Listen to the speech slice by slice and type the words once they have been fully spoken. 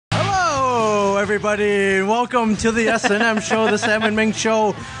everybody. Welcome to the S&M show, the Sam and Ming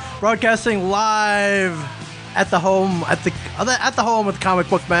show, broadcasting live at the home of the comic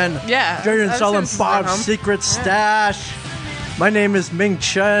book men. Yeah, Jerry and selling Bob's Secret Stash. My name is Ming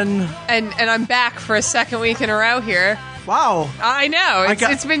Chen, and I'm back for a second week in a row here. Wow, I know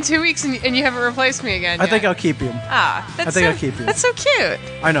it's been 2 weeks and you haven't replaced me again. I think I'll keep you. I'll keep you. That's so cute.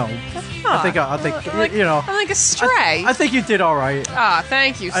 I know. I think you know. I'm like a stray. I think you did all right.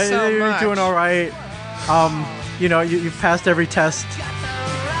 Thank you so much. You're doing all right. You know, you've passed every test.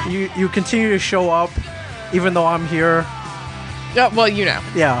 You continue to show up, even though I'm here. Oh, well, you know.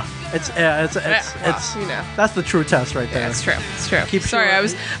 Yeah. It's you know. That's the true test right there. Yeah, it's true. It's true. Sorry, I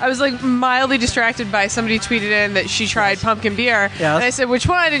was like mildly distracted by somebody tweeted in that she tried pumpkin beer. Yes. And I said, which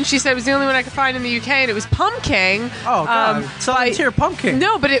one? And she said it was the only one I could find in the UK, and it was Pumpkin. Oh, God. Southern Tier Pumpkin.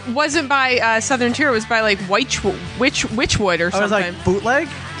 No, but it wasn't by Southern Tier. It was by like Witchwood or something. I was like, bootleg?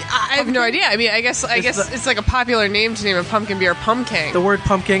 I have no idea. I mean, I guess it's like a popular name to name a pumpkin beer, Pumpkin. The word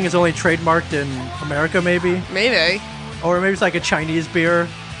pumpkin is only trademarked in America, maybe? Maybe. Or maybe it's like a Chinese beer.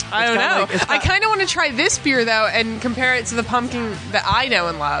 I don't know. I kind of want to try this beer, though, and compare it to the pumpkin that I know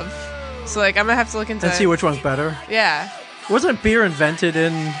and love. So, like, I'm going to have to look into it. And see which one's better? Yeah. Wasn't beer invented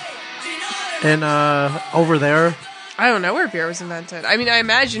in over there? I don't know where beer was invented. I mean, I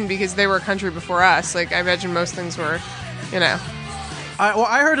imagine because they were a country before us. Like, I imagine most things were, you know.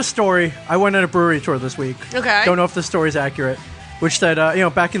 I heard a story. I went on a brewery tour this week. Okay. Don't know if the story's accurate. Which said,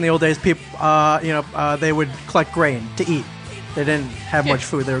 back in the old days, people, they would collect grain to eat. They didn't have much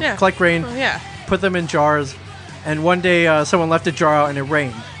food. They would collect grain, put them in jars, and one day someone left a jar out and it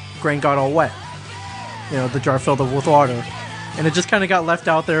rained. Grain got all wet. You know, the jar filled up with water. And it just kind of got left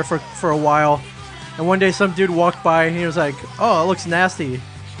out there for a while. And one day some dude walked by and he was like, oh, it looks nasty,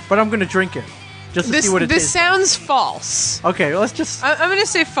 but I'm going to drink it. Just to see what it tastes This sounds false. Okay, let's just... I'm going to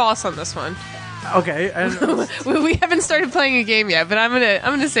say false on this one. Okay. And we haven't started playing a game yet, but I'm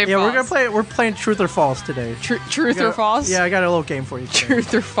gonna say false. We're playing truth or false today. Truth or false? Yeah, I got a little game for you today.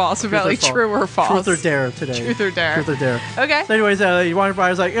 Truth or false about like true or false. Truth or dare today. Truth or dare. Truth or dare. Okay. So anyways, you wanted by. I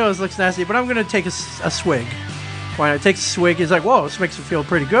was like, oh, this looks nasty, but I'm gonna take a swig. When I take a swig, he's like, whoa, this makes it feel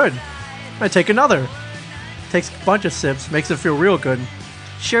pretty good. I take another. Takes a bunch of sips, makes it feel real good.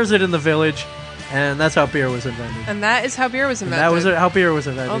 Shares it in the village. And that's how beer was invented. And that is how beer was invented. And that was how beer was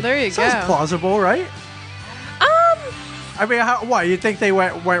invented. Oh, there you go. Sounds plausible, right? I mean, why? You think they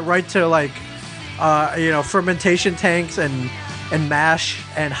went right to like, fermentation tanks and mash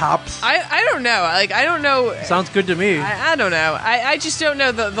and hops? I don't know. Like, I don't know. Sounds good to me. I don't know. I just don't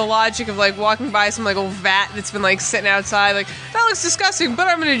know the logic of like walking by some like old vat that's been like sitting outside. Like, that looks disgusting, but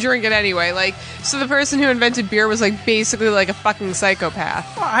I'm gonna drink it anyway. Like, so the person who invented beer was like basically like a fucking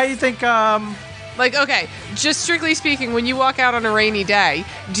psychopath. Well, how do you think? Like, okay, just strictly speaking, when you walk out on a rainy day,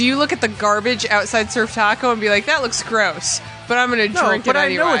 do you look at the garbage outside Surf Taco and be like, that looks gross, but I'm going to drink it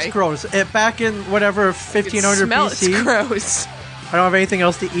anyway? I know it's gross. Back in whatever 1500 BC, it's gross. I don't have anything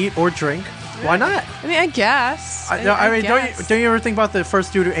else to eat or drink. Why not? I mean, I guess. I mean, don't you ever think about the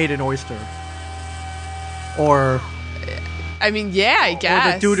first dude who ate an oyster? Or... I mean, yeah, I guess.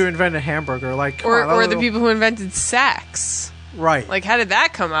 Or the dude who invented a hamburger. Like, or the people who invented sex. Right. Like, how did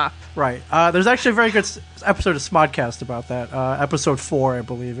that come up? Right. There's actually a very good episode of Smodcast about that. Episode 4, I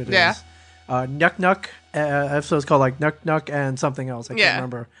believe it is. Yeah. Nuck Nuck. Episode's called like Nuck Nuck and something else. I can't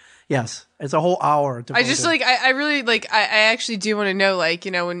remember. Yes. It's a whole hour. I just like, I really like, I actually do want to know, like,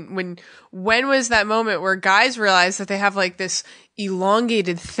 you know, when was that moment where guys realize that they have like this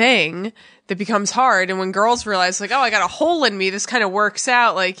elongated thing that becomes hard, and when girls realize like, oh, I got a hole in me, this kind of works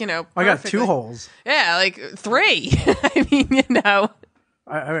out, like, you know, perfectly. I got 2 holes. Yeah, like 3. I mean, you know.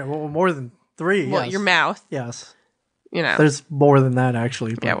 I mean, well, more than 3. Well, yes. Your mouth. Yes. You know. There's more than that,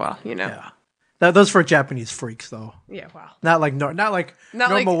 actually. But, yeah, well, you know. Yeah. Those for Japanese freaks, though. Yeah, wow. Not like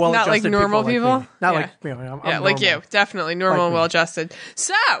normal, well-adjusted like normal people. Like not like you know. I'm like you, definitely normal and well-adjusted.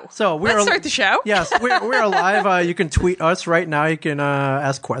 So let's start the show. Yes, we're live. You can tweet us right now. You can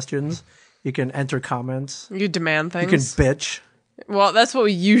ask questions. You can enter comments. You demand things. You can bitch. Well, that's what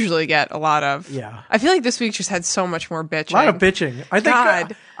we usually get a lot of. Yeah. I feel like this week just had so much more bitching. A lot of bitching.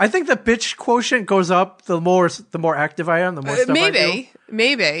 I think the bitch quotient goes up the more active I am, the more stuff I do.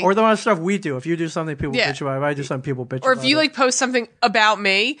 Maybe. Or the amount of stuff we do. If you do something, people bitch about it. If I do something, people bitch about it. Or if you like post something about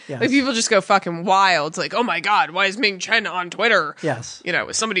me, yes. like people just go fucking wild. It's like, oh my God, why is Ming Chen on Twitter? Yes. You know,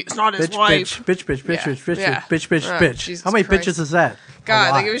 with somebody who's not his wife. Bitch. How many bitches is that?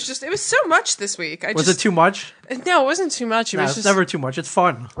 God, like it was so much this week. Was it too much? No, it wasn't too much. It's never too much. It's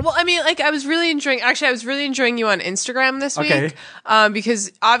fun. Well, I mean, like I was really enjoying you on Instagram this week.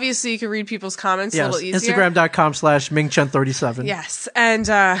 Because obviously you can read people's comments a little easier. Instagram.com/MingChen37. Yes. And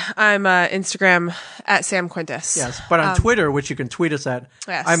I'm Instagram at Sam Quintus. Yes. But on Twitter, which you can tweet us at,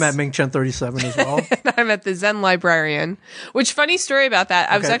 I'm at MingChen37 as well. And I'm at the Zen Librarian. Which, funny story about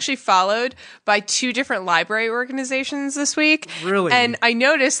that, I was actually followed by 2 different library organizations this week. Really? And I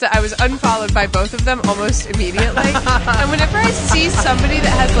noticed that I was unfollowed by both of them almost immediately. And whenever I see somebody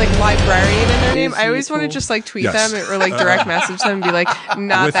that has like librarian in their name, I always want to just like tweet them or like direct message them and be like,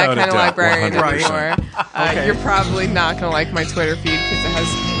 not Without that kind of librarian 100%. anymore. You're probably not going to like my Twitter feed because it has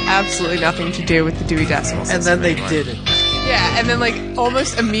absolutely nothing to do with the Dewey Decimal System. And then they anymore. did it. Yeah, and then like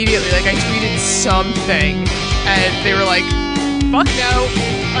almost immediately, like I tweeted something and they were like, fuck no,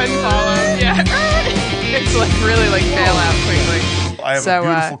 unfollow. Yeah. It's like really like bail out quickly. I have a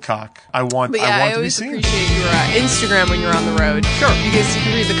beautiful cock. I want to be seen. I always appreciate your Instagram when you're on the road. Sure. Because you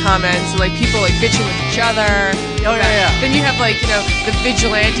can read the comments and like people like bitching with each other. Oh, yeah. Then you have like, the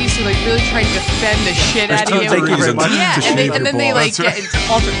vigilantes who like really try to defend the shit out of you. Thank you very much. Yeah, and then they like get into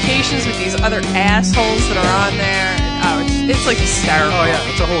altercations with these other assholes that are on there. It's like hysterical. Oh yeah,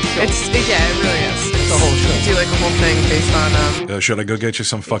 it's a whole show. It really is. It's a whole show. You do like a whole thing based on should I go get you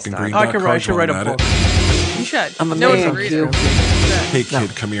some fucking green I dot should cards while write I'm a at book. it? You should. I'm a no man, one's a reader. Hey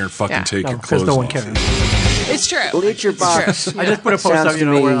kid, come here and fucking take your because clothes no one off. cares. It's true. Delete your box. I just put a post Sounds up, to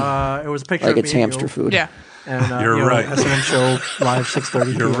me where it was a picture like of it's me hamster and you. food. Yeah. And, You're right. S&M show live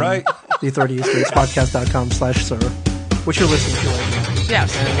 6:30. You're right. D30 Eastern podcast.com/sir, which you're listening to right now.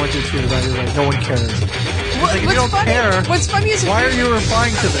 Yes. And once you tweet about it, like no one cares. Like, if you don't care, what's funny is why are you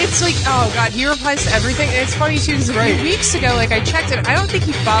replying to this? It's like, oh god, he replies to everything. And it's funny too because a few weeks ago, like I checked it. I don't think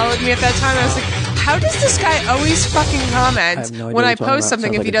he followed me at that time. I was like, how does this guy always fucking comment when I post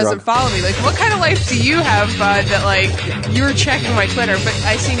something if he doesn't follow me? Like, what kind of life do you have, bud? That like you're checking my Twitter, but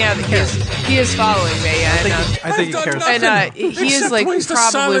I see now that he is following me. And, I think he cares. And he is like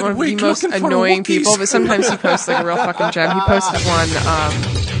probably one of the most annoying people. But sometimes he posts like a real fucking gem. He posted one.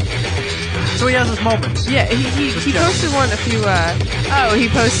 So he has his moments. Yeah, he posted one a few. He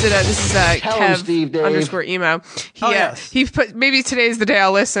posted. This is Kev_emo. He put maybe today's the day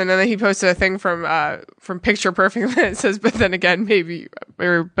I'll listen, and then he posted a thing from Picture Perfect that says, but then again maybe,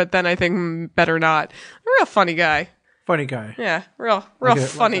 but then I think better not. A real funny guy. Funny guy. Yeah, real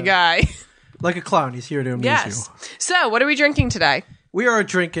funny guy. Like a clown, he's here to amuse you. So, what are we drinking today? We are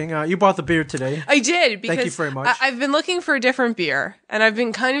drinking. You bought the beer today. I did because thank you very much. I've been looking for a different beer, and I've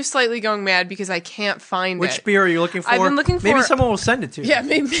been kind of slightly going mad because I can't find it. Which beer are you looking for? I've been looking for. Maybe someone will send it to you. Yeah,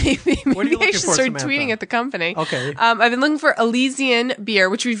 maybe What are you I looking should for, start Samantha? tweeting at the company. Okay. I've been looking for Elysian beer,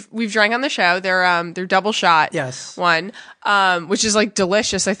 which we've drank on the show. They're double shot. Yes. One, which is like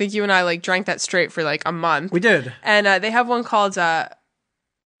delicious. I think you and I like drank that straight for like a month. We did. And they have one called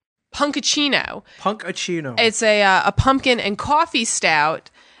Punkachino. Punkachino. It's a pumpkin and coffee stout.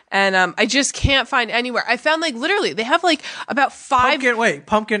 And I just can't find anywhere. I found like literally they have like about 5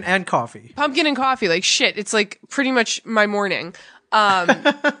 pumpkin and coffee. Pumpkin and coffee, like shit. It's like pretty much my morning.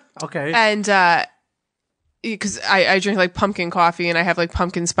 Okay. And because I drink like pumpkin coffee and I have like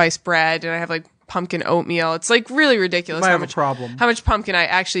pumpkin spice bread and I have like pumpkin oatmeal. It's like really ridiculous how much pumpkin I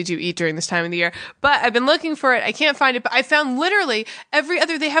actually do eat during this time of the year. But I've been looking for it. I can't find it. But I found literally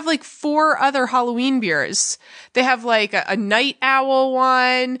they have like 4 other Halloween beers. They have like a night owl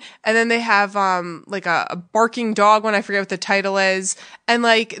one, and then they have like a barking dog one. I forget what the title is, and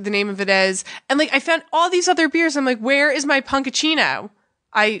like the name of it is. And like I found all these other beers. I'm like, where is my Punkachino?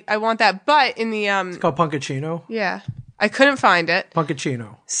 I want that. But in the it's called Punkachino. Yeah. I couldn't find it.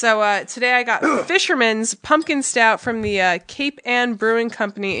 Punkachino. So today I got Fisherman's Pumpkin Stout from the Cape Ann Brewing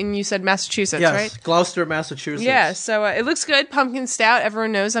Company, and you said Massachusetts, right? Yes, Gloucester, Massachusetts. Yeah, so it looks good. Pumpkin Stout.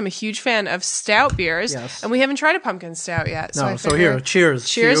 Everyone knows I'm a huge fan of stout beers. Yes. And we haven't tried a pumpkin stout yet. So here, cheers.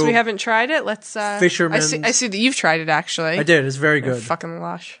 Cheers, we haven't tried it. Let's... Fisherman's. I see that you've tried it, actually. I did. It's very good. Fucking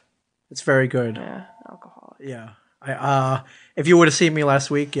lush. It's very good. Yeah, alcoholic. Yeah. If you would have seen me last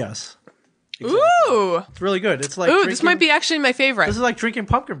week, yes. Exactly. Ooh. It's really good. It's like this might be actually my favorite. This is like drinking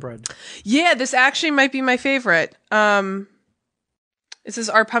pumpkin bread. Yeah, this actually might be my favorite. This is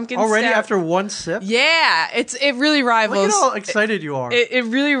our pumpkin already stout. After one sip? Yeah, it really rivals. Look at how excited you are. It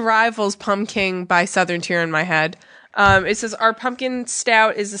really rivals Pumpkin by Southern Tier in my head. It says our pumpkin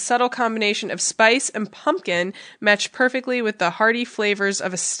stout is a subtle combination of spice and pumpkin matched perfectly with the hearty flavors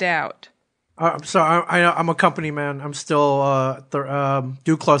of a stout. So I'm a company man. I'm still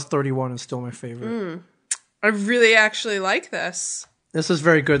Duclass 31 is still my favorite. I really actually like this. This is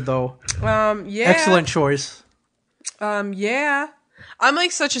very good though. Yeah. Excellent choice. Yeah. I'm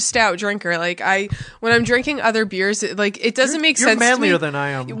like such a stout drinker. Like when I'm drinking other beers, it doesn't make sense. You're manlier to me. than I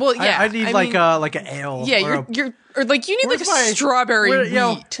am. Well, yeah. I need like an ale. Yeah, Or like you need like a strawberry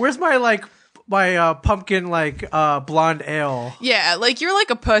wheat. Where's my pumpkin blonde ale? Yeah, like you're like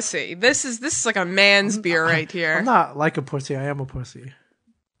a pussy. This is like a man's beer right here. I'm not like a pussy. I am a pussy.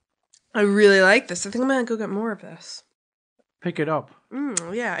 I really like this. I think I'm gonna go get more of this. Pick it up.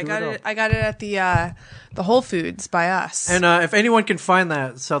 Yeah, I got it. I got it at the Whole Foods by us. And if anyone can find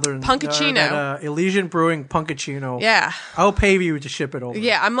that Southern Punkachino, that, Elysian Brewing Punkachino, yeah, I'll pay you to ship it over.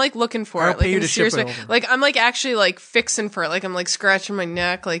 Yeah, I'm like looking for I'll it. Like, pay you to ship it over. Like I'm like actually like fixing for it. Like I'm like scratching my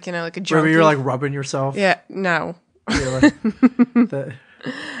neck, like like a junkie. Where you're like rubbing yourself. Yeah, no.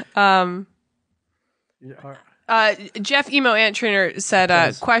 Jeff Emo Ant Trainer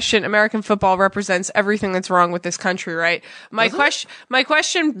said, question, American football represents everything that's wrong with this country, right? My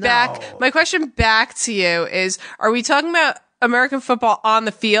question back to you is, are we talking about American football on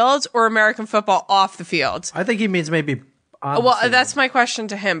the field or American football off the field? I think he means maybe on the field. That's my question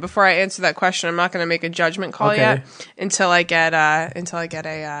to him. Before I answer that question, I'm not going to make a judgment call yet until I get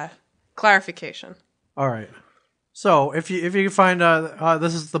a clarification. All right. So if you can find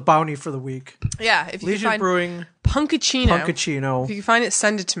this is the bounty for the week. Yeah, if you Elysian can find Brewing Punkachino. If you can find it,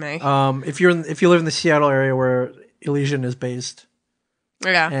 send it to me. If you live in the Seattle area where Elysian is based,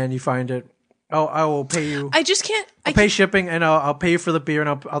 and you find it, I will pay you. I just can't. I'll pay shipping, and I'll pay you for the beer, and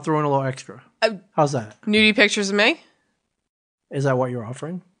I'll throw in a little extra. How's that? Nudie pictures of me? Is that what you're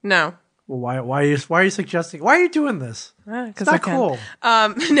offering? No. Well, why are you suggesting? Why are you doing this? Because it's not cool.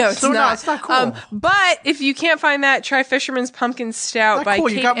 No, it's not. It's not cool. But if you can't find that, try Fisherman's Pumpkin Stout by cool.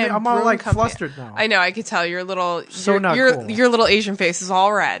 Kate You got me. and I'm all Brewing Company. flustered now. I know. I could tell your little. Cool. Your little Asian face is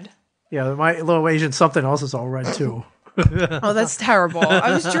all red. Yeah, my little Asian something else is all red too. Oh, that's terrible.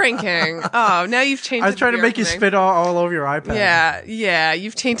 I was drinking. Oh, now you've changed. I was trying to make you spit all over your iPad. Yeah.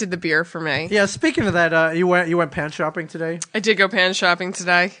 You've tainted the beer for me. Yeah. Speaking of that, you went pan shopping today. I did go pan shopping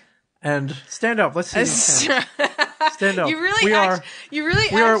today. And stand up. Let's see. Stand up. You really We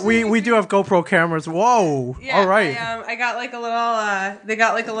do have GoPro cameras. Whoa. Yeah, all right. I got like a little. They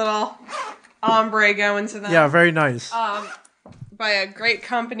got like a little ombre going to them. Yeah, very nice. By a great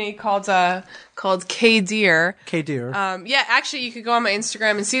company called K Deer. K Deer. Yeah, actually, you could go on my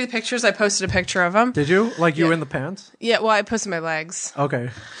Instagram and see the pictures. I posted a picture of them. Did you? Like you in the pants? Yeah. Well, I posted my legs.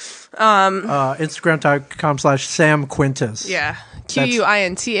 Okay. Instagram.com/Sam Quintus. Yeah.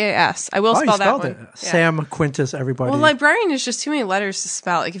 Quintas. I will spell that one. It. Yeah. Sam Quintus, everybody. Well, librarian is just too many letters to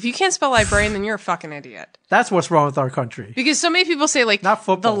spell. Like, if you can't spell librarian, then you're a fucking idiot. That's what's wrong with our country. Because so many people say, like, not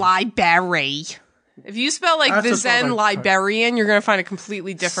football. The library. If you spell, like, the Zen librarian, you're going to find a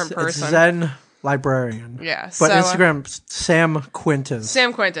completely different person. Zen librarian. Yeah. But so, Instagram, Sam Quintus.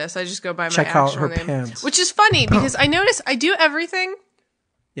 Sam Quintus. I just go by my actual name. Check out her name. pants. Which is funny, because I notice I do everything.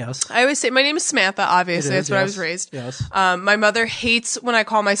 Yes. I always say, my name is Samantha, obviously. That's what I was raised. Yes. My mother hates when I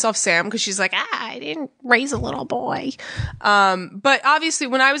call myself Sam because she's like, I didn't raise a little boy. But obviously,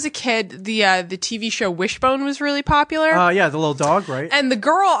 when I was a kid, the TV show Wishbone was really popular. Yeah, the little dog, right? And the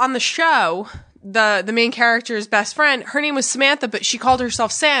girl on the show, the main character's best friend, her name was Samantha, but she called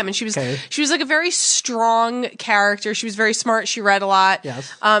herself Sam, and she was like a very strong character. She was very smart. She read a lot.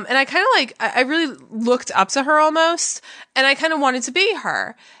 Yes. And I kind of I really looked up to her almost, and I kind of wanted to be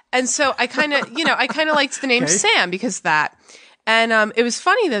her. And so I kind of, liked the name Sam because of that. And it was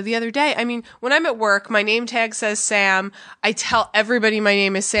funny though, the other day, I mean, when I'm at work, my name tag says Sam. I tell everybody my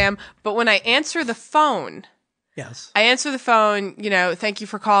name is Sam, but when I answer the phone, thank you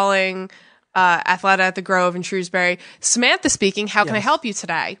for calling, Athleta at the Grove in Shrewsbury. Samantha speaking. How can I help you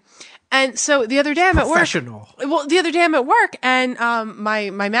today? And so the other day I'm at work. Well, the other day I'm at work and my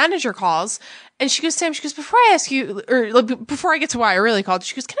manager calls and she goes, Sam, before I ask you, or before I get to why I really called,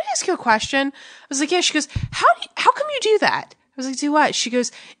 she goes, can I ask you a question? I was like, yeah. She goes, how come you do that? I was like, do what? She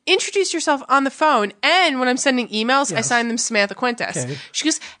goes, introduce yourself on the phone. And when I'm sending emails, I sign them Samantha Quintus. Okay. She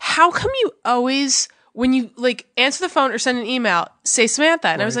goes, how come you always, when you answer the phone or send an email, say Samantha?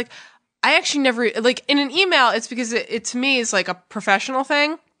 And I was like, I actually never, in an email, it's because it to me is like a professional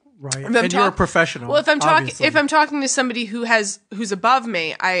thing. Right. And you're a professional. Well, if I'm talking to somebody who's above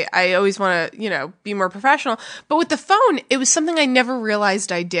me, I always want to, be more professional. But with the phone, it was something I never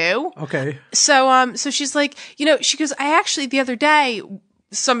realized I do. Okay. So she's like, she goes, I actually, the other day,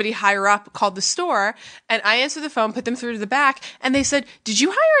 somebody higher up called the store and I answered the phone, put them through to the back and they said, did you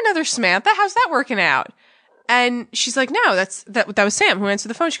hire another Samantha? How's that working out? And she's like, no, that was Sam who answered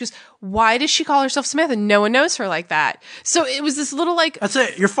the phone. She goes, why does she call herself Samantha? No one knows her like that. So it was this little that's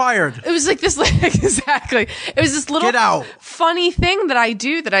it. You're fired. It was like this, exactly. It was this little Get out. funny thing that I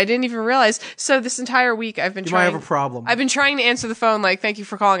do that I didn't even realize. So this entire week I've been might have a problem. I've been trying to answer the phone thank you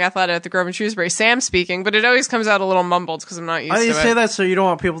for calling Athleta at the Grove in Shrewsbury. Sam speaking, but it always comes out a little mumbled because I'm not used to it. You say that so you don't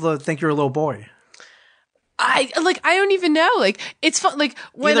want people to think you're a little boy. I don't even know. Like, it's fun. Like,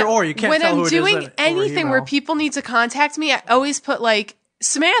 when, either or, you can't when tell I'm who it doing is anything where people need to contact me, I always put like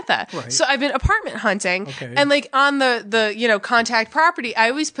Samantha. Right. So I've been apartment hunting, and like on the contact property, I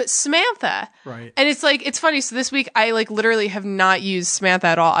always put Samantha. Right. And it's like, it's funny. So this week, I like literally have not used Samantha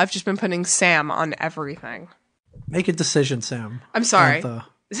at all. I've just been putting Sam on everything. Make a decision, Sam. I'm sorry. Samantha.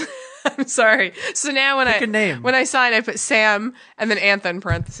 I'm sorry. So now Pick a name. when I sign, I put Sam and then Antha in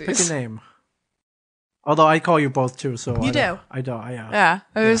parentheses. Pick a name. Although I call you both too, so you do. I do. Yeah,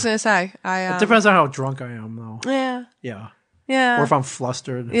 I was gonna say. It depends on how drunk I am, though. Yeah. Yeah. Yeah. Or if I'm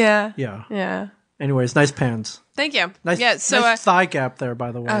flustered. Yeah. Yeah. Yeah. Anyways, nice pants. Thank you. Nice, yeah. So nice thigh gap there,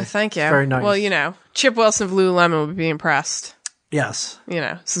 by the way. Oh, thank you. Very nice. Well, Chip Wilson of Lululemon would be impressed. Yes.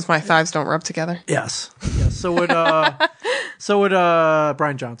 Since my thighs don't rub together. Yes. Yes. So would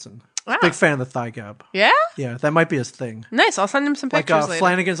Brian Johnson. Wow. Big fan of the thigh gap. Yeah? Yeah, that might be his thing. Nice. I'll send him some pictures later.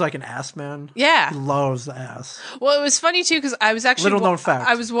 Flanagan's like an ass man. Yeah. He loves the ass. Well, it was funny too because I was actually little known fact.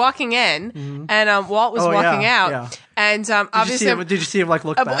 I was walking in and Walt was walking out. Yeah. And obviously, did you see him like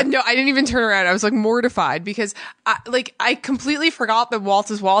look back? No, I didn't even turn around. I was like mortified because I completely forgot that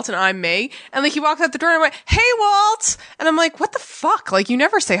Walt is Walt and I'm me. And like he walked out the door and I went, "Hey, Walt!" And I'm like, "What the fuck? Like you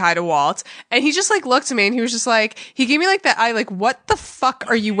never say hi to Walt." And he just like looked at me and he was just like, he gave me like that eye, like, "What the fuck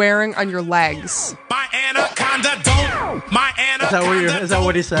are you wearing on your legs?" My anaconda don't. My anaconda is that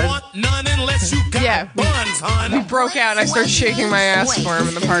what he said? None unless you got Yeah. buns, hun. We broke out and I started shaking my ass for him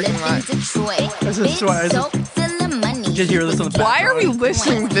in the parking lot. Did you hear this on the back? Why are we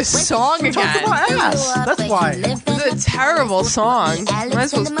listening to this song again? Talk about ass. That's why. It's a terrible song. Might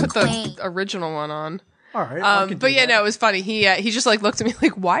as well put the original one on. All right. But yeah, no, it was funny. He just like looked at me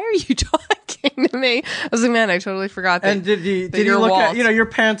like, "Why are you talking to me?" I was like, "Man, I totally forgot that." And did you look at, your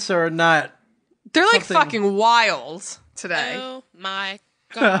pants are not. They're like fucking wild today. Oh my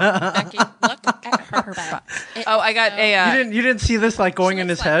God, Becky, look at her butt. I got a. You didn't see this like going in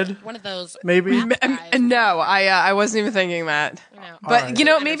his head? One of those. Maybe. No, I wasn't even thinking that. But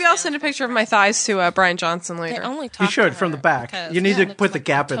maybe I'll send a picture of my thighs to Brian Johnson later. You should from the back. You need to put the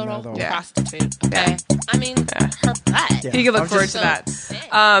gap in there though. Yeah. Prostitute. Okay. I mean, her butt. Yeah. You can look forward to that.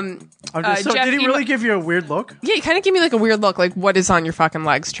 So Jeff, did he really give you a weird look? Yeah, he kind of gave me like a weird look, like what is on your fucking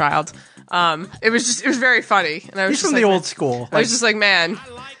legs, child? It was very funny. And I was He's from the old school. I was just like, man,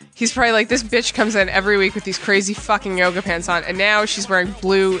 he's probably like, this bitch comes in every week with these crazy fucking yoga pants on, and now she's wearing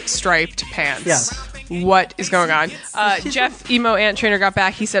blue striped pants. Yes. What is going on? Jeff, emo ant trainer, got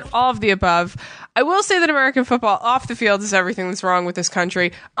back. He said all of the above. I will say that American football off the field is everything that's wrong with this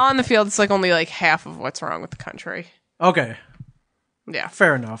country. On the field, it's like only like half of what's wrong with the country. Okay. Yeah.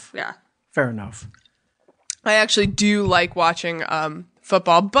 Fair enough. Yeah. Fair enough. I actually do like watching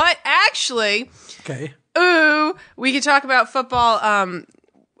football, but actually, okay. Ooh, we could talk about football.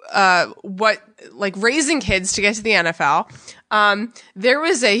 What like raising kids to get to the NFL. There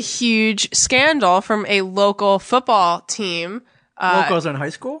was a huge scandal from a local football team. Locals in high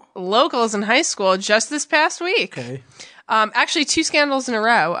school? Locals in high school just this past week. Okay. Actually, 2 scandals in a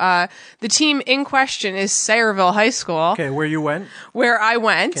row. The team in question is Sayreville High School. Okay, where you went? Where I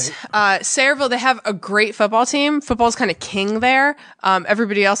went. Okay. Sayreville, they have a great football team. Football's kind of king there.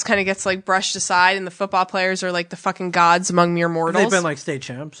 Everybody else kind of gets like brushed aside, and the football players are like the fucking gods among mere mortals. Have they been like state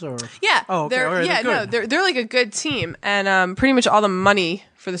champs or? Yeah. Oh, okay. They're like a good team, and pretty much all the money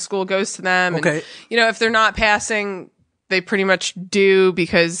for the school goes to them. Okay. And, if they're not passing, they pretty much do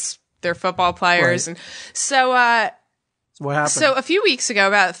because they're football players, right. And so. What happened? So a few weeks ago,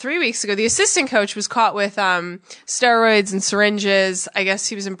 about 3 weeks ago, the assistant coach was caught with steroids and syringes. I guess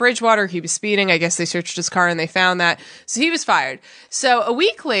he was in Bridgewater. He was speeding. I guess they searched his car and they found that. So he was fired. So a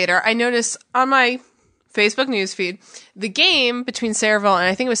week later, I noticed on my Facebook newsfeed, the game between Sayreville and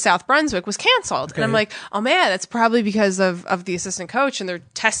I think it was South Brunswick was canceled. Okay. And I'm like, oh man, that's probably because of the assistant coach and they're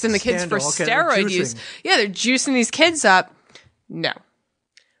testing the kids for steroid use. Yeah, they're juicing these kids up. No.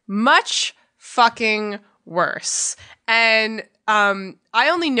 Much fucking worse. And I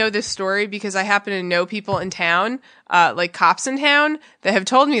only know this story because I happen to know people in town, like cops in town, that have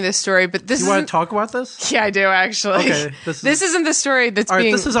told me this story. But this you want to talk about this? Yeah, I do actually. Okay, this isn't the story that's all right,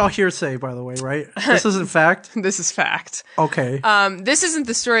 being. This is all hearsay, by the way, right? This isn't fact. This is fact. Okay. This isn't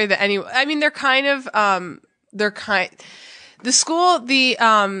the story that I mean, they're kind of the school, the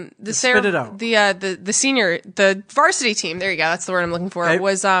spit it out. the varsity team. There you go. That's the word I'm looking for. Okay.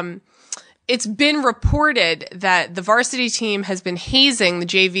 Was It's been reported that the varsity team has been hazing the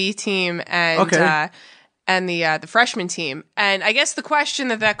JV team and the freshman team. And I guess the question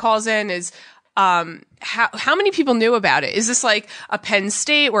that calls in is how many people knew about it? Is this like a Penn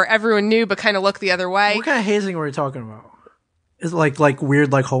State where everyone knew but kind of looked the other way? What kind of hazing were you talking about? Is it like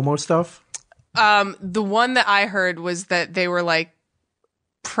weird like homo stuff? The one that I heard was that they were like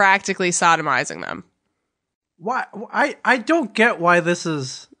practically sodomizing them. Why? I don't get why this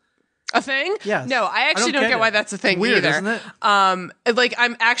is a thing. Yes. No, I actually don't get why that's a thing weird, either. Isn't it? Like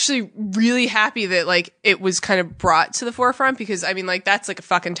I'm actually really happy that like it was kind of brought to the forefront because I mean like that's like a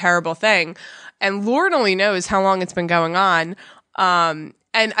fucking terrible thing, and Lord only knows how long it's been going on.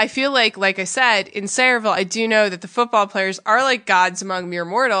 And I feel like I said, in Sayreville, I do know that the football players are like gods among mere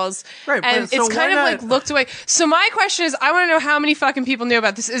mortals. Right, and so it's kind of like looked away. So my question is, I want to know how many fucking people knew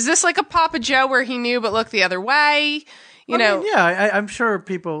about this. Is this like a Papa Joe where he knew but looked the other way? You know? Mean, yeah, I'm sure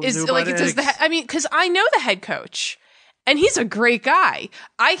people knew about it. I mean, because I know the head coach, and he's a great guy.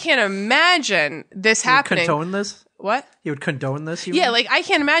 I can't imagine this happening. Condone this? What? You would condone this? Yeah, like, I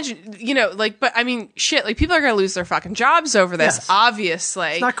can't imagine, you know, like, but I mean, shit, like, people are going to lose their fucking jobs over this, yes.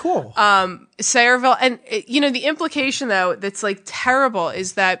 Obviously. It's not cool. Sayreville, and, you know, the implication, though, that's, like, terrible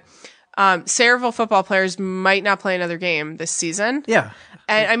is that Sayreville football players might not play another game this season. Yeah.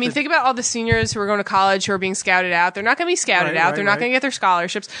 And, I mean, think about all the seniors who are going to college who are being scouted out. They're not going to be scouted out. They're not going to get their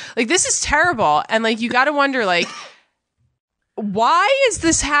scholarships. Like, this is terrible. And, like, you got to wonder, like, why is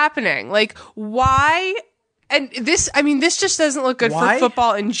this happening? Like, why... And this, I mean, this just doesn't look good for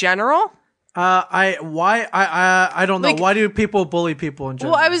football in general. I don't know. Like, why do people bully people in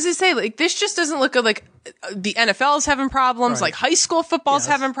general? Well, I was going to say, like, this just doesn't look good. Like, the NFL's having problems. Right. Like, high school football's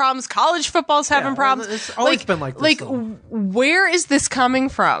having problems. College football's having problems. It's always been like this. Like, where is this coming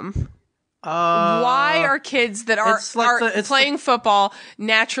from? Why are kids that are playing football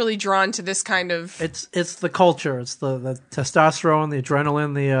naturally drawn to this kind of? It's the culture. It's the testosterone, the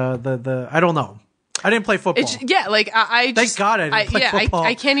adrenaline, the I don't know. I didn't play football. I thank God I didn't play football.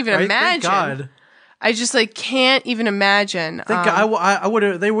 I can't even imagine. Thank God. I just can't even imagine. Thank God. I would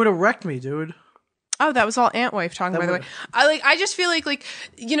have. They would have wrecked me, dude. Oh, that was all Ant Wife talking. By the way, I just feel like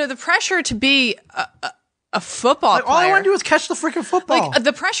you know the pressure to be a football player. All I want to do is catch the freaking football. Like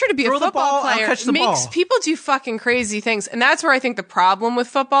the pressure to be a football player makes people do fucking crazy things, and that's where I think the problem with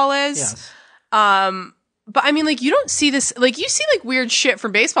football is. Yes. But I mean, like, you don't see this, like, you see, like, weird shit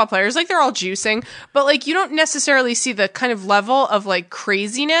from baseball players, like, they're all juicing, but, like, you don't necessarily see the kind of level of, like,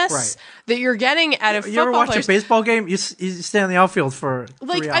 craziness that you're getting out of football players. You ever watch a baseball game? You stay in the outfield for 3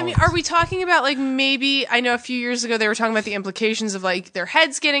 hours. I mean, are we talking about, like, maybe, I know a few years ago they were talking about the implications of, like, their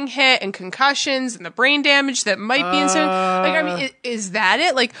heads getting hit and concussions and the brain damage that might be ensuing. Like, I mean, is that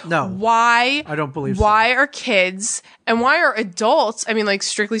it? Like, no. Why? I don't believe why are kids, and why are adults, I mean, like,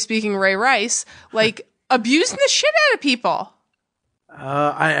 strictly speaking, Ray Rice, like, abusing the shit out of people.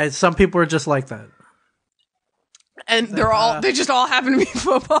 Some people are just like that, and they just all happen to be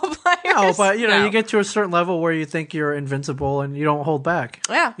football players. No, but you know, you get to a certain level where you think you're invincible and you don't hold back.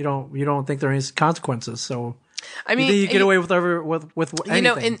 Yeah, you don't think there are any consequences. So I mean, you get away with anything. You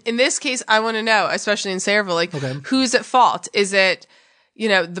know, in this case, I want to know, especially in Sayreville, like who's at fault? Is it, you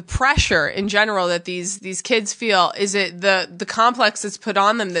know, the pressure in general that these kids feel? Is it the complex that's put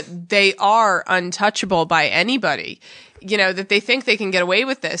on them that they are untouchable by anybody? You know, that they think they can get away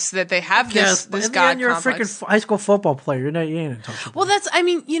with this, that they have this God you're complex. A freaking high school football player. You ain't untouchable. Well, I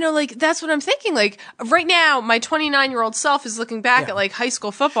mean, you know, like, that's what I'm thinking. Like, right now, my 29-year-old self is looking back at, like, high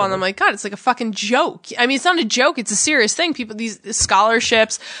school football, and I'm like, God, it's like a fucking joke. I mean, it's not a joke. It's a serious thing. People, these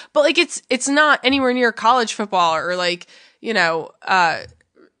scholarships, but, like, it's not anywhere near college football or, like, you know,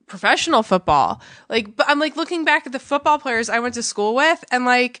 professional football. Like, but I'm like looking back at the football players I went to school with, and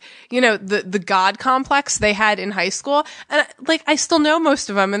like, you know, the God complex they had in high school, and like I still know most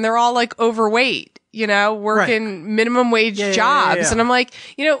of them, and they're all like overweight, you know, working minimum wage jobs, and I'm like,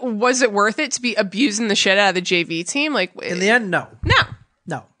 you know, was it worth it to be abusing the shit out of the JV team? Like, in the end, no.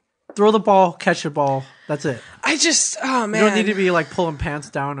 Throw the ball, catch the ball. That's it. I just, oh man, you don't need to be like pulling pants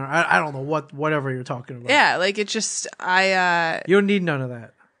down, or I don't know whatever you're talking about. Yeah, like it just, you don't need none of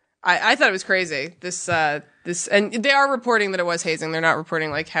that. I thought it was crazy. This, and they are reporting that it was hazing. They're not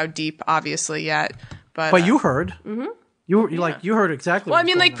reporting like how deep, obviously, yet. But you heard. Mm-hmm. You heard exactly. Well, I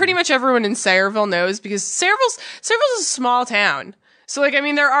mean, like pretty much everyone in Sayreville knows, because Sayreville's a small town. So like, I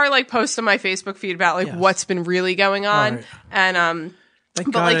mean, there are like posts on my Facebook feed about like what's been really going on, and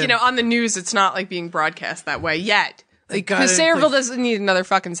but like, you know, on the news, it's not like being broadcast that way yet. Like, because Sayreville doesn't need another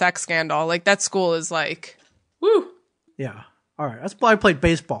fucking sex scandal. Like, that school is like, woo. Yeah. All right. That's why I played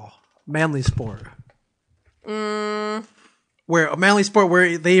baseball. Manly sport. Where a manly sport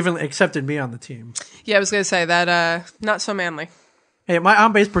where they even accepted me on the team. Yeah, I was going to say that, not so manly. Hey, my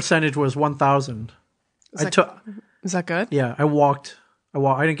on-base percentage was 1,000. Is that good? Yeah, I walked.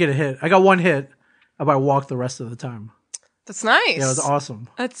 I didn't get a hit. I got one hit, but I walked the rest of the time. That's nice. Yeah, it was awesome.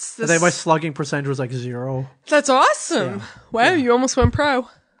 And then my slugging percentage was like 0. That's awesome. Yeah. Wow, you almost went pro.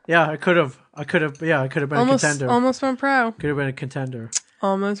 Yeah, I could have. I could have been a contender. Almost went pro. Could have been a contender.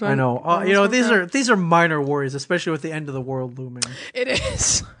 Almost went. I know. These are minor worries, especially with the end of the world looming. It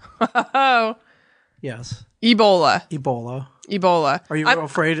is. Oh. Yes. Ebola. Are you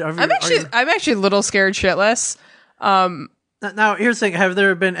afraid? I'm actually a little scared shitless. Now, here's the thing. Have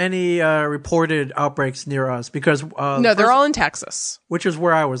there been any reported outbreaks near us? Because no, they're all in Texas. Which is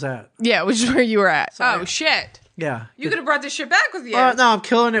where I was at. Yeah, which is where you were at. Oh, shit. Yeah. You could have brought this shit back with you. No, I'm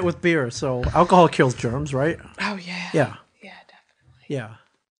killing it with beer. So alcohol kills germs, right? Oh, yeah. Yeah. Yeah, definitely. Yeah.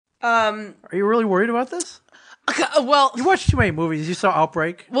 Are you really worried about this? Well, you watched too many movies. You saw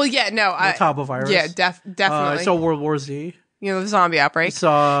Outbreak. Well, yeah, no. Tabo virus. Yeah, definitely. I saw World War Z. You know, the zombie outbreak.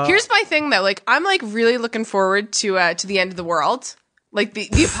 Here's my thing, though. Like, I'm like really looking forward to the end of the world, like the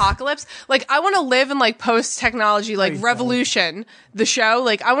apocalypse. Like, I want to live in like post technology, like Revolution, the show.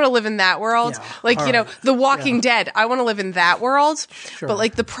 Like, I want to live in that world. Yeah, like, The Walking Dead. I want to live in that world. Sure. But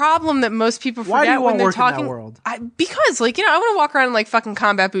like the problem that most people forget when they're talking, in that world? Because like I want to walk around in like fucking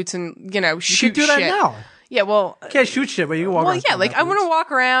combat boots and shoot you can do that shit. now. Yeah, well, you can't shoot shit, but you can walk around. Well, yeah, like I want to walk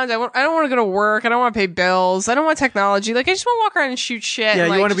around. I don't want to go to work. I don't want to pay bills. I don't want technology. Like I just want to walk around and shoot shit. Yeah,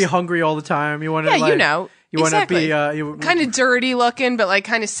 and, you want to be hungry all the time. You want to, you want to be kind of dirty looking, but like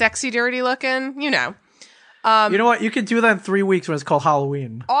kind of sexy dirty looking. You know what? You can do that in 3 weeks when it's called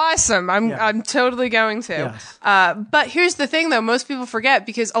Halloween. Awesome. I'm totally going to. Yes. But here's the thing, though. Most people forget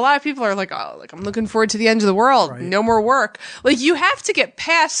because a lot of people are like, oh, like I'm looking forward to the end of the world. Right. No more work. Like you have to get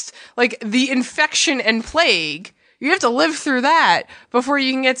past like the infection and plague. You have to live through that before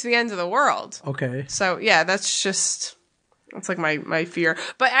you can get to the end of the world. Okay. So yeah, that's like my fear.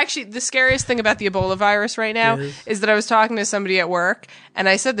 But actually, the scariest thing about the Ebola virus right now is that I was talking to somebody at work and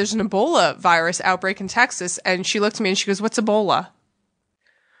I said, there's an Ebola virus outbreak in Texas. And she looked at me and she goes, what's Ebola?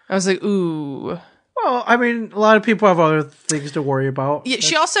 I was like, ooh. Well, I mean, a lot of people have other things to worry about. Yeah.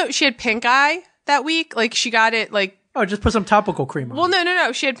 She had pink eye that week. Like she got it like, oh, just put some topical cream on. Well,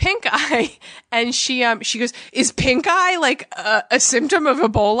 no. She had pink eye, and she goes, "Is pink eye like a symptom of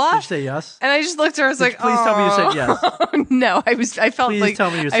Ebola?" Did you say yes? And I just looked at her. I was like, "Please tell me you said yes." No, I felt please like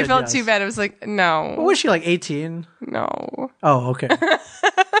tell me you said I felt yes. too bad. I was like, "No." What was she like? 18? No. Oh, okay.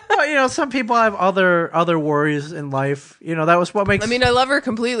 Well, some people have other worries in life. That was what makes. I mean, I love her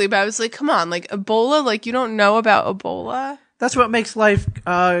completely, but I was like, "Come on, like Ebola, like you don't know about Ebola." That's what makes life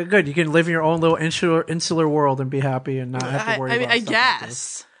good. You can live in your own little insular world and be happy and not have to worry about I stuff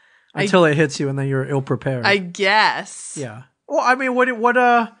guess. Like until it hits you and then you're ill prepared. I guess. Yeah. Well, I mean, what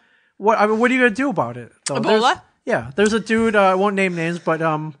are you gonna do about it? Though? Ebola? There's a dude. I won't name names, but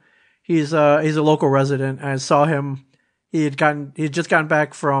he's a local resident. And I saw him. He had just gotten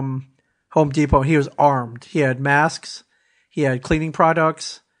back from Home Depot. He was armed. He had masks. He had cleaning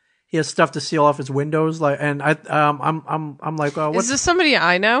products. He has stuff to seal off his windows, I'm like, is this somebody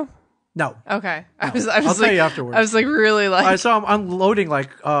I know? No. Okay. No. I'll tell you afterwards. I was like, really like. I saw him unloading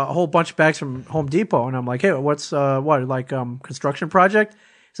like a whole bunch of bags from Home Depot, and I'm like, hey, what's construction project?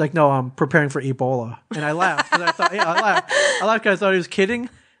 He's like, no, I'm preparing for Ebola, and I laughed because I thought, I laughed because I thought he was kidding,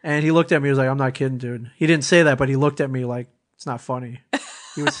 and he looked at me, he was like, I'm not kidding, dude. He didn't say that, but he looked at me like it's not funny.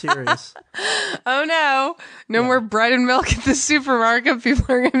 He was serious. Oh no more bread and milk at the supermarket. People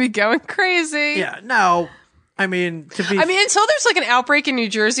are going to be going crazy. Yeah, no. I mean, until there's like an outbreak in New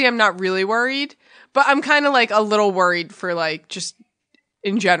Jersey, I'm not really worried, but I'm kind of like a little worried for like just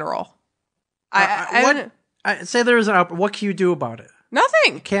in general. I say there is an outbreak. What can you do about it?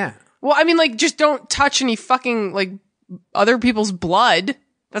 Nothing. You can't. Well, I mean, like just don't touch any fucking like other people's blood.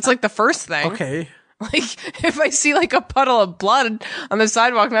 That's like the first thing. Okay. Like, if I see, like, a puddle of blood on the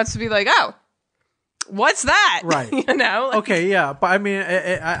sidewalk, not to be like, oh, what's that? Right. Like, okay, yeah. But, I mean,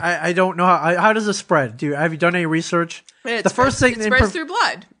 I don't know. How does it spread? Have you done any research? It spreads through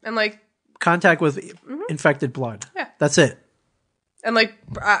blood. And, like... Contact with infected blood. Yeah. That's it. And, like,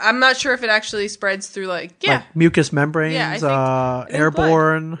 I'm not sure if it actually spreads through, like, like mucous membranes, I think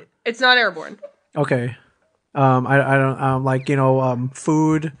airborne. Blood. It's not airborne. Okay. I don't,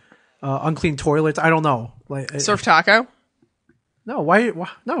 food... unclean toilets. I don't know. Like Surf Taco? No, why?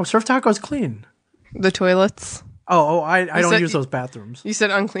 No, Surf Taco's clean. The toilets. I don't use those bathrooms. You said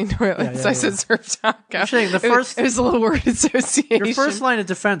unclean toilets. I said Surf Taco. I'm saying it was a little word association. Your first line of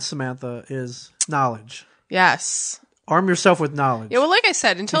defense, Samantha, is knowledge. Yes. Arm yourself with knowledge. Yeah, well, like I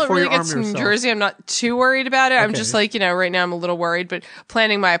said, until it really gets to New Jersey, I'm not too worried about it. Okay. I'm just like, right now I'm a little worried, but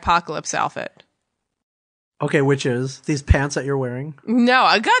planning my apocalypse outfit. Okay, which is these pants that you're wearing?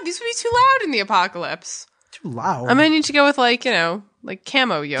 No, God, these would be too loud in the apocalypse. Too loud? I might need to go with like camo yoga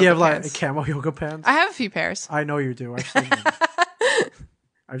pants. Do you have like camo yoga pants? I have a few pairs. I know you do.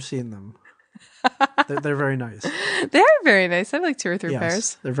 I've seen them. They're very nice. They are very nice. I have like 2 or 3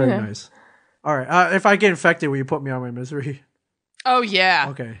 pairs. They're very nice. All right. If I get infected, will you put me on my misery? Oh, yeah.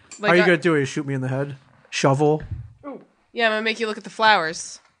 Okay. Like, how are you going to do it? You shoot me in the head? Shovel? Yeah, I'm going to make you look at the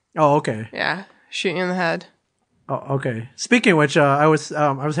flowers. Oh, okay. Yeah. Shoot you in the head. Oh, okay. Speaking of which, I was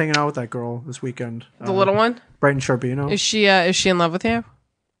hanging out with that girl this weekend. The little one? Brighton Sharbino. Is she in love with you?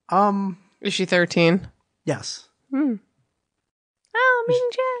 Is she 13? Yes. Oh, Ming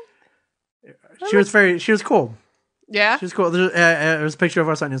Chen. She was cool. Yeah? She was cool. There's a picture of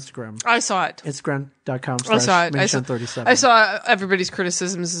us on Instagram. I saw it. Instagram.com/Ming37. I saw everybody's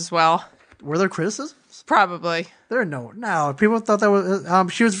criticisms as well. Were there criticisms? Probably. There are no. People thought that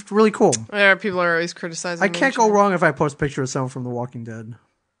was. She was really cool. Yeah, people are always criticizing. I can't go wrong if I post a picture of someone from The Walking Dead.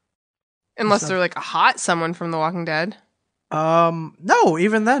 Unless they're like a hot someone from The Walking Dead. No,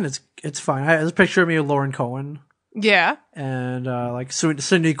 even then it's fine. There's a picture of me with Lauren Cohen. Yeah. And like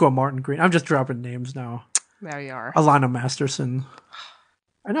Sonequa Martin Green. I'm just dropping names now. There you are. Alana Masterson.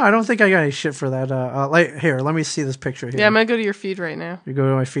 I know. I don't think I got any shit for that. Here, let me see this picture here. Yeah, I'm gonna go to your feed right now. You go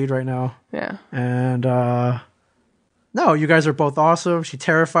to my feed right now. Yeah. And no, you guys are both awesome. She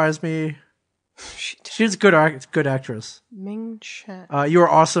terrifies me. She's a good actress. Ming Chen. You are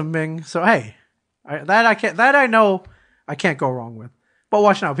awesome, Ming. So hey, I know I can't go wrong with. But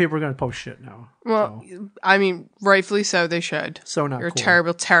watch now, people are gonna post shit now. Well, so. I mean, rightfully so. They should. So not. You're cool. a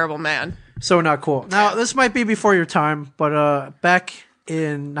terrible, terrible man. So not cool. Now this might be before your time, but back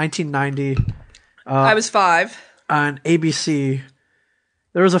in 1990, I was 5 on ABC.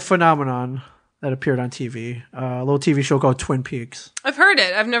 There was a phenomenon that appeared on TV, a little TV show called Twin Peaks. I've heard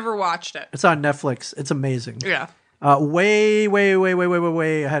it. I've never watched it. It's on Netflix. It's amazing. Yeah. Way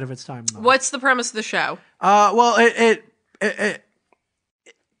ahead of its time. Though. What's the premise of the show? Well,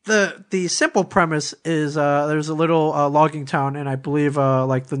 the simple premise is there's a little logging town, and I believe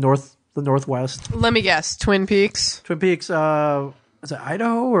like the Northwest. Let me guess. Twin Peaks. Twin Peaks. Is it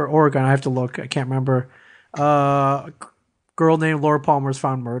Idaho or Oregon? I have to look. I can't remember. A girl named Laura Palmer is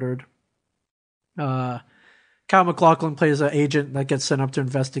found murdered. Kyle MacLachlan plays an agent that gets sent up to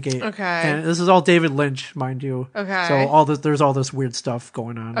investigate. Okay. And this is all David Lynch, mind you. Okay. So there's all this weird stuff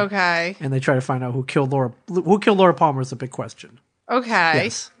going on. Okay. And they try to find out who killed Laura Palmer is the big question. Okay.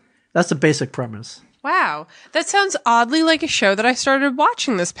 Yes. That's the basic premise. Wow. That sounds oddly like a show that I started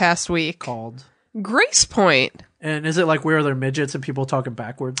watching this past week. Called Grace Point. And is it like where they're midgets and people talking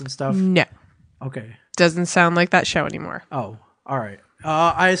backwards and stuff? No. Okay. Doesn't sound like that show anymore. Oh, all right.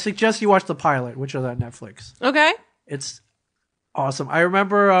 I suggest you watch the pilot, which is on Netflix. Okay. It's awesome. I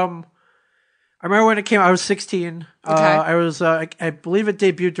remember when it came out, I was 16. Okay. I believe it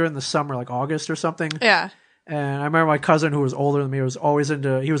debuted during the summer, like August or something. Yeah. And I remember my cousin, who was older than me, he was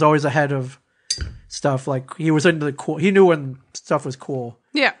always ahead of stuff. Like he was into the cool. He knew when stuff was cool.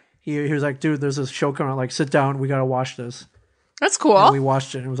 Yeah. He was like, dude, there's this show coming out. Like, sit down. We gotta watch this. That's cool. And we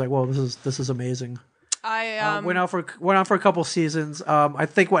watched it, and it was like, whoa, this is amazing. I went on for a couple seasons. I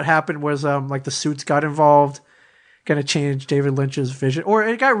think what happened was like the suits got involved, kind of changed David Lynch's vision, or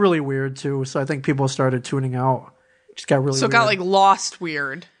it got really weird too. So I think people started tuning out. It just got really so it got like lost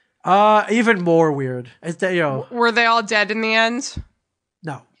weird. Even more weird. Were they all dead in the end?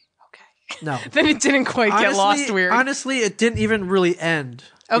 No. Okay. No. Then it didn't quite get lost weird. Honestly, it didn't even really end.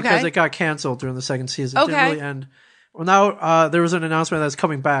 Okay. Because it got canceled during the second season. It okay. didn't really end. Well, now there was an announcement that's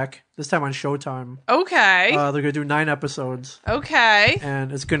coming back, this time on Showtime. Okay. They're going to do 9 episodes. Okay.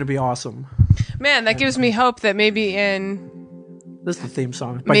 And it's going to be awesome. Man, that gives me hope that maybe in... This is the theme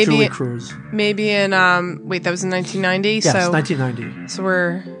song by Julie Cruz. Maybe in... Wait, that was in 1990? Yes, so, 1990. So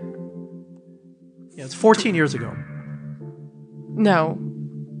we're... Yeah, it's 14 years ago. No.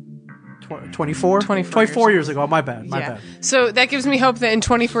 24? 24 years ago. My bad. My bad. So that gives me hope that in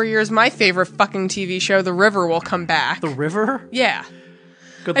 24 years, my favorite fucking TV show, The River, will come back. The River? Yeah.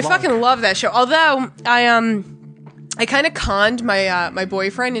 Good I luck. fucking love that show. Although, I kind of conned my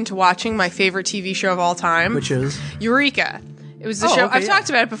boyfriend into watching my favorite TV show of all time. Which is? Eureka. It was the show. Okay, I've talked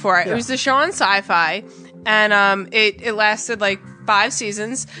about it before. Yeah. It was the show on Sci-Fi. And it lasted like 5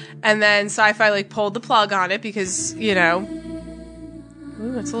 seasons. And then Sci-Fi like pulled the plug on it because, you know...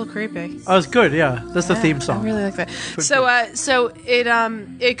 Ooh, it's a little creepy. Oh, it's good, yeah. That's the theme song. I really like that. So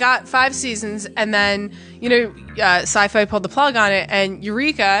it got 5 seasons, and then Sci-Fi pulled the plug on it, and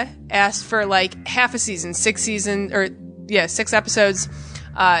Eureka asked for like half a season, 6 episodes,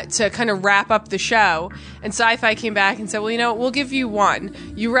 to kind of wrap up the show. And Sci-Fi came back and said, well, we'll give you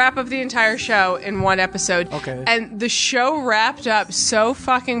 1. You wrap up the entire show in 1 episode. Okay. And the show wrapped up so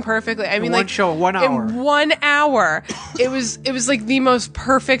fucking perfectly. I mean, one show, 1 hour. In 1 hour. it was like the most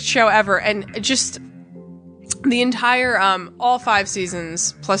perfect show ever. And just the entire, all 5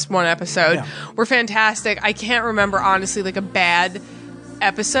 seasons plus 1 episode were fantastic. I can't remember, honestly, like a bad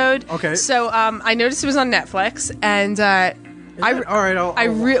episode. Okay. So I noticed it was on Netflix, and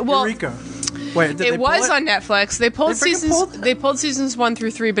Eureka. Wait, did it was on Netflix. They pulled seasons 1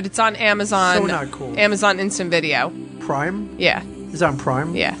 through 3, but it's on Amazon. So not cool. Amazon Instant Video. Prime? Yeah. Is it on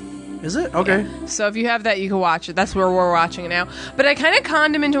Prime? Yeah. Is it? Okay. Yeah. So if you have that, you can watch it. That's where we're watching it now. But I kind of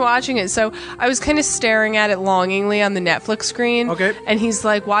conned him into watching it. So I was kind of staring at it longingly on the Netflix screen. Okay. And he's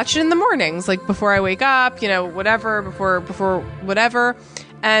like, watch it in the mornings, like before I wake up, whatever, before whatever.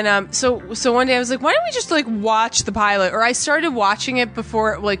 And so one day I was like, why don't we just like watch the pilot? Or I started watching it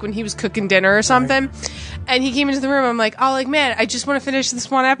before, like when he was cooking dinner or something. Right. And he came into the room. I'm like, man, I just want to finish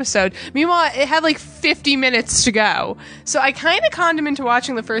this one episode. Meanwhile, it had like 50 minutes to go. So I kind of conned him into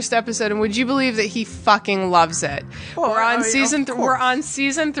watching the first episode. And would you believe that he fucking loves it? Well, we're on season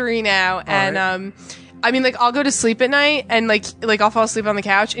 3 now. All and right. I mean, like, I'll go to sleep at night and like I'll fall asleep on the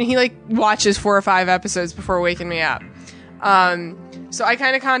couch, and he like watches 4 or 5 episodes before waking me up. So I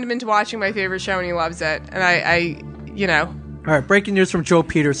kind of conned him into watching my favorite show, and he loves it. And I All right, breaking news from Joe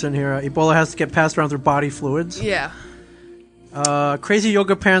Peterson here. Ebola has to get passed around through body fluids. Yeah. Crazy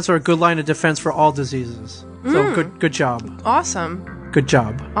yoga pants are a good line of defense for all diseases. So good job. Awesome. Good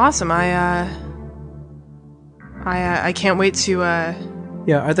job. Awesome. I can't wait to.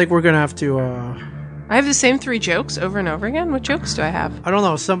 Yeah, I think we're gonna have to. I have the same 3 jokes over and over again. What jokes do I have? I don't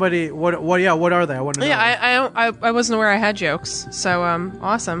know. Somebody. What? Yeah. What are they? I want to know. Yeah, I wasn't aware I had jokes. So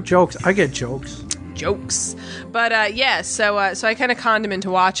awesome. Jokes. I get jokes. Jokes. But so I kind of conned him into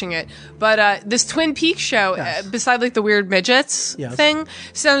watching it. But this Twin Peaks show, yes. Beside like the weird midgets thing,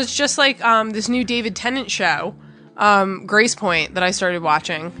 sounds just like this new David Tennant show, Grace Point, that I started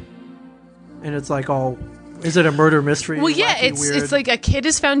watching. And it's like all. Is it a murder mystery? Well, yeah, it's like a kid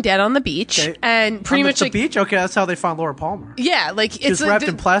is found dead on the beach, and pretty much the beach. Okay, that's how they found Laura Palmer. Yeah, like it's wrapped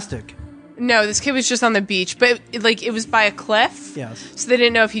in plastic. No, this kid was just on the beach, but it was by a cliff. Yes. So they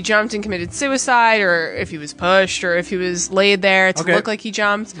didn't know if he jumped and committed suicide, or if he was pushed, or if he was laid there to look like he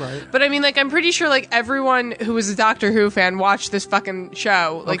jumped. Right. But I mean, like, I'm pretty sure like everyone who was a Doctor Who fan watched this fucking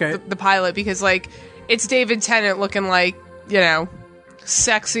show, like the pilot, because like it's David Tennant looking like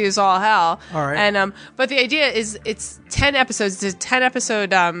sexy as all hell. All right. And but the idea is it's 10 episodes. It's a 10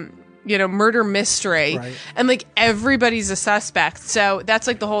 episode murder mystery. Right. And like everybody's a suspect. So that's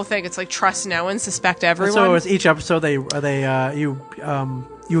like the whole thing. It's like trust no one, suspect everyone. So it's each episode you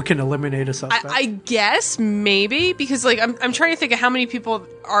can eliminate a suspect. I guess maybe, because like I'm trying to think of how many people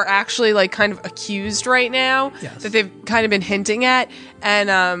are actually like kind of accused right now that they've kind of been hinting at. And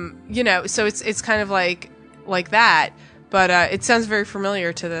so it's kind of like that. But it sounds very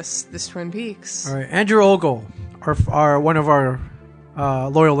familiar to this Twin Peaks. All right, Andrew Ogle, our one of our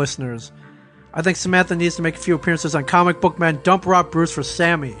loyal listeners. I think Samantha needs to make a few appearances on Comic Book Man. Dump Rob Bruce for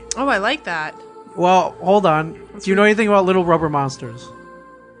Sammy. Oh, I like that. Well, hold on. Do you know anything about Little Rubber Monsters? Do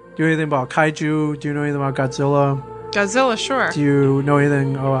you know anything about Kaiju? Do you know anything about Godzilla? Godzilla, sure. Do you know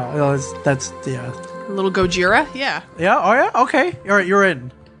anything? Oh, that's Little Gojira, yeah. Yeah. Oh yeah. Okay. All right. You're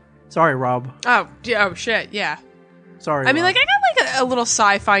in. Sorry, Rob. Oh yeah. Oh shit. Yeah. Sorry. I mean, Rob. like, I got like a little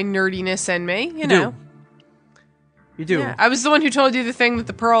sci-fi nerdiness in me, you know. You do. Yeah. I was the one who told you the thing that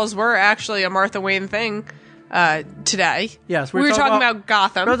the pearls were actually a Martha Wayne thing today. Yes, we were talking about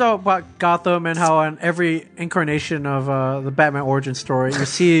Gotham. We were talking about Gotham and how on every incarnation of the Batman origin story, you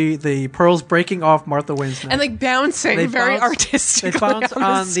see the pearls breaking off Martha Wayne's neck and like bouncing very artistically. They bounce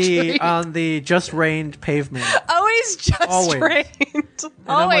on the just rained pavement. Always just rained. And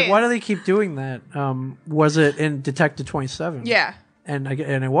I'm like, why do they keep doing that? Was it in Detective 27? Yeah, and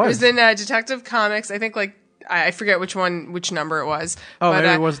it was. It was in Detective Comics. I think like. I forget which number it was. Oh, maybe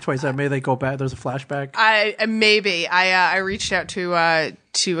it was 27. Maybe they go back. There's a flashback. I reached out to a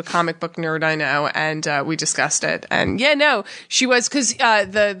comic book nerd I know, and we discussed it. And yeah, no, she was, because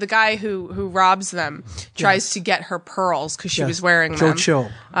the guy who robs them tries to get her pearls because she was wearing them. Joe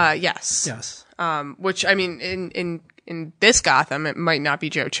Chill. Yes. Which, I mean, in this Gotham, it might not be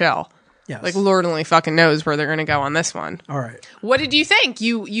Joe Chill. Yes. Like, Lord only fucking knows where they're going to go on this one. All right. What did you think?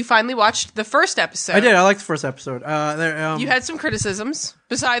 You finally watched the first episode. I did. I liked the first episode. You had some criticisms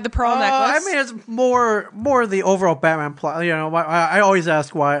beside the pearl necklace. I mean, it's more the overall Batman plot. You know, I always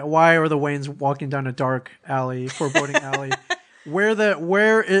ask why are the Waynes walking down a dark alley, foreboding alley? Where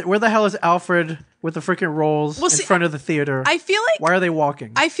the hell is Alfred with the freaking rolls in front of the theater? I feel like, why are they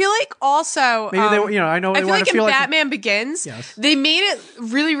walking? I feel like also maybe they, I know. I feel like in Batman Begins, they made it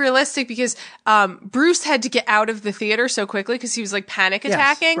really realistic because Bruce had to get out of the theater so quickly because he was like panic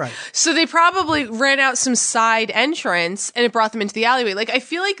attacking. Right. So they probably ran out some side entrance and it brought them into the alleyway. Like, I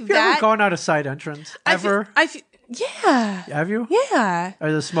feel like Have you ever gone out a side entrance ever? Yeah. Have you? Yeah. Or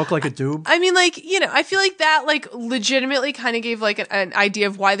does it smoke like a doob? I mean, like, I feel like that, like, legitimately kind of gave, like, an idea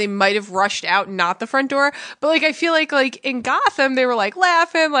of why they might have rushed out, not the front door. But, like, I feel like, in Gotham, they were, like,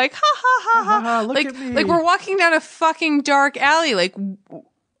 laughing, like, ha, ha, ha, ha. Look at me. Like, we're walking down a fucking dark alley. Like,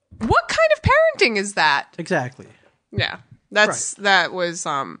 what kind of parenting is that? Exactly. Yeah. That was,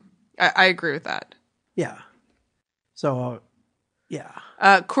 I agree with that. Yeah. So,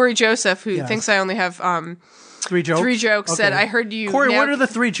 yeah. Corey Joseph, who thinks I only have, 3 jokes? Said, I heard you. Corey, what are the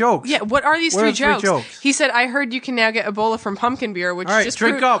 3 jokes? Yeah, what are these 3 jokes? He said, I heard you can now get Ebola from pumpkin beer, which just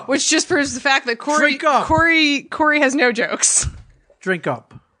drink up. Which just proves the fact that Corey has no jokes. Drink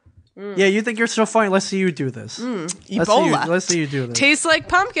up. Yeah, you think you're so funny? Let's see you do this. Ebola. Let's see you do this. Tastes like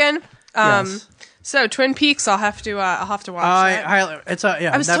pumpkin. Yes. So Twin Peaks, I'll have to watch. It's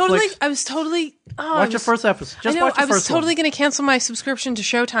I was totally. Watch the first episode. Just watch the first I was totally going to cancel my subscription to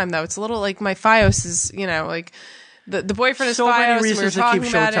Showtime though. It's a little like my FiOS is, like the boyfriend is so FiOS. Many reasons and we were to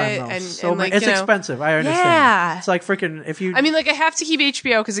keep talking Showtime about it, though. And it's expensive. I understand. Yeah. It's like freaking if you. I mean, like I have to keep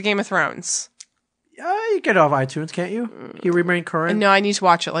HBO because of Game of Thrones. You get it off iTunes, can't you? You remain current. No, I need to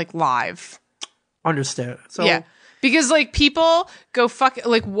watch it like live. Understand. So yeah, because like people go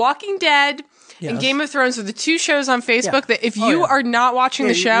like Walking Dead. Yes. And Game of Thrones are the 2 shows on Facebook that if you are not watching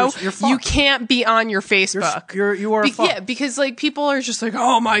the show, you can't be on your Facebook. You are fucked. Yeah, because like people are just like,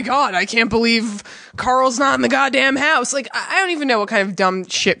 oh my god, I can't believe Carl's not in the goddamn house. Like I don't even know what kind of dumb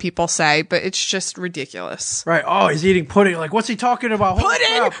shit people say, but it's just ridiculous. Right. Oh, he's eating pudding. Like, what's he talking about?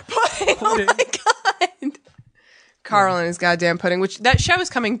 Pudding. Oh my god. Carl and his goddamn pudding, which that show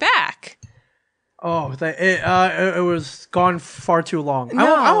is coming back. Oh, it was gone far too long.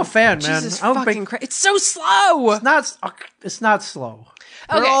 No, I'm a fan, man. Jesus fucking Christ. It's so slow. It's not slow.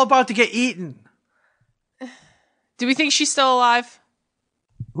 Okay. They're all about to get eaten. Do we think she's still alive?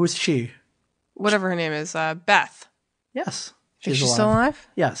 Who's she? Whatever her name is, Beth. Yes. She's still alive?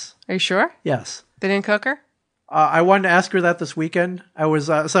 Yes. Are you sure? Yes. They didn't cook her? I wanted to ask her that this weekend. I was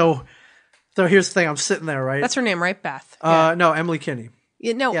so here's the thing. I'm sitting there, right? That's her name, right? Beth. No, Emily Kinney.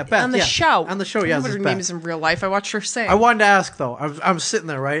 Beth, on the show. On the show, yes. I don't know what her name is in real life. I watched her sing. I wanted to ask, though. I'm sitting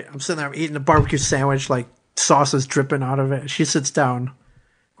there, right? I'm sitting there, I'm eating a barbecue sandwich, like sauce is dripping out of it. She sits down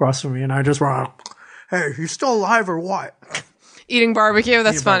across from me, and I just went, hey, you still alive or what? Eating barbecue?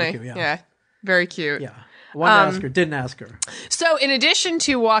 That's funny. Barbecue, yeah. Very cute. Yeah. Wanted to ask her, didn't ask her. So, in addition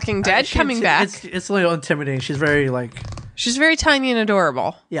to Walking Dead coming back... It's a little intimidating. She's very, She's very tiny and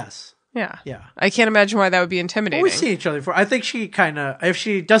adorable. Yes. Yeah. Yeah. I can't imagine why that would be intimidating. Well, we see each other before. I think she kind of, if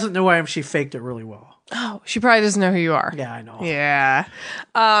she doesn't know who I am, she faked it really well. Oh, she probably doesn't know who you are. Yeah, I know. Yeah.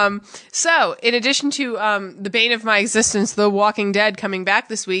 So, in addition to the bane of my existence, The Walking Dead coming back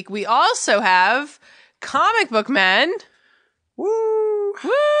this week, we also have Comic Book Men. Woo!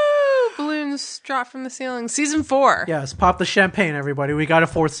 Woo! Balloons drop from the ceiling. Season 4. Yes, pop the champagne, everybody. We got a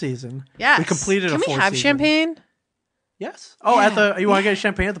 4th season. Yes. We completed a 4th season. Can we have champagne? Yes. Oh, you want to get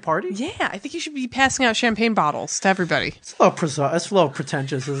champagne at the party? Yeah, I think you should be passing out champagne bottles to everybody. It's a little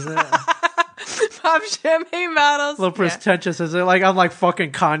pretentious, isn't it? Pop champagne bottles. A little pretentious, is it? Like I'm like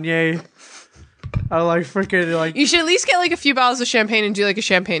fucking Kanye. I like freaking like. You should at least get like a few bottles of champagne and do like a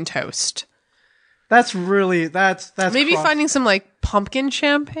champagne toast. That's maybe finding some like pumpkin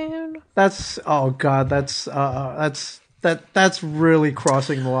champagne. That's that's really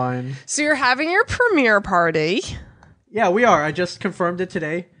crossing the line. So you're having your premiere party. Yeah, we are. I just confirmed it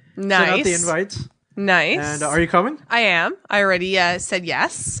today. Nice. Sent out the invites. Nice. And are you coming? I am. I already said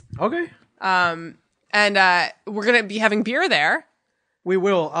yes. Okay. And we're gonna be having beer there. We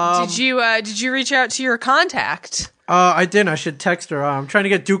will. Did you reach out to your contact? I didn't. I should text her. I'm trying to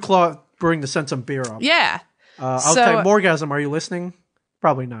get Duclaw Brewing to send some beer up. Yeah. I'll tell you, Morgasm, are you listening?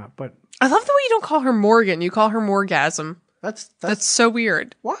 Probably not, but I love the way you don't call her Morgan. You call her Morgasm. That's so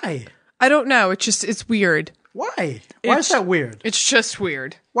weird. Why? I don't know. It's weird. Why? Why is that weird? It's just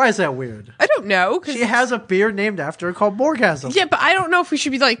weird. Why is that weird? I don't know. She has a beer named after her called Morgasm. Yeah, but I don't know if we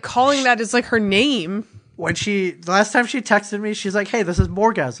should be like calling that as like her name. The last time she texted me, she's like, "Hey, this is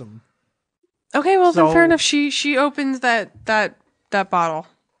Morgasm." Okay, well then fair enough. She opens that bottle.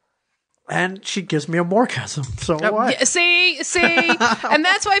 And she gives me a Morgasm. So what? Yeah, see? And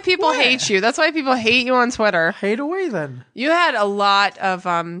that's why people hate you. That's why people hate you on Twitter. Hate away then. You had a lot of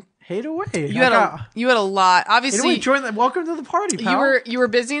hate away. You had a lot. Obviously, welcome to the party, pal. You were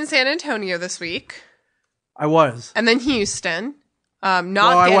busy in San Antonio this week. I was. And then Houston. Getting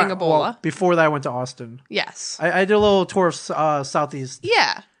Ebola. Well, before that I went to Austin. Yes. I did a little tour of Southeast.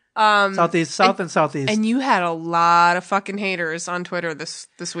 Yeah. South and Southeast. And you had a lot of fucking haters on Twitter this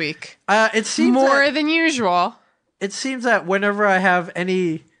week. It seems more than usual. It seems that whenever I have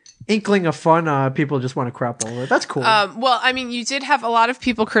any inkling of fun, people just want to crap over it. That's cool. Well, I mean, you did have a lot of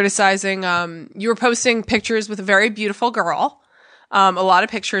people criticizing. You were posting pictures with a very beautiful girl. A lot of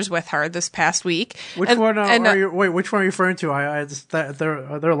pictures with her this past week. Which one are you? Wait, which one are you referring to? There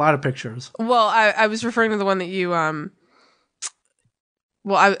are a lot of pictures. Well, I was referring to the one that you.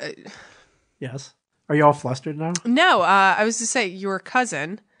 Yes. Are you all flustered now? No, I was to say your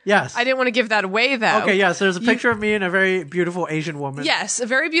cousin. Yes. I didn't want to give that away, though. Okay, yes. There's a picture of me and a very beautiful Asian woman. Yes, a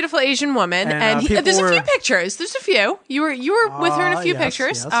very beautiful Asian woman. And there's a few pictures. There's a few. You were with her in a few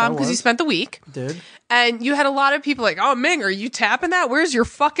pictures because you spent the week. Did. And you had a lot of people like, oh, Ming, are you tapping that? Where's your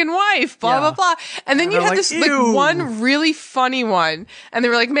fucking wife? Blah, blah, blah. And then you had this like one really funny one. And they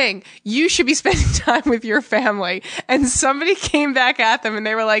were like, Ming, you should be spending time with your family. And somebody came back at them and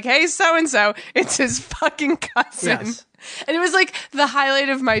they were like, hey, so-and-so, it's his fucking cousin. Yes. And it was like the highlight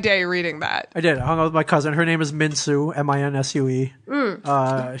of my day reading that. I did. I hung out with my cousin. Her name is Minsue,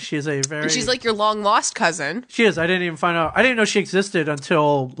 Minsue. She's a very... And she's like your long lost cousin. She is. I didn't even find out. I didn't know she existed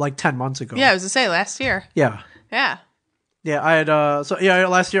until like 10 months ago. Yeah, I was to say last year. Yeah. Yeah. Yeah, I had...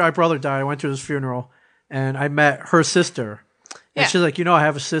 last year my brother died. I went to his funeral and I met her sister. And she's like, I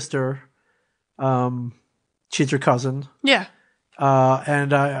have a sister. She's your cousin. Yeah.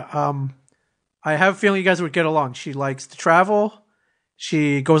 I have a feeling you guys would get along. She likes to travel.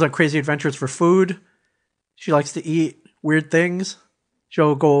 She goes on crazy adventures for food. She likes to eat weird things.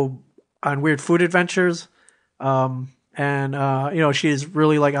 She'll go on weird food adventures. She's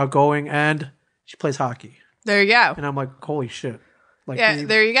really like outgoing and she plays hockey. There you go. And I'm like, holy shit. Like,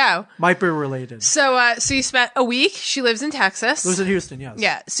 there you go. Might be related. So you spent a week. She lives in Texas. Lives in Houston, yes.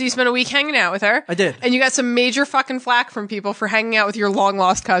 Yeah. So you spent a week hanging out with her. I did. And you got some major fucking flack from people for hanging out with your long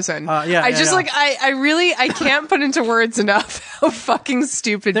lost cousin. I can't put into words enough how fucking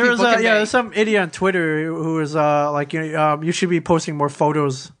stupid people can be. There's some idiot on Twitter who is you should be posting more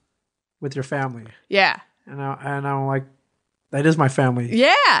photos with your family. Yeah. And I'm like, that is my family.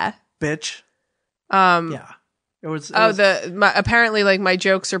 Yeah. Bitch. Yeah. Apparently like my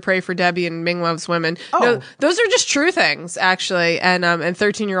jokes are pray for Debbie and Ming loves women. Oh. No, those are just true things actually. And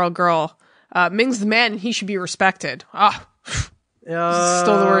 13-year-old girl, Ming's the man and he should be respected. Stole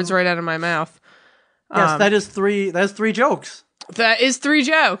the words right out of my mouth. Yes, that's three jokes. That is 3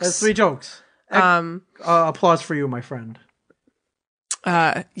 jokes. That's 3 jokes. Applause for you, my friend.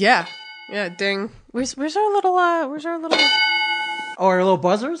 Yeah, ding. Where's our little Oh, our little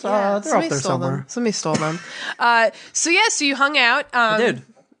buzzers? Yeah, they're up there somewhere. Somebody stole them. So you hung out. I did.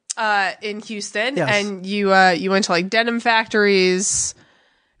 In Houston, yes. And you went to like denim factories.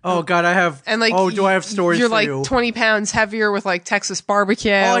 Oh God, I have. And like, do I have stories? You're for like you? 20 pounds heavier with like Texas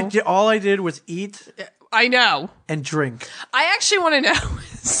barbecue. All I did was eat. I know. And drink. I actually want to know,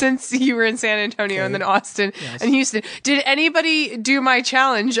 since you were in San Antonio and then Austin and Houston, did anybody do my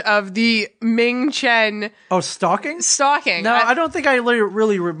challenge of the Ming Chen? Oh, stalking? Stalking. No, I don't think I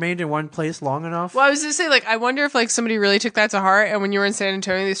really remained in one place long enough. Well, I was going to say, like, I wonder if like somebody really took that to heart, and when you were in San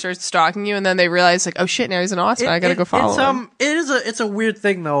Antonio, they started stalking you, and then they realized, like, oh shit, now he's in Austin. I got to go follow him. It's a weird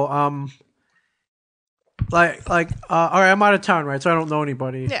thing though. All right, I'm out of town, right? So I don't know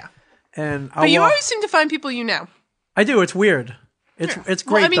anybody. Yeah. But you always seem to find people you know. I do. It's weird. It's great.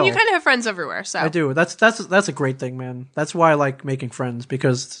 Well, I mean, though. you kind of have friends everywhere. So I do. That's a great thing, man. That's why I like making friends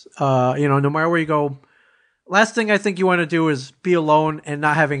because no matter where you go, last thing I think you want to do is be alone and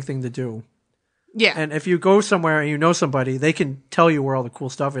not have anything to do. Yeah. And if you go somewhere and you know somebody, they can tell you where all the cool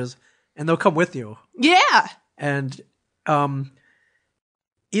stuff is, and they'll come with you. Yeah. And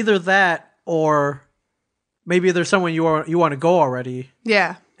either that or maybe there's someone you want to go already.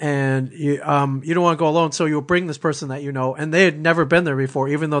 Yeah. And you don't want to go alone, so you'll bring this person that you know, and they had never been there before,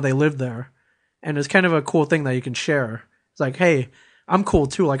 even though they lived there. And it's kind of a cool thing that you can share. It's like, hey, I'm cool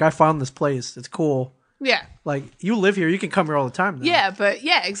too. Like, I found this place. It's cool. Yeah. Like, you live here. You can come here all the time now. Yeah,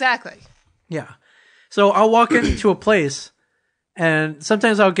 exactly. Yeah. So I'll walk into a place, and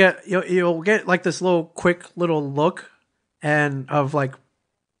sometimes you'll get like this quick little look, and of like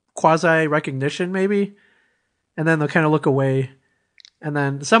quasi recognition maybe, and then they'll kind of look away. And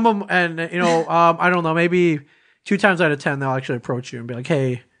then some of them, and I don't know, maybe 2 times out of 10, they'll actually approach you and be like,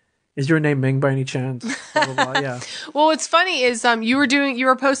 hey, is your name Ming by any chance? Blah, blah, blah. Yeah. Well, what's funny is you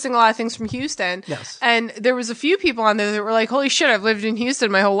were posting a lot of things from Houston. Yes. And there was a few people on there that were like, holy shit, I've lived in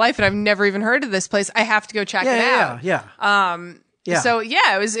Houston my whole life and I've never even heard of this place. I have to go check it out. Yeah. So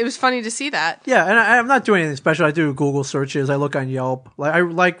yeah, it was funny to see that. Yeah, and I'm not doing anything special. I do Google searches. I look on Yelp. I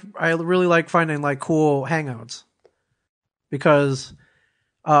really like finding like cool hangouts because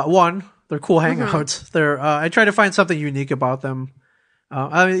one, they're cool hangouts. They're I try to find something unique about them.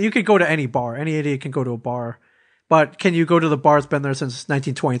 I mean, you could go to any bar. Any idiot can go to a bar, but can you go to the bar? It's been there since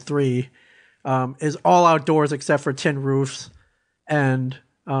 1923. Is all outdoors except for tin roofs, and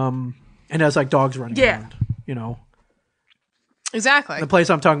has like dogs running around. You know. Exactly. The place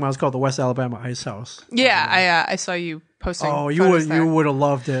I'm talking about is called the West Alabama Ice House. Yeah, I saw you posting. Oh, you would have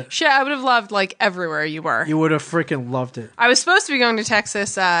loved it. Shit, I would have loved like everywhere you were. You would have freaking loved it. I was supposed to be going to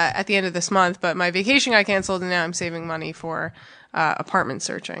Texas at the end of this month, but my vacation got canceled, and now I'm saving money for apartment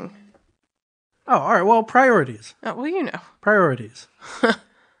searching. Oh, all right. Well, priorities. Oh, well, you know. Priorities.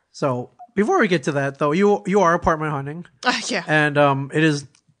 So before we get to that, though, you are apartment hunting. Yeah. And it has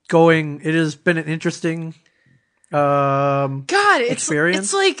been an interesting experience.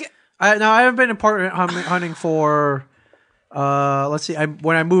 It's like I haven't been apartment hunting for let's see.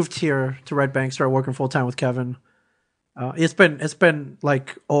 When I moved here to Red Bank, started working full time with Kevin. It's been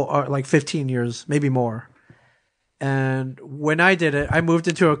like 15 years, maybe more. And when I did it, I moved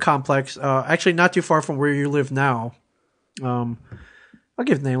into a complex, actually not too far from where you live now. I'll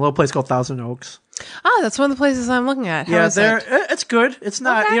give the name, a little place called Thousand Oaks. Oh, that's one of the places I'm looking at. How it's good. It's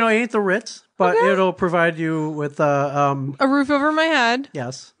not, it ain't the Ritz, but it'll provide you with a roof over my head.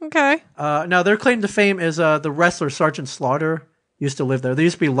 Yes. Okay. Now their claim to fame is the wrestler Sergeant Slaughter used to live there. They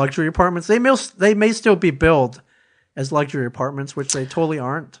used to be luxury apartments. They may still be billed as luxury apartments, which they totally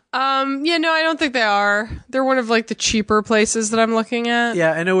aren't. Yeah, no, I don't think they are. They're one of like the cheaper places that I'm looking at.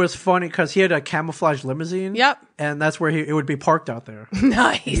 Yeah, and it was funny because he had a camouflage limousine. Yep. And that's where it would be parked out there.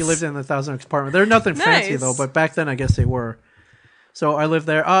 Nice. He lived in the Thousand Oaks apartment. They're nothing fancy though, but back then I guess they were. So I lived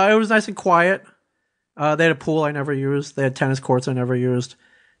there. It was nice and quiet. They had a pool I never used. They had tennis courts I never used.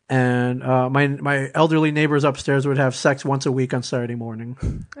 And my elderly neighbors upstairs would have sex once a week on Saturday morning.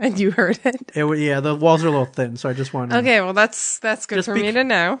 And you heard it? The walls are a little thin, so I just wanted to... Okay, well, that's good for me to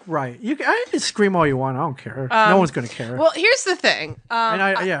know. Right. I can scream all you want. I don't care. No one's going to care. Well, here's the thing. You're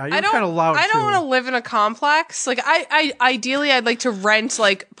kind of loud, I don't too. want to live in a complex. Like, ideally, I'd like to rent,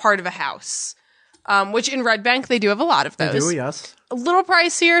 like, part of a house. Which in Red Bank, they do have a lot of those. They do, yes. A little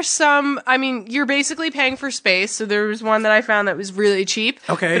pricier. You're basically paying for space. So there was one that I found that was really cheap.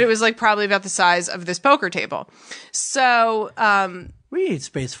 Okay. But it was like probably about the size of this poker table. So, what do you need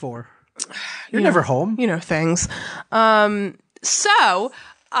space for? You're never home. You know, things. So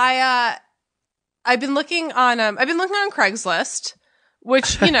I've been looking on Craigslist,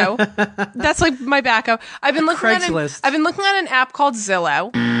 which, you know, that's like my backup. I've been looking at an app called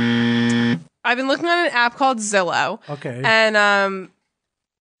Zillow. Okay. And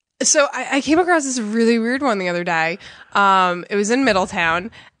so I came across this really weird one the other day. It was in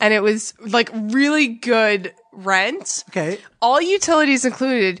Middletown, and it was like really good rent. Okay. All utilities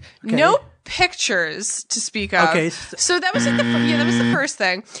included. Okay. No pictures to speak of. Okay. So that was like that was the first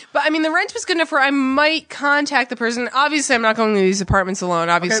thing. But I mean, the rent was good enough where I might contact the person. Obviously, I'm not going to these apartments alone.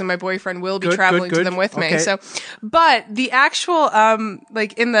 Obviously, my boyfriend will be traveling to them with me. So, but the actual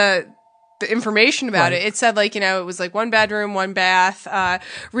like in the information about it said like, you know, it was like 1 bedroom, 1 bath,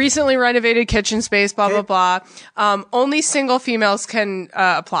 recently renovated kitchen space, blah, blah, blah. Only single females can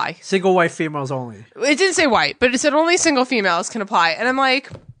apply. Single white females only. It didn't say white, but it said only single females can apply. And I'm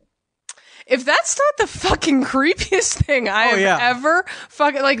like, if that's not the fucking creepiest thing I have ever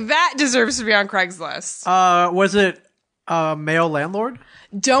fucking, like, that deserves to be on Craigslist. Was it a male landlord?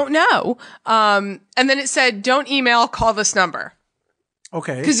 Don't know. And then it said, don't email, call this number.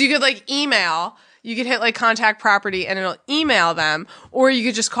 Okay. Because you could like email, you could hit like contact property and it'll email them, or you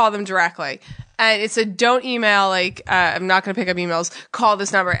could just call them directly. And it said, don't email, like, I'm not going to pick up emails, call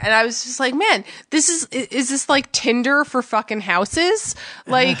this number. And I was just like, man, is this like Tinder for fucking houses?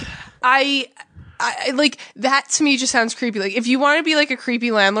 Like, I like, that to me just sounds creepy. Like, if you want to be like a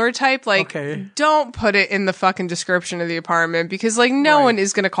creepy landlord type, like, don't put it in the fucking description of the apartment because like no one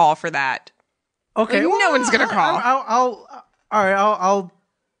is going to call for that. Okay. Like, no one's going to call. All right,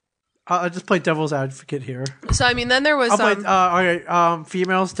 I'll just play devil's advocate here. So I mean, then there was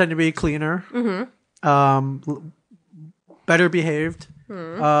females tend to be cleaner, better behaved,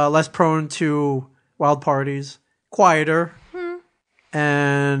 less prone to wild parties, quieter,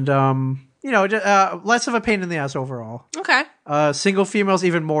 and less of a pain in the ass overall. Okay. Single females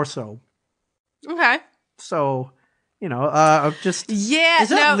even more so. Okay. So. Is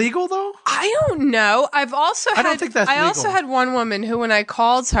that legal though? I don't know. I don't think that's legal. I also had one woman who, when I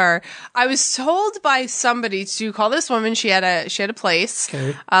called her, I was told by somebody to call this woman. She had a place,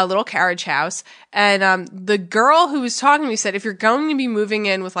 a little carriage house, and the girl who was talking to me said, if you're going to be moving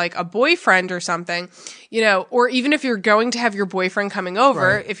in with like a boyfriend or something, you know, or even if you're going to have your boyfriend coming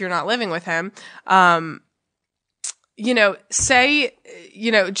over, if you're not living with him, you know, say,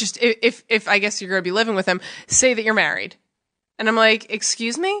 you know, just if I guess you're going to be living with him, say that you're married. And I'm like,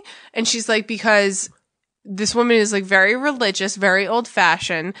 excuse me? And she's like, because this woman is like very religious, very old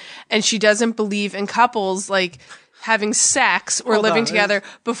fashioned, and she doesn't believe in couples like having sex or living together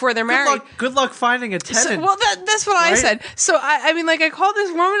before they're married. Good luck finding a tenant. Well, that's what I said. So I mean, like I called this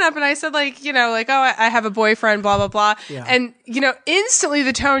woman up and I said like, you know, like, oh, I have a boyfriend, blah, blah, blah. Yeah. And, you know, instantly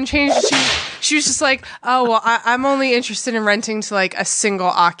the tone changed. She was just like, oh, well, I'm only interested in renting to like a single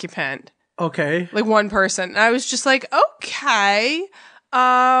occupant. Okay. Like one person. And I was just like, okay.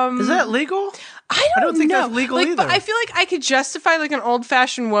 Is that legal? I don't think that's legal like, either. But I feel like I could justify like an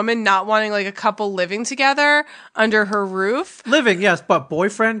old-fashioned woman not wanting like a couple living together under her roof. Living, yes, but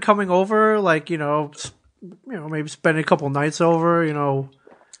boyfriend coming over, like, you know, maybe spending a couple nights over, you know.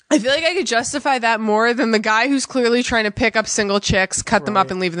 I feel like I could justify that more than the guy who's clearly trying to pick up single chicks, cut them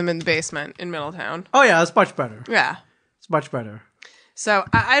up, and leave them in the basement in Middletown. Oh, yeah, that's much better. Yeah. It's much better. So,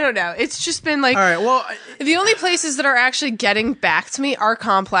 I don't know. It's just been like... All right, well... The only places that are actually getting back to me are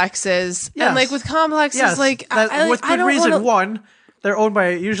complexes. Yes. And, like, with complexes, yes, like... with good reason, one, they're owned by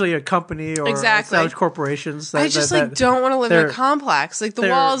usually a company or exactly. established corporations. I just, don't want to live in a complex. Like, the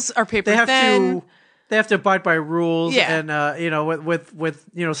walls are paper thin. They have to abide by rules, and you know, with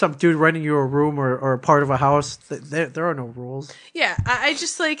you know, some dude renting you a room or a part of a house, there are no rules. Yeah, I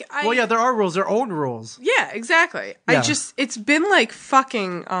just like well, yeah, there are rules, their own rules. Yeah, exactly. Yeah. It's been like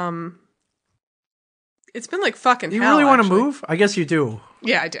fucking it's been like fucking. You hell, really want to actually. move? I guess you do.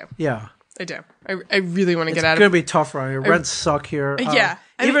 Yeah, I do. Yeah, I do. I really want to get out of. It's gonna be tough around here. Rents suck here. Yeah,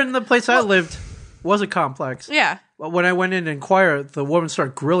 even the place I lived was a complex. Yeah. When I went in to inquire, the woman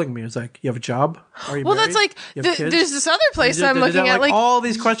started grilling me. It's like, you have a job? Are you married? That's like, there's this other place I'm looking at. Like all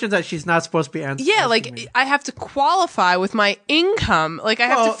these questions that she's not supposed to be answering. Yeah, like me. I have to qualify with my income. Like I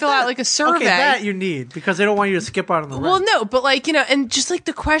have to fill out like a survey. Okay, that you need because they don't want you to skip out on the rent. Well, no, but like, you know, and just like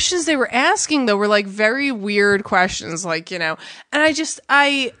the questions they were asking though were like very weird questions, like, you know, and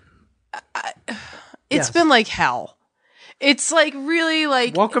it's been like hell. It's like really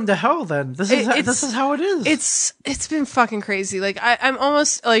like welcome to hell. Then this is how it is. It's been fucking crazy. Like I'm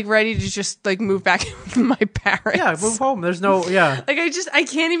almost like ready to just like move back with my parents. Yeah, move home. There's no like I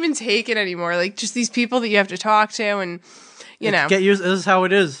can't even take it anymore. Like just these people that you have to talk to and you know get used. This is how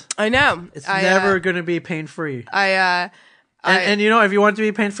it is. I know. It's never going to be pain free. And you know, if you want to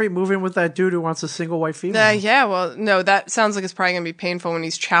be pain free, move in with that dude who wants a single white female. Yeah, well, no, that sounds like it's probably gonna be painful when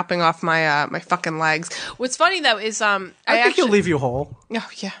he's chopping off my my fucking legs. What's funny though is I think he'll leave you whole. Oh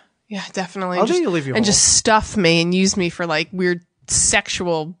yeah, definitely. I think he'll leave you whole and just stuff me and use me for like weird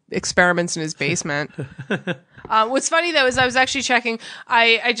sexual experiments in his basement. What's funny though is I was actually checking.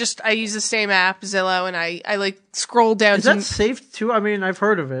 I use the same app Zillow, and I like scroll down. Is that safe too? I mean, I've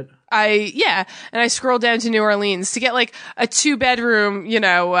heard of it. And I scrolled down to New Orleans to get like a 2-bedroom,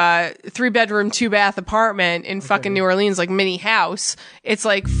 3-bedroom, 2-bath apartment in fucking New Orleans, like mini house. It's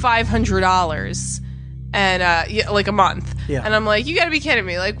like $500 and like a month. Yeah. And I'm like, you gotta be kidding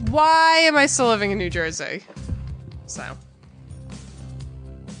me. Like, why am I still living in New Jersey? So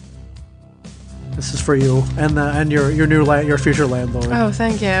this is for you and your future landlord. Oh,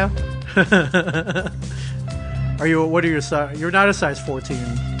 thank you. What are your size? You're not a size 14.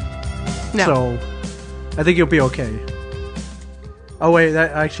 No. So, I think you'll be okay. Oh wait,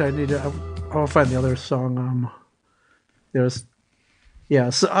 I want to find the other song.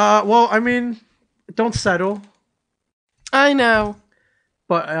 Well, I mean, don't settle. I know.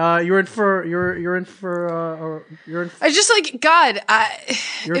 But you're in for. I just like God.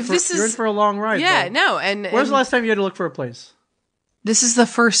 You're in for a long ride. Yeah, though. no. And when's the last time you had to look for a place? This is the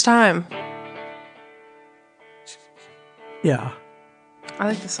first time. Yeah. I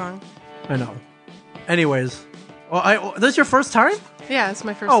like the song. I know. Anyways, this is your first time? Yeah, it's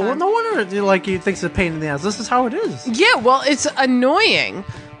my first time. Oh, well, no wonder you think it's a pain in the ass. This is how it is. Yeah, well, it's annoying.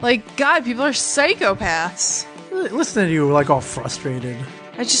 Like, God, people are psychopaths. Listen to you, like, all frustrated.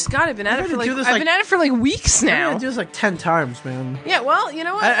 I've been at it for like weeks now. I do this like 10 times, man. Yeah, well, you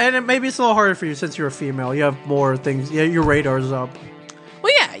know what? And maybe it's a little harder for you since you're a female. You have more things. Yeah, your radar's up.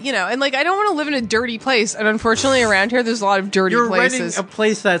 Well, yeah, and like I don't want to live in a dirty place, and unfortunately around here there's a lot of dirty places. You're renting a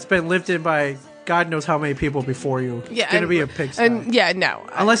place that's been lived in by God knows how many people before you. Yeah, it's going to be a pigsty. And yeah, no.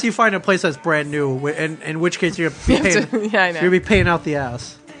 Unless you find a place that's brand new, in which case you're paying, I know. you'll be paying out the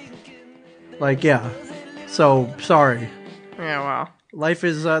ass. Like, yeah. So, sorry. Yeah, well. Life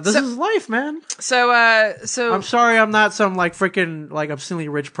is this is life, man. So I'm sorry I'm not some like freaking like obscenely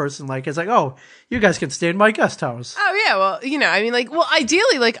rich person. Like it's like, oh, you guys can stay in my guest house. Oh yeah, well, I mean, like, well,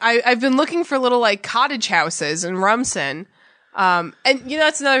 ideally, like I've been looking for little like cottage houses in Rumson. And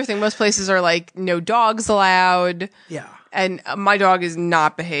that's another thing. Most places are like no dogs allowed. Yeah. And my dog is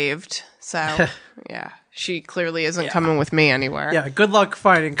not behaved. So yeah. she clearly isn't coming with me anywhere. Yeah, good luck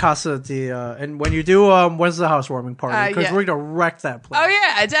finding Casa Dia. And when you do, when's the housewarming party? Because we're going to wreck that place. Oh,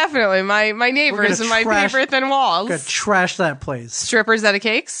 yeah, definitely. My neighbors and my paper thin walls. We're going to trash that place. Strippers out of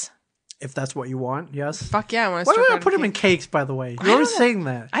cakes? If that's what you want, yes. Fuck yeah, I want to strip. Why do we put them in cakes, by the way? You're always saying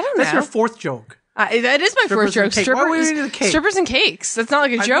that. I don't know. That's your fourth joke. That is my fourth joke. Why would we need the cake? Strippers and cakes. That's not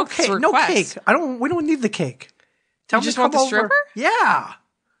like a joke. It's a no request. cake. We don't need the cake. You just want the stripper? Yeah.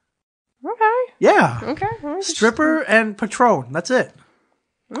 Okay. Yeah. Okay. Stripper and Patron. That's it.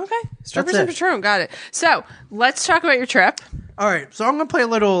 Okay. Strippers and Patron. Got it. So let's talk about your trip. All right. So I'm gonna play a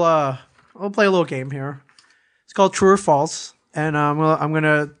little. I'll play a little game here. It's called True or False, and I'm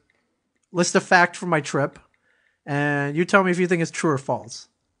gonna list a fact from my trip, and you tell me if you think it's true or false.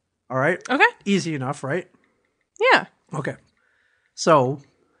 All right? Okay. Easy enough, right? Yeah. Okay. So,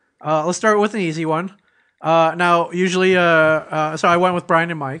 let's start with an easy one. Now, usually, so I went with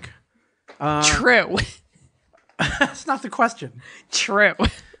Brian and Mike. True. That's not the question. True.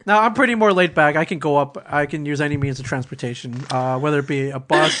 Now, I'm pretty more laid back. I can go up. I can use any means of transportation, whether it be a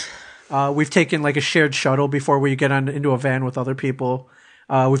bus. We've taken like a shared shuttle before we get into a van with other people.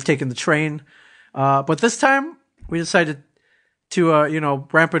 We've taken the train. But this time, we decided to,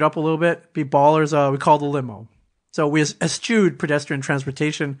 ramp it up a little bit, be ballers. We called a limo. So we eschewed pedestrian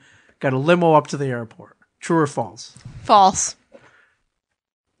transportation, got a limo up to the airport. True or false? False.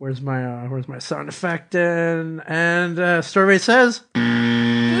 Where's my sound effect? And survey says...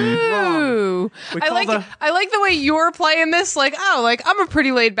 Ooh. I like the way you're playing this. Like, I'm a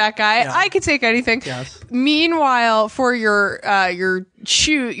pretty laid back guy. Yeah. I could take anything. Yes. Meanwhile, for your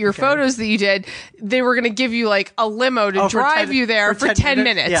photos that you did, they were going to give you like a limo to drive you there for 10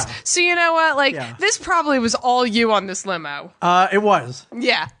 minutes. Yeah. So you know what? This probably was all you on this limo. It was.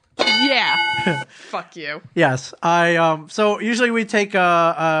 Yeah. Yeah. Fuck you. Yes. So usually we take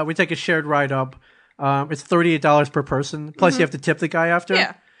a shared ride up. It's $38 per person. Plus you have to tip the guy after.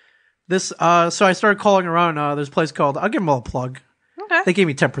 Yeah. So I started calling around. There's a place called, I'll give them a plug. Okay. They gave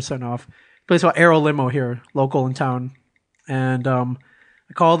me 10% off. A place called Aero Limo here, local in town. And I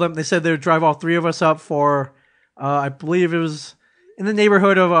called them. They said they would drive all three of us up for, I believe it was in the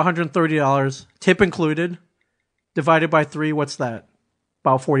neighborhood of $130, tip included, divided by 3. What's that?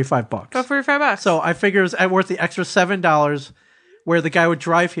 About $45. About $45. So I figure it's worth the extra $7 where the guy would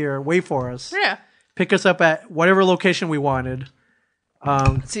drive here, wait for us. Yeah. Pick us up at whatever location we wanted.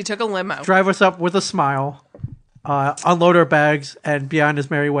 So he took a limo. Drive us up with a smile, unload our bags, and be on his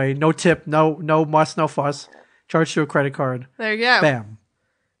merry way. No tip, no muss, no fuss. Charge to a credit card. There you go. Bam.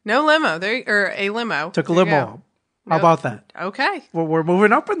 No limo. Or a limo. Took a limo up. How about that? Okay. Well, we're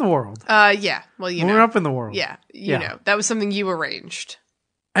moving up in the world. Yeah. Well, moving up in the world. Yeah. You know. That was something you arranged.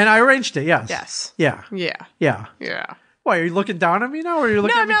 And I arranged it, yes. Yes. Yeah. Yeah. Yeah. Yeah. Why, are you looking down at me now, or are you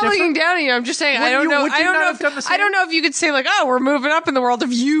looking at me No, I'm not different? looking down at you. I'm just saying, I don't know if you could say, like, oh, we're moving up in the world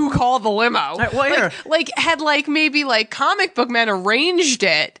if you call the limo. Well, had maybe comic book men arranged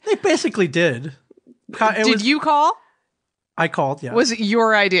it. They basically did. Did you call? I called, yeah. Was it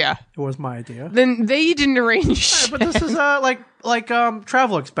your idea? It was my idea. Then they didn't arrange But this is like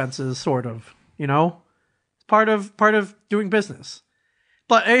travel expenses, sort of, part of doing business.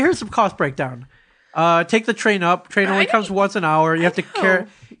 But here's some cost breakdown. Take the train up. Train only comes once an hour. You have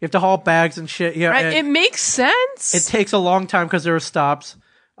to haul bags and shit. Yeah, it makes sense. It takes a long time because there are stops.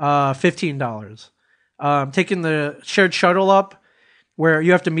 $15. Taking the shared shuttle up, where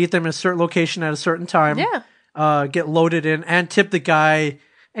you have to meet them in a certain location at a certain time. Yeah. Get loaded in and tip the guy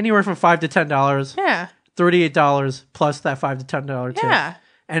anywhere from $5 to $10. Yeah. $38 plus that $5 to $10 tip. Yeah.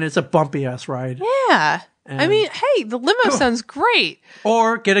 And it's a bumpy ass ride. Yeah. I mean, hey, the limo sounds great.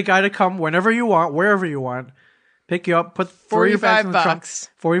 Or get a guy to come whenever you want, wherever you want, pick you up, throw your bags in the trunk.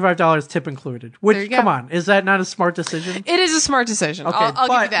 $45 tip included. Which, come on, is that not a smart decision? It is a smart decision. Okay, I'll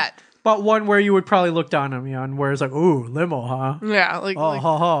give you that. But one where you would probably look down on me on, where it's like, ooh, limo, huh? Yeah, like a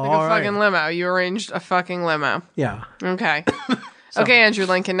fucking limo. You arranged a fucking limo. Yeah. Okay. Okay, Andrew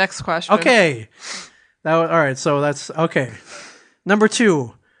Lincoln, next question. Okay. All right, so that's, okay. Number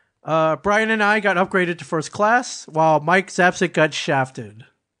 2. Brian and I got upgraded to first class, while Mike Zapsik got shafted.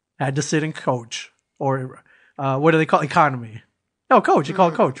 Had to sit in coach. Or, what do they call economy? No, coach. You call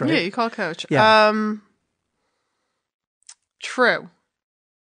it coach, right? Yeah, you call it coach. Yeah. True.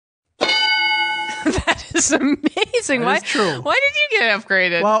 That is amazing. That is true. Why did you get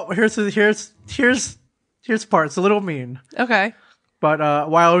upgraded? Well, here's the part. It's a little mean. Okay. But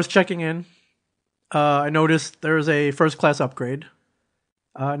while I was checking in, I noticed there was a first class upgrade.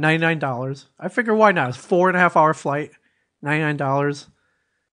 $99. I figure why not? It's a 4.5 hour flight. $99.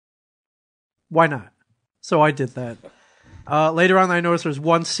 Why not? So I did that. Later on, I noticed there's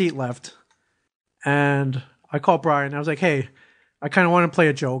one seat left. And I called Brian. I was like, hey, I kind of want to play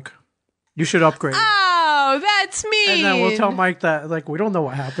a joke. You should upgrade. Oh, that's mean. And then we'll tell Mike that, like, we don't know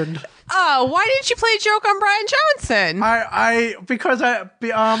what happened. Oh, why didn't you play a joke on Brian Johnson? Because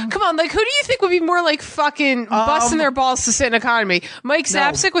come on, like, who do you think would be more like fucking busting their balls to sit in economy? Mike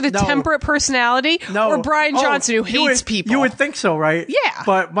Zapsik with a temperate personality, or Brian Johnson who hates people? You would think so, right? Yeah.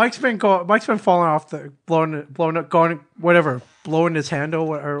 But Mike's been falling off blowing his handle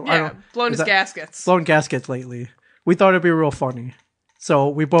or blowing his gaskets, blowing gaskets lately. We thought it'd be real funny, so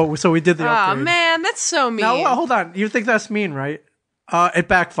we did the upgrade. Oh man, that's so mean. Now hold on, you think that's mean, right? It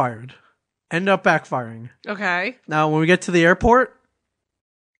backfired. Ended up backfiring. Okay. Now, when we get to the airport,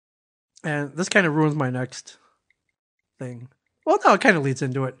 and this kind of ruins my next thing. Well, no, it kind of leads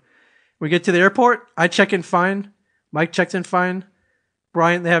into it. We get to the airport. I check in fine. Mike checks in fine.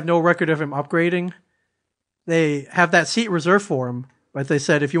 Brian, they have no record of him upgrading. They have that seat reserved for him, but they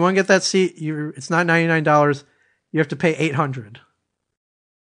said if you want to get that seat, it's not $99. You have to pay $800.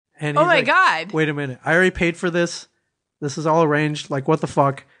 And oh my God! Wait a minute! I already paid for this. This is all arranged. Like, what the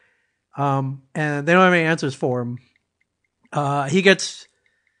fuck? And they don't have any answers for him. He gets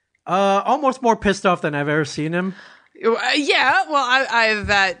almost more pissed off than I've ever seen him. Yeah, well,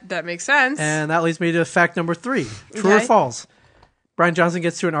 that makes sense. And that leads me to fact number 3. True or false? Brian Johnson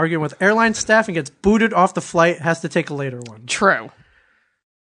gets to an argument with airline staff and gets booted off the flight, has to take a later one. True.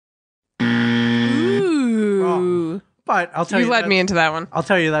 Ooh. Wrong. But I'll tell you. You led me into that one. I'll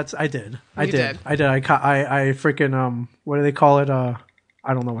tell you I did. I did. I freaking, what do they call it? I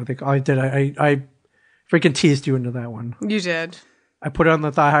don't know what they call it. I freaking teased you into that one. You did. I put it on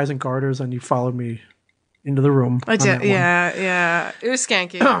the thigh highs and garters and you followed me into the room. I did. Yeah. It was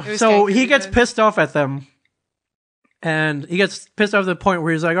skanky. So he gets pissed off at them. And he gets pissed off to the point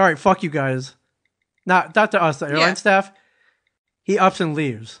where he's like, all right, fuck you guys. Not to us, the airline staff. He ups and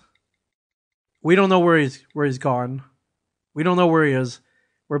leaves. We don't know where he's gone. We don't know where he is.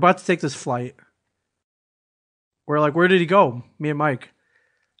 We're about to take this flight. We're like, where did he go? Me and Mike.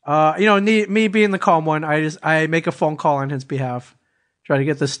 Me being the calm one, I make a phone call on his behalf. Try to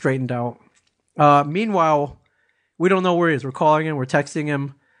get this straightened out. Meanwhile, we don't know where he is. We're calling him. We're texting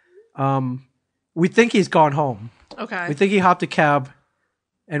him. We think he's gone home. Okay. We think he hopped a cab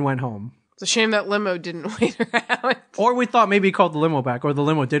and went home. It's a shame that limo didn't wait around. Or we thought maybe he called the limo back, or the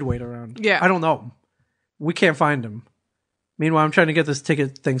limo did wait around. Yeah. I don't know. We can't find him. Meanwhile, I'm trying to get this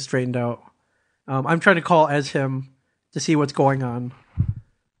ticket thing straightened out. I'm trying to call as him to see what's going on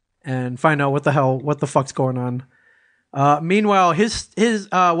and find out what the fuck's going on. Meanwhile, his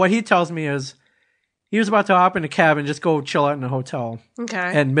what he tells me is he was about to hop in a cab and just go chill out in a hotel. Okay.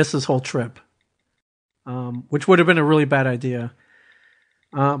 And miss his whole trip. Which would have been a really bad idea.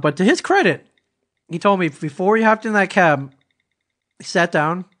 But to his credit, he told me before he hopped in that cab, he sat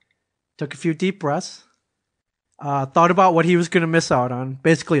down, took a few deep breaths, thought about what he was going to miss out on,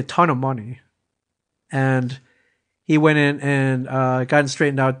 basically a ton of money. And he went in and got it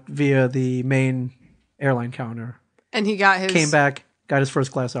straightened out via the main airline counter. And he got his... Came back, got his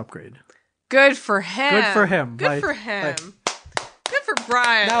first class upgrade. Good for him. Good for him. Good for him. Good for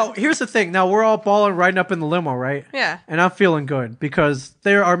Brian. Now, here's the thing. Now, we're all balling riding up in the limo, right? Yeah. And I'm feeling good because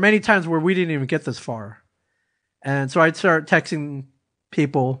there are many times where we didn't even get this far. And so I'd start texting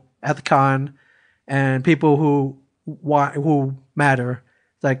people at the con and people who matter.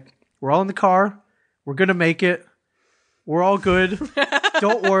 It's like, we're all in the car. We're going to make it. We're all good.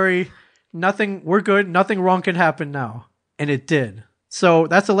 Don't worry. We're good. Nothing wrong can happen now. And it did. So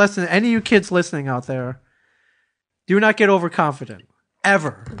that's a lesson. Any of you kids listening out there, do not get overconfident.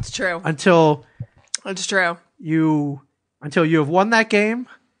 Ever. It's true. It's true. Until you have won that game,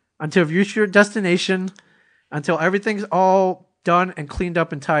 until you've reached your destination, until everything's all done and cleaned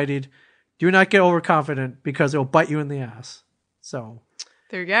up and tidied, do not get overconfident because it'll bite you in the ass. So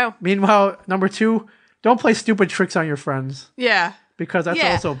there you go. Meanwhile, number 2, don't play stupid tricks on your friends. Yeah. Because that's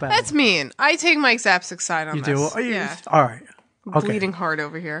also bad. That's mean. I take Mike Zapsik's side on this. You do? Yeah. All right. Okay. Bleeding hard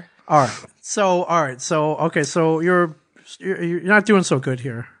over here. All right. So you're not doing so good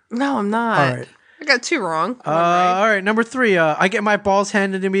here. No, I'm not. All right. I got 2 wrong. Right. All right. Number 3. I get my balls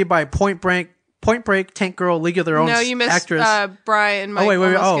handed to me by Point Break, Tank Girl, League of Their Own actress. No, you missed Brian. Mike.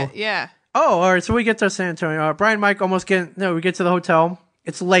 Oh wait. Yeah. Oh, all right. So we get to San Antonio. Brian, Mike we get to the hotel.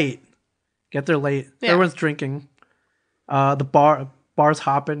 It's late. Get there late. Yeah. Everyone's drinking. The bar's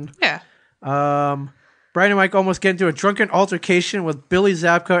hopping. Yeah. Brian and Mike almost get into a drunken altercation with Billy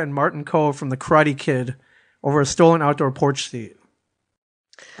Zabka and Martin Cove from The Karate Kid over a stolen outdoor porch seat.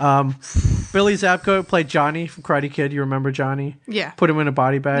 Billy Zabka played Johnny from Karate Kid. You remember Johnny? Yeah. Put him in a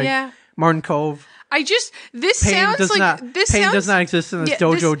body bag. Yeah. Martin Cove. This Pain sounds does like not, this pain sounds, does not exist in this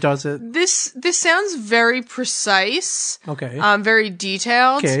dojo, does it? This sounds very precise. Okay. Very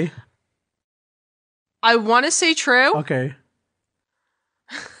detailed. Okay. I want to say true. Okay.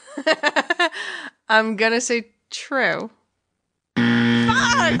 I'm gonna say true.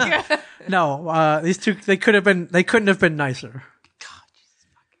 Fuck. No, these two they couldn't have been nicer.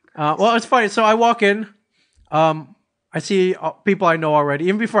 Well, it's funny. So I walk in, I see people I know already,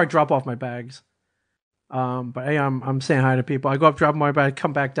 even before I drop off my bags. But hey, I'm saying hi to people. I go up, drop my bag,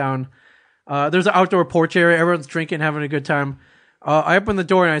 come back down. There's an outdoor porch area. Everyone's drinking, having a good time. I open the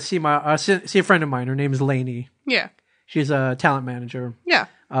door and I see see a friend of mine. Her name is Lainey. Yeah. She's a talent manager. Yeah.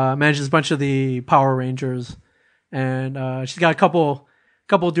 Manages a bunch of the Power Rangers, and she's got a couple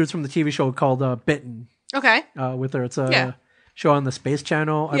of dudes from the TV show called Bitten. Okay. With her, it's a show on the Space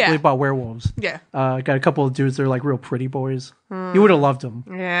Channel. I believe about werewolves. Yeah. Got a couple of dudes. They're like real pretty boys. You would have loved them.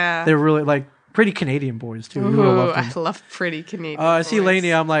 Yeah. They're really like pretty Canadian boys too. You would have loved them. I love pretty Canadian. I see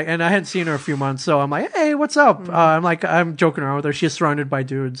Lainey. I'm like, and I hadn't seen her a few months, so I'm like, hey, what's up? I'm joking around with her. She's surrounded by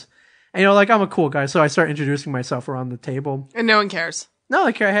dudes, and like I'm a cool guy, so I start introducing myself around the table, and no one cares. No,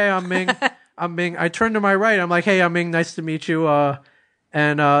 like, hey, I'm Ming. I'm Ming. I turn to my right. I'm like, hey, I'm Ming. Nice to meet you.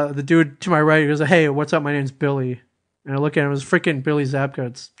 And the dude to my right goes, hey, what's up? My name's Billy. And I look at him. It's freaking Billy Zabka.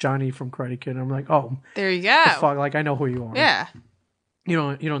 It's Johnny from Karate Kid. And I'm like, oh, there you go. Fuck, like I know who you are. Yeah. You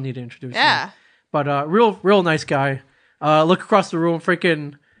don't need to introduce me. But real nice guy. Look across the room.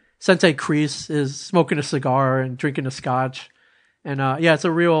 Freaking Sensei Kreese is smoking a cigar and drinking a scotch. And it's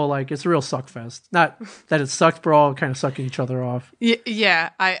a real suck fest. Not that it sucks, but we're all kind of sucking each other off. Yeah,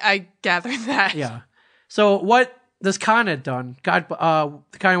 I gathered that. Yeah. So what this con had done, the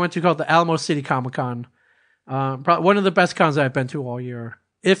con I went to called the Alamo City Comic Con. Probably one of the best cons I've been to all year,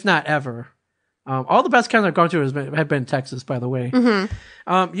 if not ever. All the best cons I've gone to have been in Texas, by the way. Mm-hmm.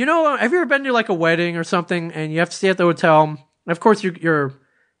 Have you ever been to like a wedding or something, and you have to stay at the hotel? And of course, you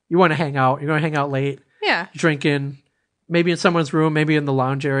want to hang out. You're going to hang out late. Yeah. Drinking. Maybe in someone's room, maybe in the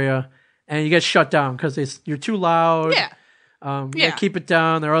lounge area, and you get shut down because you're too loud. Yeah. You gotta keep it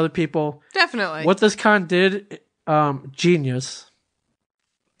down. There are other people. Definitely. What this con did, genius.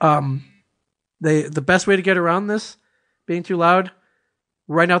 The best way to get around this, being too loud,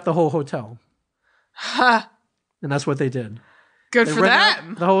 rent out the whole hotel. Huh. And that's what they did. Good they for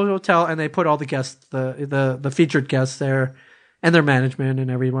them. The whole hotel, and they put all the guests, the featured guests there, and their management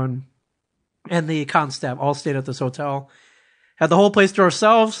and everyone. And the con staff all stayed at this hotel. Had the whole place to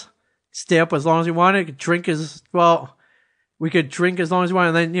ourselves. Stay up as long as we wanted. We could drink as long as we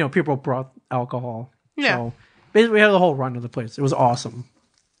wanted. And then, people brought alcohol. Yeah. So basically, we had the whole run of the place. It was awesome.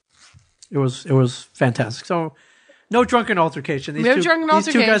 It was fantastic. So no drunken altercation. These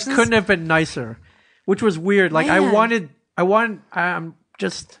two guys couldn't have been nicer, which was weird. Like, man. I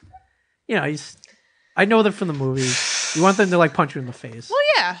know them from the movies. You want them to like punch you in the face. Well,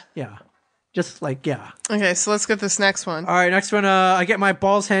 yeah. Yeah. Just like, yeah. Okay, so let's get this next one. All right, next one. I get my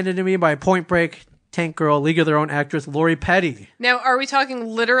balls handed to me by Point Break, Tank Girl, League of Their Own actress, Lori Petty. Now, are we talking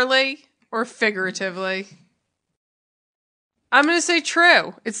literally or figuratively? I'm going to say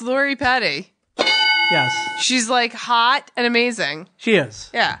true. It's Lori Petty. Yes. She's like hot and amazing. She is.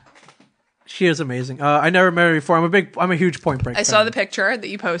 Yeah. She is amazing. I never met her before. I'm a huge Point Break fan. I saw the picture that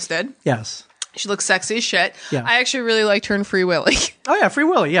you posted. Yes. She looks sexy as shit. Yeah. I actually really liked her in Free Willy. Oh yeah, Free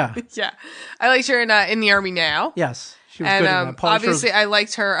Willy, yeah. Yeah. I liked her in The Army Now. Yes. She was good in that. Obviously, I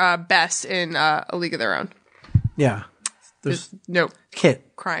liked her best in A League of Their Own. Yeah. There's no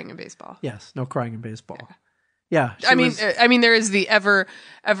Kit crying in baseball. Yes, no crying in baseball. Yeah. I mean, there is the ever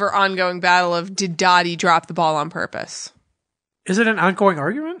ongoing battle of did Dottie drop the ball on purpose? Is it an ongoing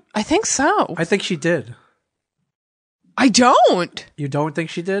argument? I think so. I think she did. I don't. You don't think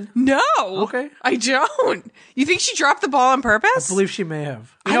she did? No. Okay. I don't. You think she dropped the ball on purpose? I believe she may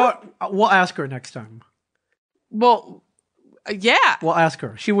have. You know what? We'll ask her next time. Well, yeah. We'll ask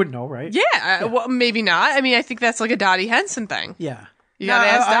her. She would know, right? Yeah. Well, maybe not. I mean, I think that's like a Dottie Henson thing. Yeah. You gotta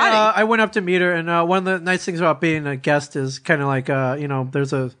ask Dottie. I went up to meet her, and one of the nice things about being a guest is kind of like,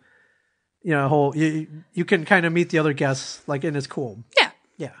 there's a, whole, you can kind of meet the other guests, like, and it's cool. Yeah.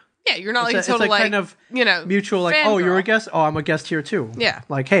 Yeah. Yeah, you're not it's total kind of mutual, like, oh, you're a guest? Oh, I'm a guest here too. Yeah.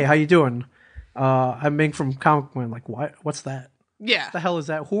 Like, hey, how you doing? I'm Ming from Comic Con. Like, what? What's that? Yeah. What the hell is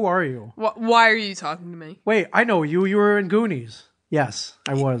that? Who are you? Why are you talking to me? Wait, I know you. You were in Goonies. Yes,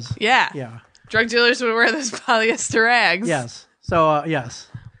 I was. Yeah. Yeah. Drug dealers would wear those polyester rags. Yes. So, yes.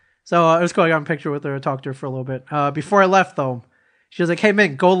 So, it was cool. I got a picture with her. I talked to her for a little bit. Before I left, though, she was like, hey,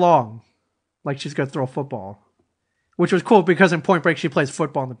 Ming, go long. Like, she's going to throw a football. Which was cool because in Point Break, she plays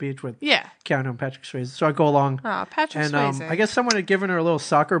football on the beach with Keanu and Patrick Swayze. So I go along. Oh, Patrick and, Swayze. I guess someone had given her a little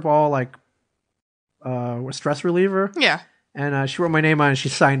soccer ball, like, stress reliever. Yeah. And she wrote my name on it, and she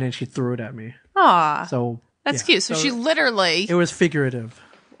signed it, and she threw it at me. Aw. So that's cute. So she literally... It was figurative.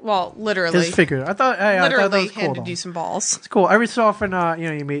 Well, literally. It was figurative. I thought literally that was cool, handed you some balls. It's cool. Every so often,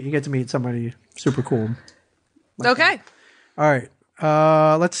 you get to meet somebody super cool. Okay. All right.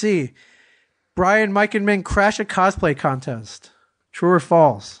 Let's see. Brian, Mike, and Ming crash a cosplay contest. True or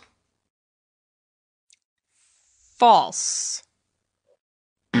false? False.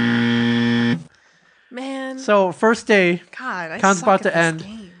 Man. So first day, God, con's about to end.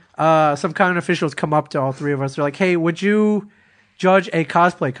 Some con officials come up to all three of us. They're like, "Hey, would you judge a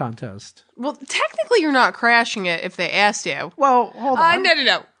cosplay contest?" Well, technically, you're not crashing it if they asked you. Well, hold on.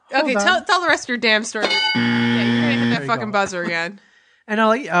 No. Okay, tell the rest of your damn story. Yeah, you're gonna hit that fucking buzzer again. And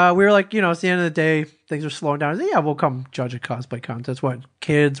we were like, it's the end of the day. Things are slowing down. I said, yeah, we'll come judge a cosplay contest. What,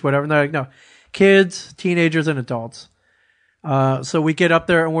 kids, whatever? And they're like, no, kids, teenagers, and adults. So we get up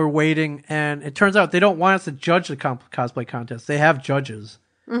there and we're waiting, and it turns out they don't want us to judge the cosplay contest. They have judges,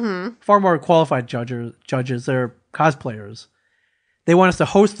 far more qualified judges. They're cosplayers. They want us to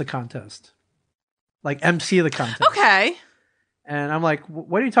host the contest, like MC the contest. Okay. And I'm like,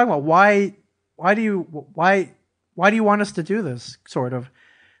 what are you talking about? Why do you want us to do this? Sort of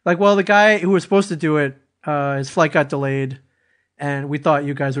like, well, the guy who was supposed to do it, his flight got delayed, and we thought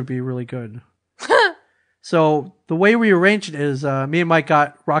you guys would be really good. So the way we arranged it is me and Mike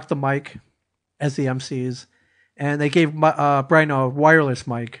rocked the mic as the MCs, and they gave Brian a wireless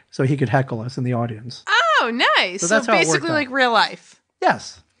mic so he could heckle us in the audience. Oh, nice. So basically like real life.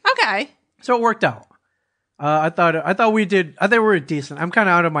 Yes. Okay. So it worked out. I thought we were decent. I'm kind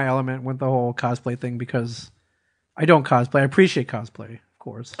of out of my element with the whole cosplay thing because I don't cosplay. I appreciate cosplay, of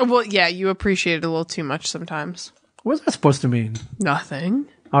course. Well, yeah, you appreciate it a little too much sometimes. What's that supposed to mean? Nothing.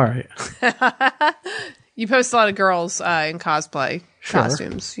 All right. You post a lot of girls in cosplay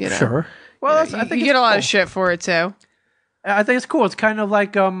costumes, you know. Sure. Well, I think you get a lot of shit for it too. I think it's cool. It's kind of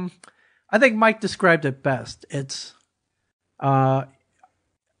like I think Mike described it best. It's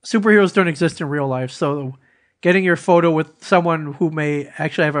superheroes don't exist in real life, so getting your photo with someone who may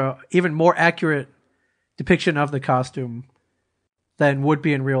actually have a even more accurate depiction of the costume than would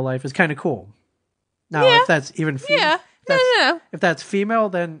be in real life is kind of cool. Now, if that's even if that's female,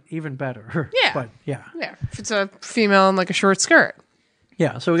 then even better. Yeah, but yeah. If it's a female in like a short skirt.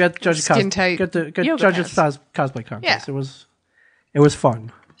 Yeah, so we got judges cosplay contest. Yeah. It was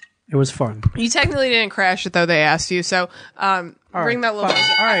fun. It was fun. You technically didn't crash it though. They asked you, so bring that little.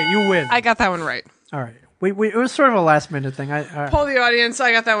 All right, you win. I got that one right. All right. It was sort of a last minute thing. Poll the audience.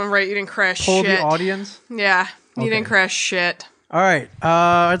 I got that one right. You didn't crash shit. Poll the audience? Yeah. You didn't crash shit. All right.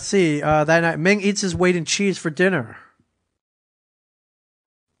 Let's see. That night, Ming eats his weight in cheese for dinner.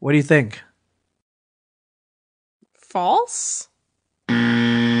 What do you think? False?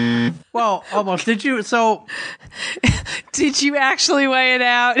 Well, almost. Did you? So, did you actually weigh it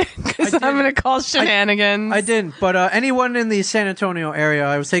out? Because I'm going to call shenanigans. I didn't. But anyone in the San Antonio area,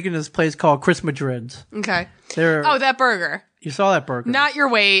 I was taking this place called Chris Madrid's. Okay. That burger. You saw that burger. Not your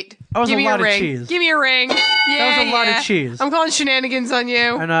weight. That was Give a me lot a ring. of cheese. Give me a ring. Yeah, that was a lot of cheese. I'm calling shenanigans on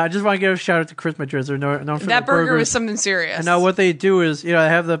you. And I just want to give a shout out to Chris Madrid's. They're known for that burger burgers. was something serious. And now what they do is, they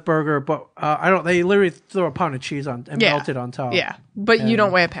have the burger, but they literally throw a pound of cheese on and melt it on top. Yeah, but you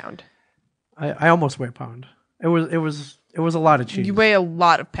don't weigh a pound. I almost weigh a pound. It was a lot of cheese. You weigh a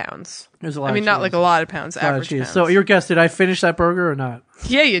lot of pounds. It was a lot. I mean, not like a lot of pounds. Average cheese. Pounds. So your guess, did I finish that burger or not?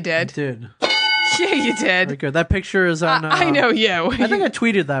 Yeah, you did. I did. Yeah, you did. Very good. That picture is on. I know you. I think I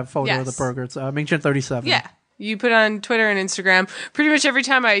tweeted that photo of the burger. It's Mingchen37. Yeah. You put it on Twitter and Instagram. Pretty much every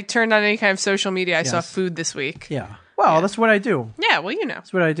time I turned on any kind of social media, I saw food this week. Yeah. Well, that's what I do. Yeah, well, you know.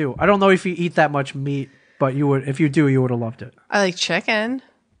 That's what I do. I don't know if you eat that much meat, but you would. If you do, you would have loved it. I like chicken.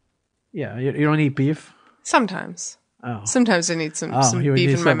 Yeah. You don't eat beef? Sometimes. Oh. Sometimes I need some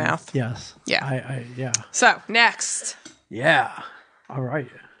beef in my mouth. Yes. Yeah. Yeah. So, next. Yeah. All right.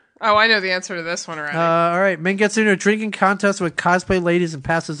 Oh, I know the answer to this one already. All right. Ming gets into a drinking contest with cosplay ladies and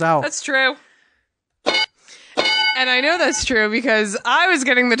passes out. That's true. And I know that's true because I was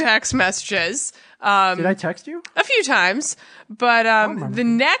getting the text messages. Did I text you? A few times. But the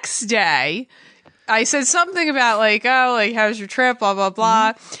next day, I said something about how's your trip, blah, blah,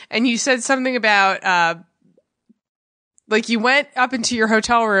 blah. Mm-hmm. And you said something about, you went up into your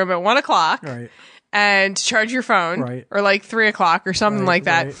hotel room at 1 o'clock. Right. And charge your phone, right. Or 3 o'clock or something like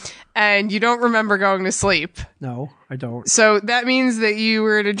that. Right. And you don't remember going to sleep. No, I don't. So that means that you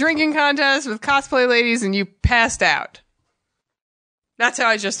were at a drinking contest with cosplay ladies and you passed out. That's how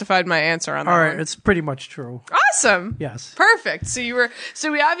I justified my answer on that. All right, one. it's pretty much true. Awesome. Yes. Perfect. So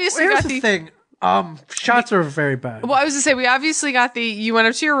we obviously got the thing. Shots are very bad. Well, I was going to say, we obviously got you went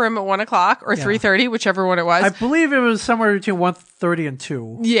up to your room at 1 o'clock or 3:30, whichever one it was. I believe it was somewhere between 1:30 and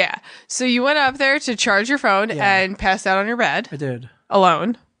 2. Yeah. So you went up there to charge your phone and passed out on your bed. I did.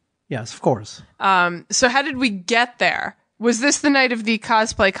 Alone. Yes, of course. So how did we get there? Was this the night of the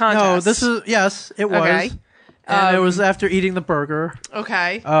cosplay contest? No, yes, it was. Okay. And it was after eating the burger.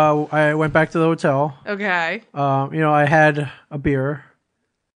 Okay. I went back to the hotel. Okay. I had a beer.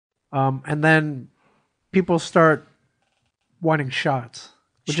 And then people start wanting shots,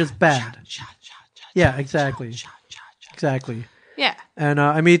 which is bad. Shot. Yeah, exactly. Exactly. Yeah. And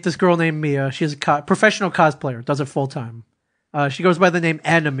I meet this girl named Mia. She's a professional cosplayer, does it full time. She goes by the name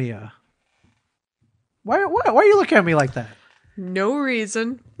Anamia. Why are you looking at me like that? No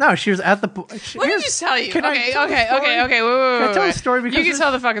reason. No, she was at the... Let me just tell you. Okay. Wait. Can I tell the story? You can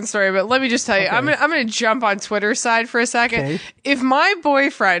tell the fucking story, but let me just tell you. I'm gonna jump on Twitter's side for a second. Okay. If my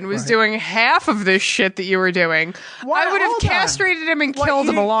boyfriend was doing half of this shit that you were doing, I would have castrated him and killed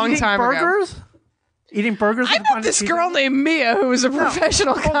him a long time ago. Eating burgers? I met this girl named Mia who was a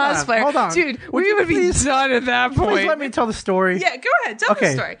professional cosplayer. Hold on. Dude, we would be done at that point. Please let me tell the story. Yeah, go ahead. Tell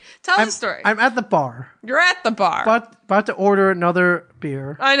the story. Tell the story. I'm at the bar. You're at the bar. About to order another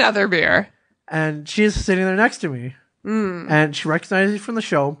beer. Another beer. And she's sitting there next to me. And she recognizes me from the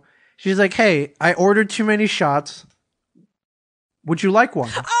show. She's like, hey, I ordered too many shots. Would you like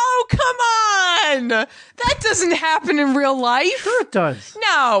one? Oh, come on! That doesn't happen in real life. Sure it does.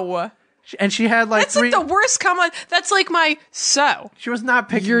 No. And she had like That's like the worst. Come on. That's like She was not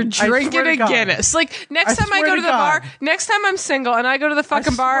picking. You're drinking a Guinness. Like next time I go to the bar, next time I'm single and I go to the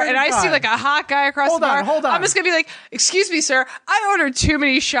fucking bar and I see like a hot guy across the bar, I'm just going to be like, excuse me, sir, I ordered too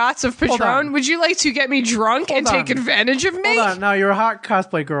many shots of Patron. Would you like to get me drunk and take advantage of me? Hold on. Now you're a hot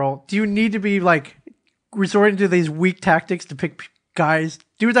cosplay girl. Do you need to be like resorting to these weak tactics to pick guys?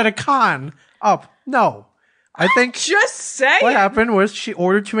 Dudes at a con up? No. I think just saying. What happened was she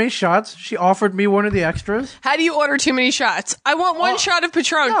ordered too many shots. She offered me one of the extras. How do you order too many shots? I want one shot of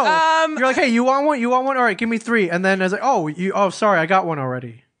Patron. No. You're like, hey, you want one? You want one? All right, give me 3. And then I was like, oh, sorry, I got one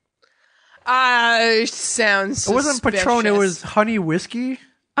already. Sounds suspicious. It wasn't Patron. It was honey whiskey.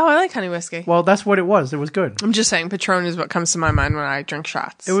 Oh, I like honey whiskey. Well, that's what it was. It was good. I'm just saying, Patron is what comes to my mind when I drink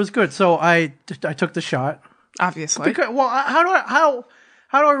shots. It was good. So I took the shot. Obviously. Because, well, how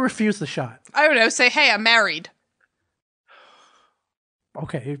do I refuse the shot? I don't know. Say, hey, I'm married.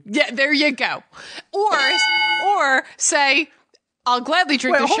 Okay. Yeah, there you go. Or say, I'll gladly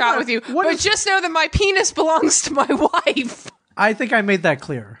drink the shot with you, but just know that my penis belongs to my wife. I think I made that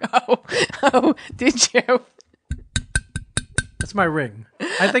clear. Oh, did you? That's my ring.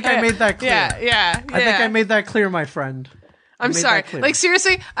 I think I made that clear. Yeah. I think I made that clear, my friend. I'm sorry. Like,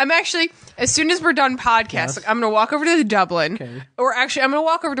 seriously, I'm actually, as soon as we're done podcasting, I'm going to walk over to the Dublin. Okay. Or actually, I'm going to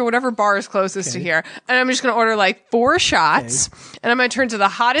walk over to whatever bar is closest to here. And I'm just going to order like 4 shots. And I'm going to turn to the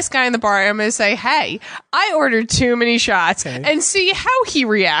hottest guy in the bar. And I'm going to say, hey, I ordered too many shots. And see how he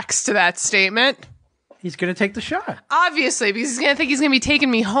reacts to that statement. He's going to take the shot. Obviously, because he's going to think he's going to be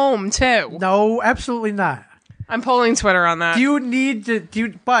taking me home, too. No, absolutely not. I'm polling Twitter on that.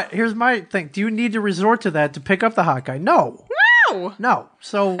 But here's my thing. Do you need to resort to that to pick up the hot guy? No.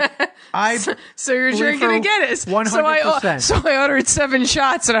 So So you're drinking a Guinness. 100%. So I ordered 7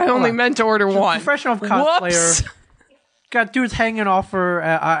 shots and I only meant to order 1. Professional cosplayer. Got dudes hanging off her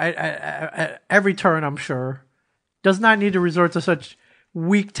at every turn, I'm sure. Does not need to resort to such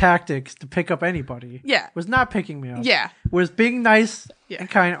weak tactics to pick up anybody. Yeah. Was not picking me up. Yeah. Was being nice and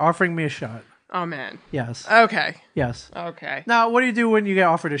kind, offering me a shot. Oh, man. Yes. Okay. Yes. Okay. Now, what do you do when you get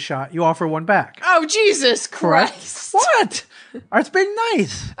offered a shot? You offer one back. Oh, Jesus Christ. What? It's being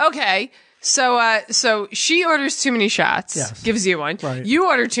nice. Okay. So she orders too many shots. Yes. Gives you one. Right. You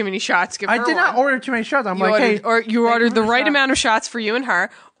order too many shots. Give her one. I did not order too many shots. You ordered the right amount of shots for you and her.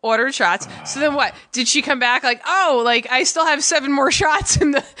 Ordered shots. So then what? Did she come back like, I still have 7 more shots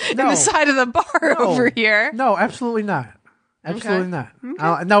in the side of the bar over here? No, absolutely not. Absolutely not.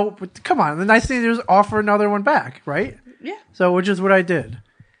 Okay. No, come on. The nice thing is offer another one back, right? Yeah. So, which is what I did.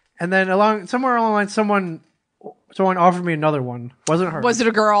 And then somewhere along the line, someone offered me another one. Wasn't her. Was it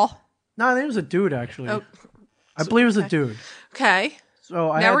a girl? No, I think it was a dude, actually. I believe it was a dude. Okay.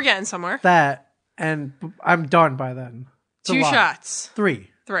 So now we're getting somewhere. That, and I'm done by then. 2 shots. 3.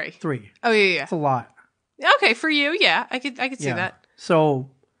 3. Oh, yeah. It's a lot. Okay, for you, yeah. I could see that. So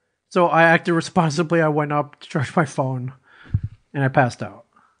I acted responsibly. I went up to charge my phone. And I passed out.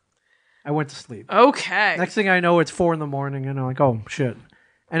 I went to sleep. Okay. Next thing I know, it's 4 a.m. and I'm like, oh, shit.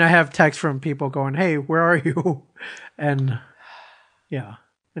 And I have texts from people going, hey, where are you? And, yeah.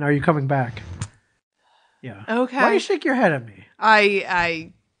 And are you coming back? Yeah. Okay. Why do you shake your head at me?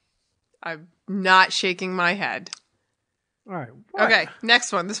 I'm not shaking my head. All right. Okay,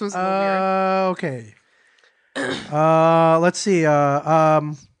 next one. This one's a little weird. Okay. Let's see. I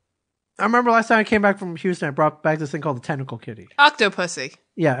remember last time I came back from Houston, I brought back this thing called the Tentacle Kitty. Octopussy.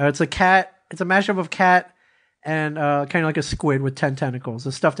 Yeah, it's a cat. It's a mashup of cat and kind of like a squid with 10 tentacles,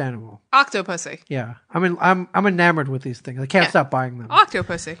 a stuffed animal. Octopussy. Yeah, I'm enamored with these things. I can't stop buying them.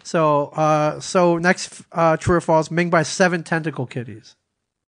 Octopussy. So next true or false, Ming buys 7 tentacle kitties.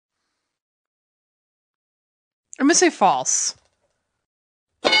 I'm gonna say false.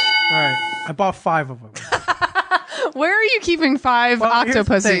 All right, I bought 5 of them. Where are you keeping 5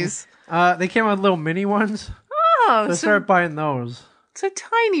 octopussies? They came out with little mini ones. Oh, so I started buying those. So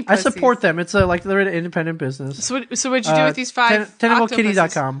tiny pussies. I support them. It's like they're an independent business. So what'd you do with these 5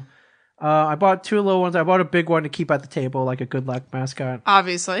 TentacleKitty.com. I bought 2 little ones. I bought a big one to keep at the table, like a good luck mascot.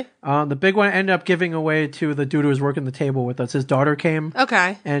 Obviously. The big one I ended up giving away to the dude who was working the table with us. His daughter came.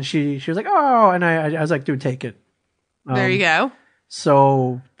 Okay. And she was like, oh, and I was like, dude, take it. There you go.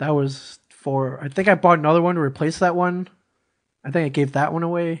 So that was I think I bought another one to replace that one. I think I gave that one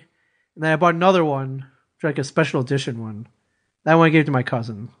away. And then I bought another one, like a special edition one. That one I gave to my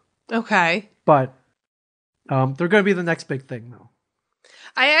cousin. Okay. But they're going to be the next big thing, though.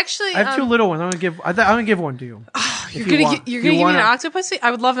 I have 2 little ones. I'm gonna give one to you. You're gonna give me an octopussy? I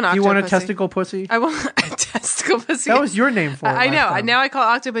would love an octopussy. You want a testicle pussy? I want a testicle pussy. That was your name for it. I know. Now I call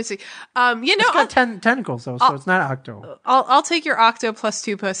it octopussy. It's got 10 tentacles though, so it's not octo. I'll take your octo plus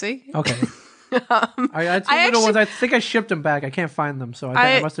 2 pussy. Okay. I had 2 little ones. I think I shipped them back. I can't find them, so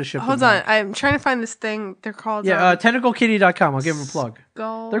I must have shipped them back. Hold on. I'm trying to find this thing. They're called... TentacleKitty.com. I'll give them a plug.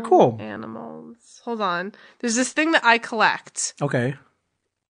 They're cool. Animals. Hold on. There's this thing that I collect. Okay.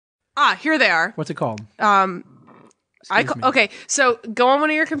 Here they are. What's it called? Okay, so go on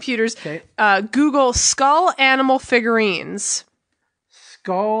one of your computers. Okay. Google skull animal figurines.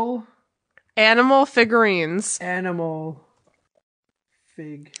 Skull animal figurines. Animal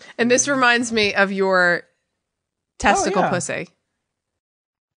fig. And this reminds me of your testicle pussy.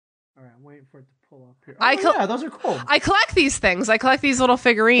 All right, I'm waiting for it to pull up here. Yeah, those are cool. I collect these things. I collect these little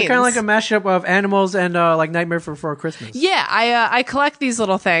figurines. Kind of like a mashup of animals and like Nightmare Before Christmas. Yeah, I collect these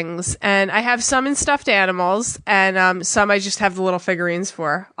little things, and I have some in stuffed animals, and some I just have the little figurines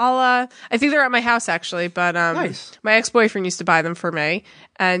for. I think they're at my house actually, but nice. My ex-boyfriend used to buy them for me.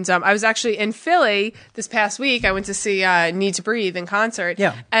 And I was actually in Philly this past week. I went to see Need to Breathe in concert.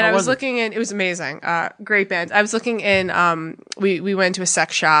 Yeah. And I was looking in, it was amazing. Great band. I was looking in, we went to a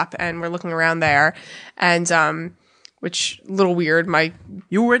sex shop and we're looking around there. And, which, a little weird.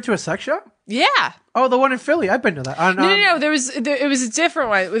 You went to a sex shop? Yeah. Oh, the one in Philly. I've been to that. No. It was a different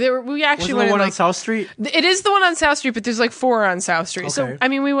one. We actually went the one in, on South Street? It is the one on South Street, but there's like 4 on South Street. Okay. So, I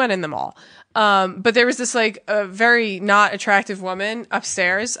mean, we went in them all. But there was this like a very not attractive woman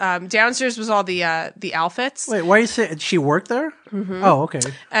upstairs. Downstairs was all the outfits. Wait, why you say she worked there? Mm-hmm. Oh, okay.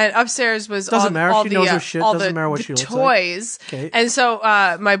 And upstairs was doesn't matter. all She the knows her shit. all Doesn't the, matter what the she looks toys. like. Okay. And so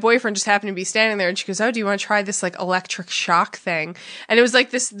my boyfriend just happened to be standing there, and she goes, "Oh, do you want to try this like electric shock thing?" And it was like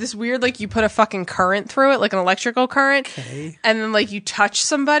this weird like you put a fucking current through it, like an electrical current, and then like you touch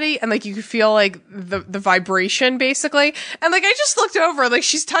somebody, and like you could feel like the vibration basically. And like I just looked over, like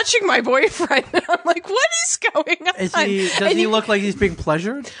she's touching my boyfriend, and I'm like, what is going on? Does he look like he's being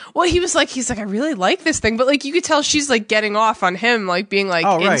pleasured? Well, he's like, I really like this thing, but like you could tell she's like getting off on him, like being like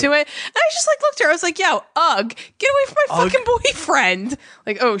into it. And I just like looked at her, I was like, yo, ugh, get away from my fucking boyfriend.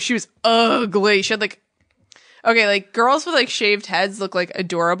 Like, oh, she was ugly. She had like, okay, like girls with like shaved heads look like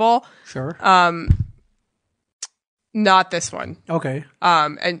adorable. Sure. Not this one. Okay.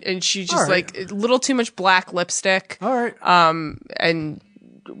 And she just like a little too much black lipstick. All right. And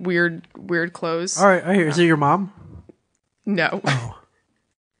weird clothes. All right. I hear. Is it your mom? No. Oh.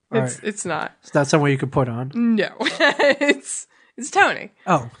 It's not. Is that someone you could put on? No. It's Tony.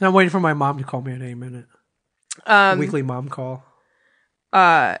 Oh, I'm waiting for my mom to call me at any minute. Weekly mom call.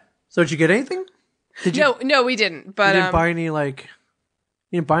 So did you get anything? No, we didn't. But you didn't buy any you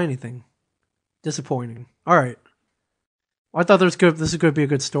didn't buy anything. Disappointing. All right. I thought this was going to be a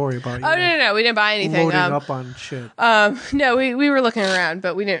good story about you. Oh, no, we didn't buy anything. Loading up on shit. No, we were looking around,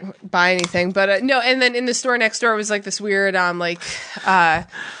 but we didn't buy anything. But no, and then in the store next door was like this weird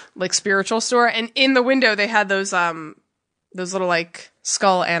like spiritual store, and in the window they had those little like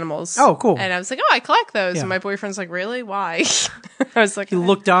skull animals. Oh, cool. And I was like, oh, I collect those. Yeah. And my boyfriend's like, really? Why? I was like, he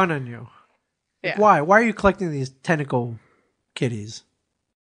looked down on you. Yeah. Why? Why are you collecting these tentacle kitties?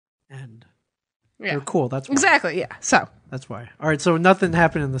 And they're cool. That's why. Exactly. Yeah. So that's why. All right. So nothing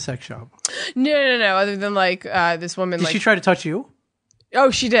happened in the sex shop. No. Other than like this woman. Did she try to touch you? Oh,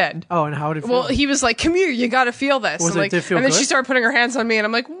 she did. Oh, and how did it feel? Well, he was like, "Come here, you got to feel this." Was and, it, did it feel and then good? she started putting her hands on me, and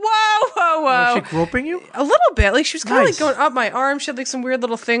I'm like, "Whoa, whoa, whoa!" Was she groping you? A little bit. Like she was kind of Nice. like going up my arm. She had like some weird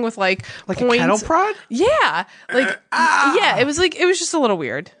little thing with like a points. cattle prod? Yeah, like yeah. It was just a little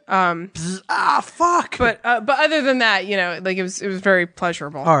weird. Fuck. But other than that, like it was very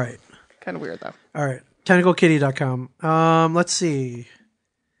pleasurable. All right. Kind of weird though. All right. TentacleKitty.com. Let's see.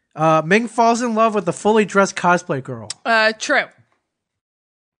 Ming falls in love with the fully dressed cosplay girl. True.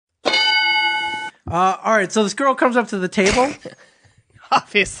 All right, so this girl comes up to the table.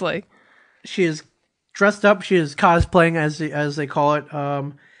 Obviously. She is dressed up. She is cosplaying, as they call it,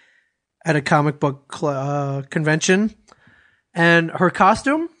 at a comic book convention. And her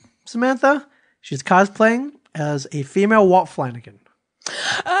costume, Samantha, she's cosplaying as a female Walt Flanagan.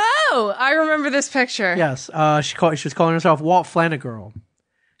 Oh, I remember this picture. Yes, she was calling herself Walt Flanagirl.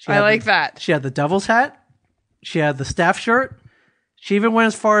 I like that. She had the devil's hat. She had the staff shirt. She even went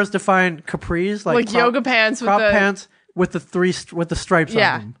as far as to find capris, like yoga pants pants with the stripes on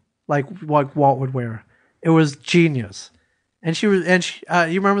them, like what Walt would wear. It was genius. And you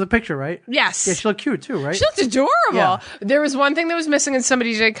remember the picture, right? Yes. Yeah, she looked cute too, right? She looked adorable. Yeah. There was one thing that was missing, and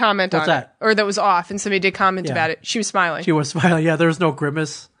somebody did comment What's on that? it, or that was off, and somebody did comment about it. She was smiling. She was smiling. Yeah, there was no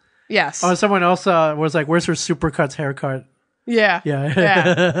grimace. Yes. Oh, someone else was like, "Where's her Supercuts haircut?" Yeah.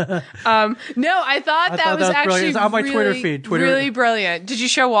 Yeah. No, I thought that was actually brilliant. It's on my Twitter feed. Really brilliant. Did you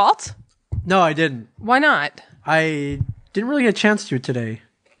show Walt? No, I didn't. Why not? I didn't really get a chance to today.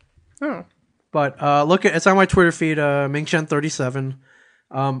 Oh. But it's on my Twitter feed, Mingchen37.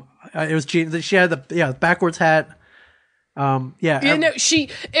 It was she had the backwards hat.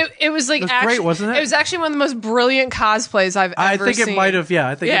 It was like great, wasn't it? It was actually one of the most brilliant cosplays I've ever seen. It might have. Yeah,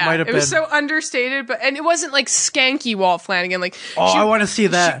 I think it might have been. It was so understated, and it wasn't like skanky Walt Flanagan. Like, I want to see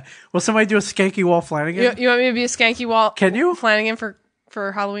that. Will somebody do a skanky Walt Flanagan? You want me to be a skanky Walt? Can you Flanagan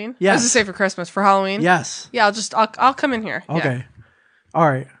for Halloween? Yes. I was gonna say for Christmas, for Halloween. Yes. Yeah, I'll come in here. Okay. Yeah. All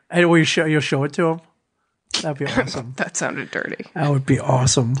right. And will you'll show it to him? That'd be awesome. That sounded dirty. That would be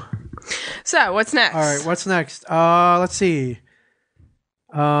awesome. So what's next? All right. What's next? Let's see.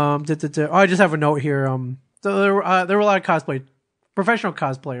 I just have a note here. There were a lot of professional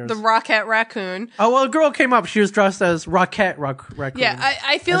cosplayers. The Rocket Raccoon. Oh well, a girl came up. She was dressed as Rocket Raccoon. Yeah,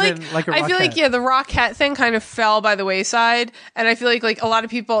 I feel like the Rocket thing kind of fell by the wayside, and I feel like a lot of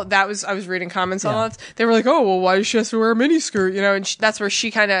people I was reading comments on that. They were like, "Oh, well, why does she have to wear a miniskirt?" And that's where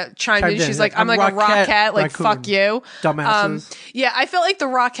she kind of chimed in. She's like, "I'm like a Rocket, like Raccoon. fuck you, dumbasses." Yeah, I felt like the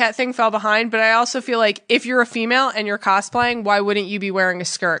Rocket thing fell behind, but I also feel like if you're a female and you're cosplaying, why wouldn't you be wearing a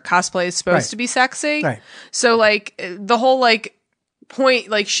skirt? Cosplay is supposed to be sexy, right? So like the whole point,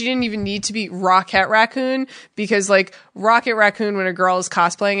 like she didn't even need to be Rocket Raccoon, because like Rocket Raccoon, when a girl is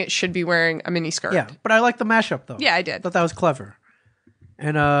cosplaying, it should be wearing a mini skirt. Yeah, but I like the mashup though. Yeah, I did. Thought that was clever.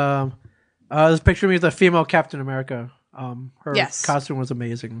 And this picture of me with a female Captain America. Her costume was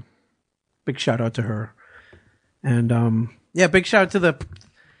amazing. Big shout out to her. And big shout out to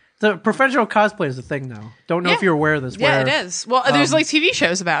the professional cosplay is a thing now. Don't know if you're aware of this. Yeah, it is. Well, there's like TV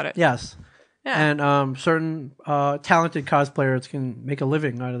shows about it. Yes. Yeah. And certain talented cosplayers can make a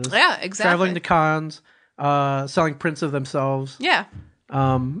living out of this. Yeah, exactly. Traveling to cons, selling prints of themselves. Yeah.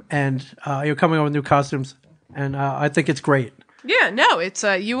 And coming up with new costumes. And I think it's great. Yeah, no, it's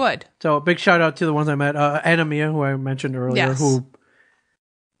you would. So big shout out to the ones I met. Anna Mia, who I mentioned earlier, who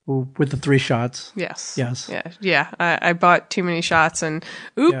with the 3 shots. Yes. Yes. Yeah. I bought too many shots, and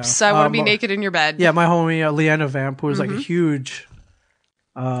oops, I want to be naked in your bed. Yeah, my homie Leanna Vamp, who was like a huge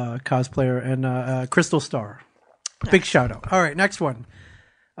cosplayer, and Crystal Star. Big shout out. All right, next one.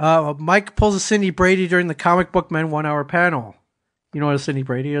 Mike pulls a Cindy Brady during the Comic Book Men 1 hour panel. You know what a Cindy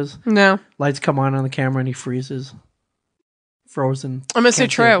Brady is? No. Lights come on the camera and he freezes. Frozen. I'm gonna say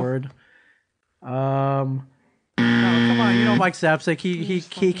true. Word. Oh, come on, you know Mike Zapsik.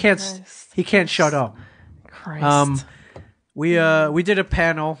 He can't shut up. Christ. We did a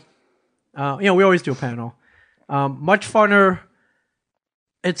panel. We always do a panel. Much funner.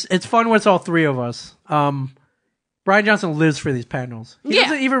 It's fun when it's all 3 of us. Brian Johnson lives for these panels. He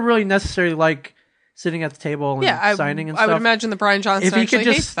doesn't even really necessarily like sitting at the table and signing and stuff. I would imagine that Brian Johnson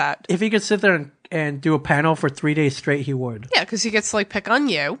hates that. If he could sit there and do a panel for 3 days straight, he would. Yeah, because he gets to pick on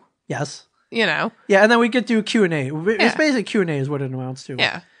you. Yes. Yeah, and then we get to do Q&A. It's basically Q&A is what it amounts to.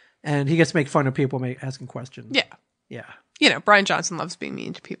 Yeah. And he gets to make fun of people asking questions. Yeah. Yeah. Brian Johnson loves being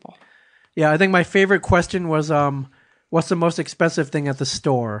mean to people. Yeah, I think my favorite question was, what's the most expensive thing at the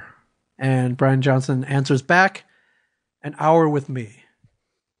store? And Brian Johnson answers back, an hour with me.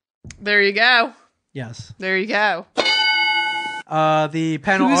 There you go. Yes. There you go. The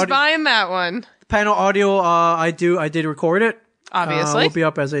panel Who's buying that one? The panel audio, I did record it. Obviously. Will be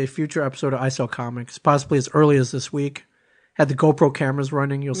up as a future episode of I Sell Comics, possibly as early as this week. Had the GoPro cameras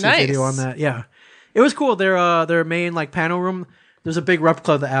running. You'll see a video on that. Yeah. It was cool. Their main panel room, there's a big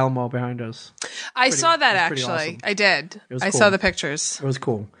replica of the Alamo behind us. I saw that actually. Awesome. I did. I saw the pictures. It was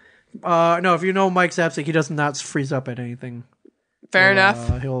cool. No, if you know Mike Zapsik, he does not freeze up at anything. Fair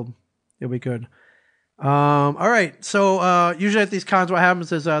enough. He'll be good. All right. So usually at these cons, what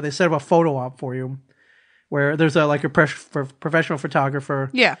happens is they set up a photo op for you, where there's a professional photographer.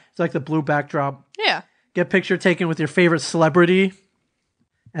 Yeah. It's like the blue backdrop. Yeah. Get a picture taken with your favorite celebrity,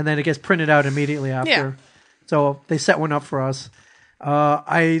 and then it gets printed out immediately after. Yeah. So they set one up for us.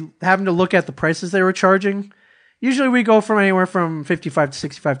 I happened to look at the prices they were charging. Usually we go from anywhere from $55 to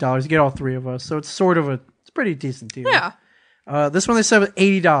 $65 to get all three of us. So it's sort of it's a pretty decent deal. Yeah. This one they said was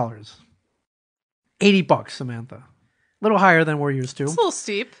 $80. $80, Samantha. A little higher than we're used to. It's a little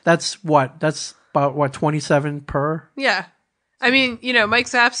steep. That's about 27 per? Yeah. I mean, Mike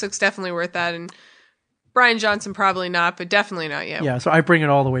Zapsik's definitely worth that, and Brian Johnson probably not, but definitely not yet. Yeah, so I bring it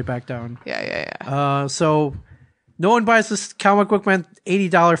all the way back down. Yeah. So no one buys this Comic Book Man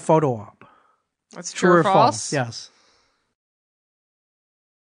 $80 photo op. That's true or false? Yes.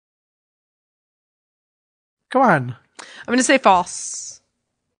 Come on. I'm going to say false.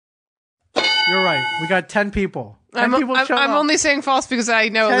 You're right. We got 10 people. I'm only saying false because I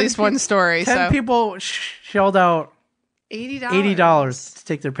know at least one story. 10 people shelled out $80 to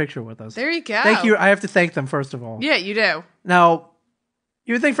take their picture with us. There you go. Thank you. I have to thank them, first of all. Yeah, you do. Now,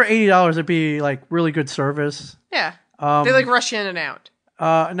 you would think for $80 it'd be really good service. Yeah. They rush in and out.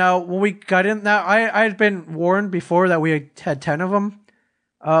 Now, when we got in, I had been warned before that we had 10 of them.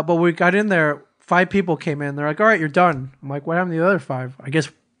 But when we got in there, 5 people came in. They're like, all right, you're done. I'm like, what happened to the other 5? I guess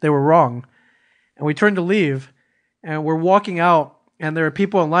they were wrong. And we turned to leave, and we're walking out, and there are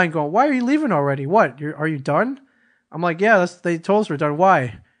people in line going, why are you leaving already? What? Are you done? I'm like, yeah, they told us we're done. Why?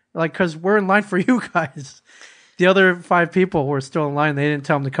 They're like, because we're in line for you guys. The other 5 people were still in line. They didn't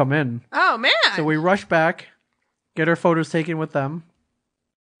tell them to come in. Oh, man. So we rushed back, get our photos taken with them.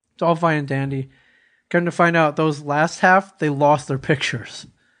 It's all fine and dandy. Come to find out, those last half, they lost their pictures.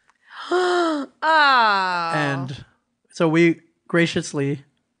 Oh. And so we graciously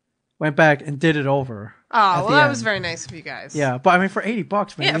went back and did it over. Oh, well, that was very nice of you guys. Yeah, but I mean, for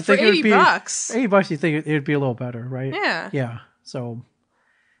 $80, man. Yeah, for $80. $80, you think it'd be a little better, right? Yeah. Yeah. So,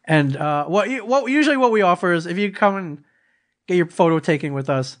 and what we offer is if you come and get your photo taken with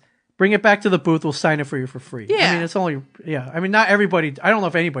us, bring it back to the booth. We'll sign it for you for free. Yeah. I mean, it's only I mean, not everybody. I don't know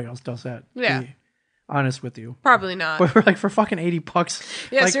if anybody else does that. Yeah. To be honest with you, probably not. But we're for fucking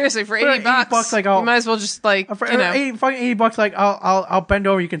 $80. Yeah, seriously, for $80, you might as well just fucking $80. I'll bend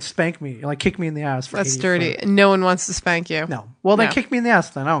over. You can spank me, kick me in the ass. That's dirty. No one wants to spank you. No. Well, then kick me in the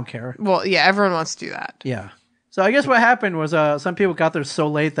ass. Then I don't care. Well, yeah, everyone wants to do that. Yeah. So I guess what happened was some people got there so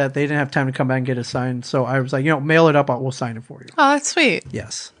late that they didn't have time to come back and get it signed. So I was like, mail it up. We'll sign it for you. Oh, that's sweet.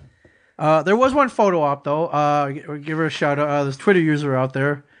 Yes. There was one photo op though. Give her a shout out. There's a Twitter user out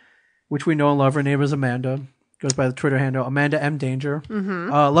there, which we know and love. Her name is Amanda. Goes by the Twitter handle Amanda M Danger. Mm-hmm.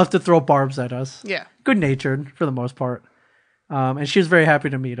 Loved to throw barbs at us. Yeah. Good natured for the most part. And she was very happy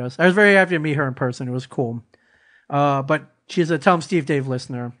to meet us. I was very happy to meet her in person. It was cool. But she's a Tell 'em Steve Dave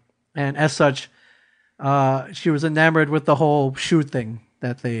listener, and as such, she was enamored with the whole shoot thing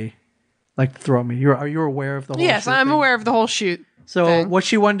that they like to throw at me. Are you aware of the whole? Yes, I'm aware of the whole shoot. So thing. What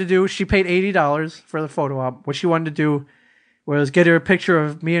she wanted to do, she paid $80 for the photo op. What she wanted to do was get her a picture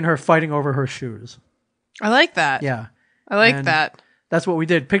of me and her fighting over her shoes. I like that. Yeah. I like that. That's what we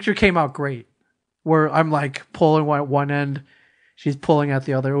did. Picture came out great. Where I'm pulling one end, she's pulling at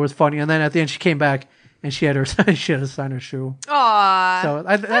the other. It was funny. And then at the end she came back and she had to sign her shoe. Aww. So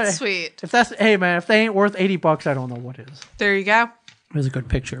that's sweet. If they ain't worth $80, I don't know what is. There you go. It was a good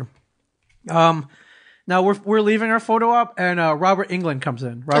picture. Now we're leaving our photo op, and Robert Englund comes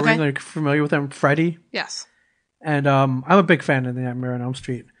in. Robert Englund, familiar with him? Freddie? Yes. And I'm a big fan of the Nightmare on Elm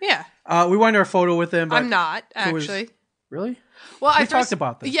Street. Yeah. We wanted our photo with him. I'm not, actually. Really? Well, we talked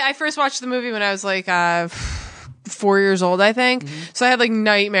about this. Yeah, I first watched the movie when I was 4 years old, I think. Mm-hmm. So I had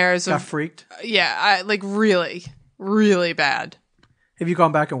nightmares. Got freaked? Yeah, I really, really bad. Have you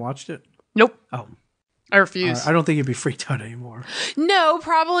gone back and watched it? Nope. Oh. I refuse. I don't think you'd be freaked out anymore. No,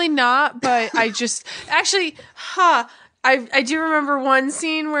 probably not. But I just actually, I do remember one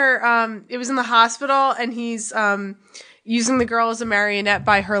scene where it was in the hospital and he's using the girl as a marionette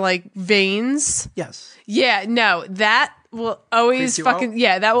by her veins. Yes. Yeah. No, that will always fucking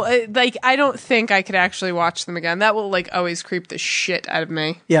that will I don't think I could actually watch them again. That will always creep the shit out of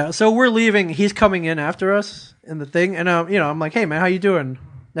me. Yeah. So we're leaving. He's coming in after us in the thing, and I'm like, hey man, how you doing?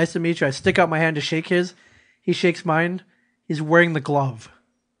 Nice to meet you. I stick out my hand to shake his. He shakes mine. he's wearing the glove.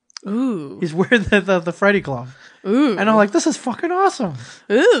 Ooh. He's wearing the Freddy glove. Ooh. And I'm like, this is fucking awesome.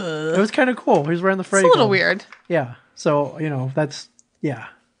 Ooh. It was kind of cool. He's wearing the Freddy glove. It's a little weird. Yeah. So, that's, yeah.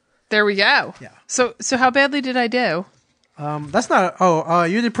 There we go. Yeah. So how badly did I do? That's not,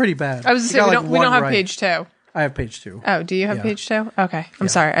 you did pretty bad. I was going to say, we don't have page 2. I have page 2. Oh, do you have page 2? Okay. I'm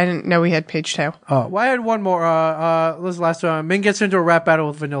sorry. I didn't know we had page 2. Oh, well, I had one more. This is the last one. Ming gets into a rap battle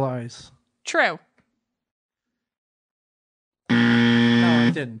with Vanilla Ice. True. No,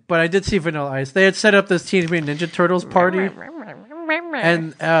 I didn't. But I did see Vanilla Ice. They had set up this Teenage Mutant Ninja Turtles party.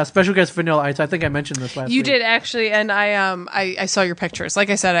 And special guest Vanilla Ice. I think I mentioned this last week. You did, actually. And I saw your pictures. Like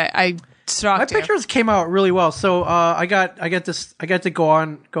I said, I stalked my pictures came out really well. So I got to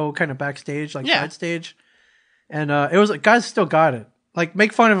go kind of backstage, like side stage. And it was guys still got it. Like,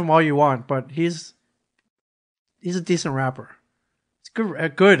 make fun of him all you want, but he's a decent rapper. It's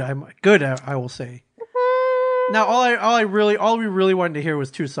good. I'm good. I will say. Now, all we really wanted to hear was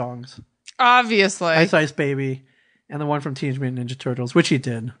 2 songs. Obviously, Ice Ice Baby, and the one from Teenage Mutant Ninja Turtles, which he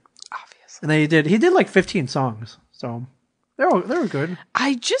did. Obviously, and then he did like 15 songs. So they were good.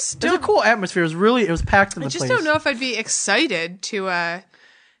 I just don't. It was a cool atmosphere. It was packed in the place. I just don't know if I'd be excited to.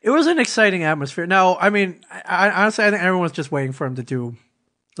 It was an exciting atmosphere. Now, I mean, honestly, I think everyone was just waiting for him to do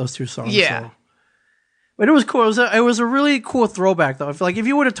those 2 songs. Yeah. So. But it was cool. It was a really cool throwback, though. If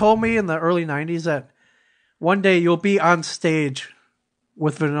you would have told me in the early 90s that one day you'll be on stage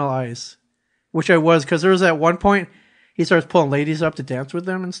with Vanilla Ice, which I was, because there was at one point he starts pulling ladies up to dance with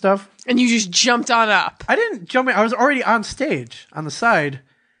them and stuff. And you just jumped on up. I didn't jump in. I was already on stage on the side.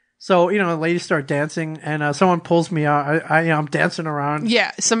 So, the ladies start dancing, and someone pulls me out. I'm dancing around.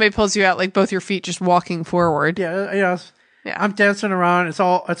 Yeah, somebody pulls you out, like both your feet just walking forward. Yeah. I'm dancing around. It's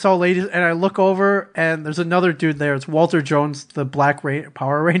all ladies, and I look over, and there's another dude there. It's Walter Jones, the Black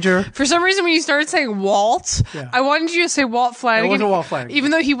Power Ranger. For some reason, when you started saying Walt, I wanted you to say Walt Flanagan. It wasn't Walt Flanagan.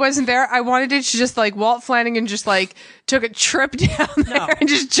 Even though he wasn't there, I wanted it to just like Walt Flanagan just like took a trip down there and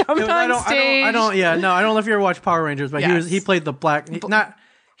just jumped on stage. I don't know if you ever watched Power Rangers, but he played the Black.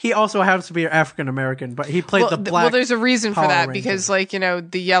 He also happens to be African American, but he played the black. Well, there's a reason for that, Ranger. because,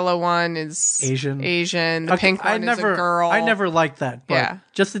 the yellow one is Asian. The pink one is a girl. I never liked that. But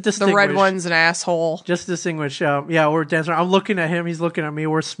just to distinguish. The red one's an asshole. Just to distinguish. We're dancing. I'm looking at him. He's looking at me.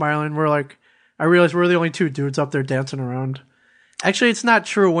 We're smiling. We're like, I realize we're the only 2 dudes up there dancing around. Actually, it's not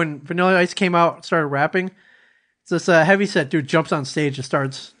true. When Vanilla Ice came out and started rapping, this heavyset dude jumps on stage and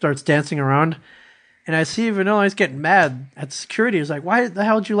starts dancing around. And I see Vanilla Ice getting mad at security. He's like, why the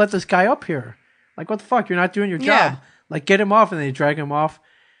hell did you let this guy up here? Like, what the fuck? You're not doing your job. Yeah. Like, get him off. And they drag him off.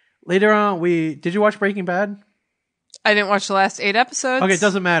 Later on, did you watch Breaking Bad? I didn't watch the last 8 episodes. Okay, it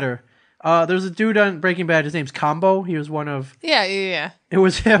doesn't matter. There's a dude on Breaking Bad. His name's Combo. He was one of... Yeah. It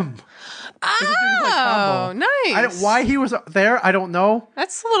was him. Oh, nice. Why he was there, I don't know.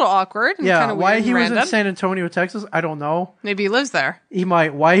 That's a little awkward. And kind of why weird he and was random. in San Antonio, Texas, I don't know. Maybe he lives there. He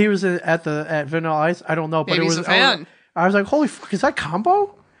might. Why he was at Vanilla Ice, I don't know. But Maybe he's a fan. I was like, holy fuck, is that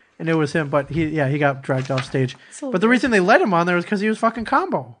Combo? And it was him, but he got dragged off stage. But the reason they let him on there was because he was fucking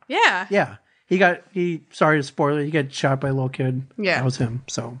Combo. Yeah. Yeah. Sorry to spoil it, he got shot by a little kid. Yeah. That was him,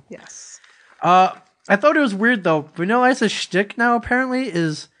 so. Yes. I thought it was weird, though. Vanilla Ice's shtick now, apparently,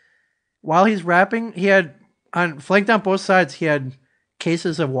 is while he's rapping, he had, flanked on both sides, he had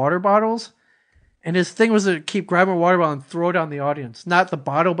cases of water bottles. And his thing was to keep grabbing a water bottle and throw it on the audience. Not the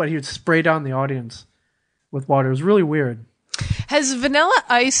bottle, but he would spray down the audience with water. It was really weird. Has Vanilla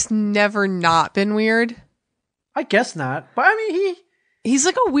Ice never not been weird? I guess not. But I mean, he's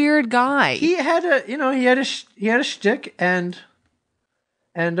like a weird guy. He had a shtick and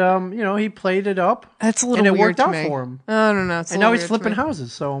he played it up. That's a little weird. And it weird worked to out me. for him. I don't know. And now he's flipping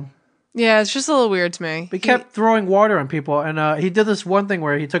houses, so. Yeah, it's just a little weird to me. He kept throwing water on people, and he did this one thing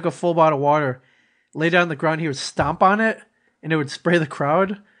where he took a full bottle of water, laid it on the ground, he would stomp on it, and it would spray the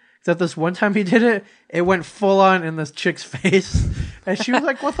crowd. Except this one time he did it, it went full on in this chick's face, and she was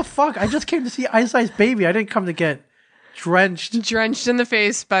like, "What the fuck? I just came to see Ice Ice Baby. I didn't come to get drenched in the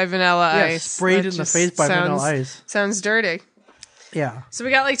face by Vanilla Ice. Sprayed in the face by Vanilla Ice. Sounds dirty." Yeah. So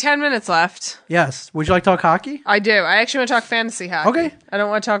we got like 10 minutes left. Yes. Would you like to talk hockey? I do. I actually want to talk fantasy hockey. Okay. I don't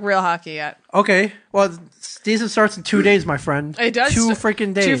want to talk real hockey yet. Okay. Well, season starts in 2 days, my friend. It does. 2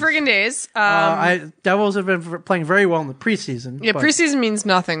 freaking days. 2 freaking days. Devils have been playing very well in the preseason. Yeah, preseason means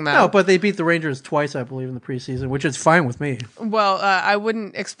nothing, though. No, but they beat the Rangers twice, I believe, in the preseason, which is fine with me. Well, I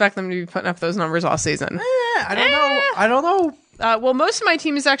wouldn't expect them to be putting up those numbers all season. I don't know. Well, most of my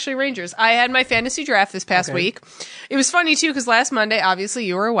team is actually Rangers. I had my fantasy draft this past week. It was funny too because last Monday, obviously,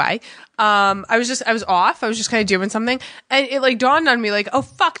 you were away. I was off. I was just kind of doing something, and it like dawned on me like, oh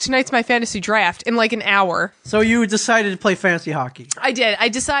fuck, tonight's my fantasy draft in like an hour. So you decided to play fantasy hockey? I did. I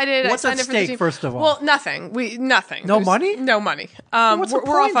decided. What's at stake, first of all? Well, nothing. Nothing. No money. No money. What's the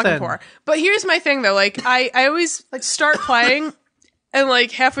we're all point, fucking then? poor. But here's my thing though. Like I always like start playing, and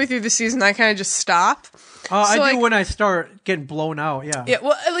like halfway through the season, I kind of just stop. I do when I start getting blown out. Yeah. Yeah.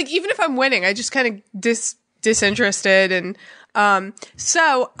 Well, like even if I'm winning, I just kind of disinterested, and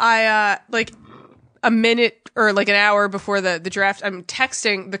so I like a minute or like an hour before the draft, I'm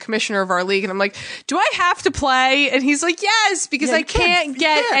texting the commissioner of our league and I'm like, do I have to play? And he's like, yes, because I can't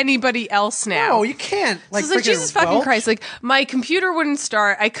get anybody else now. No, you can't. Like, so it's like, Jesus fucking Christ. Like, my computer wouldn't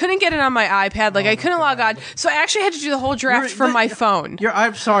start. I couldn't get it on my iPad. Like, I couldn't log on. So I actually had to do the whole draft from my phone.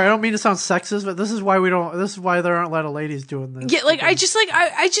 I'm sorry. I don't mean to sound sexist, but this is why there aren't a lot of ladies doing this. Yeah, like, it was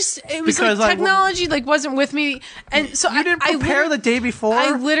because like technology, like, wasn't with me. And so you didn't prepare the day before?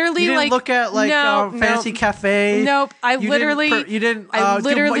 I literally, you didn't look at, like, Fantasy Cafe? Nope. You didn't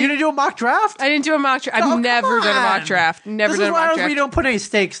do a mock draft? I didn't do a mock draft. I've never done a mock draft. Never done a mock draft. We don't put any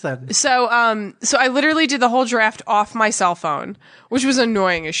stakes then. So I literally did the whole draft off my cell phone, which was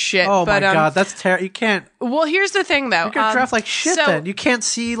annoying as shit. Oh my god, that's terrible. You can't. Well, here's the thing though. You can draft like shit then. You can't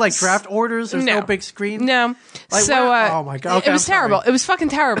see like draft orders. There's no big screen. No. Like, oh my god. Okay, it was terrible. It was fucking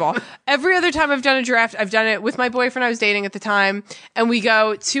terrible. Every other time I've done a draft, I've done it with my boyfriend I was dating at the time, and we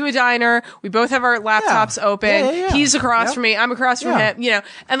go to a diner. We both have our laptops open. Yeah. He's across from me. I'm across from him. You know,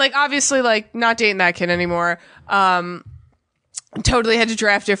 and like obviously like not dating that kid anymore. Totally had to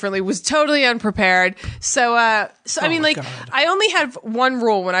draft differently, was totally unprepared. So I mean, like, God. I only have one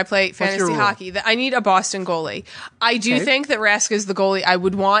rule when I play fantasy hockey, that I need a Boston goalie. I do think that Rask is the goalie I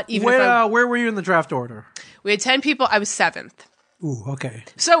would want, where were you in the draft order? We had 10 people. I was 7th. Ooh, okay.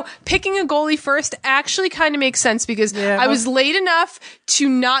 So picking a goalie first actually kind of makes sense because I was late enough to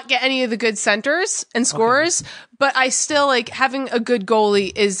not get any of the good centers and scorers, but I still like having a good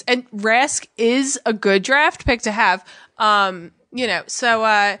goalie and Rask is a good draft pick to have. You know, so,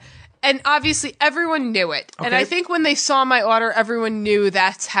 and obviously everyone knew it. Okay. And I think when they saw my order, everyone knew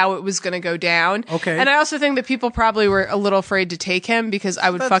that's how it was going to go down. Okay. And I also think that people probably were a little afraid to take him because I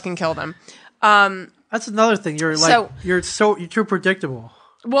would fucking kill them. That's another thing. You're too predictable.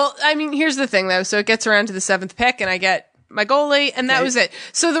 Well, I mean, here's the thing though. So it gets around to the 7th pick and I get my goalie, and that was it.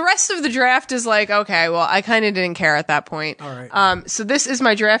 So the rest of the draft is like, okay, well, I kind of didn't care at that point. All right. So this is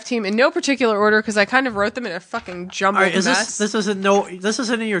my draft team in no particular order because I kind of wrote them in a fucking jumbled mess. This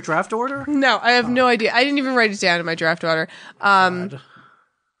isn't in your draft order? No, I have no idea. I didn't even write it down in my draft order.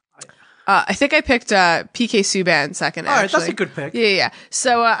 I think I picked PK Subban second. All right, that's a good pick. Yeah.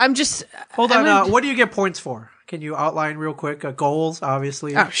 So I'm just hold on. What do you get points for? Can you outline real quick? Goals,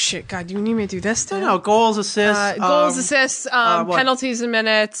 obviously. Oh shit! God, do you need me to do this too? No, goals, assists, penalties and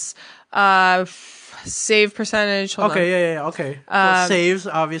minutes, save percentage. Hold on. Yeah. Okay. So saves,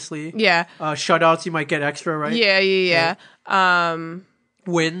 obviously. Yeah. Shutouts, you might get extra, right? Yeah.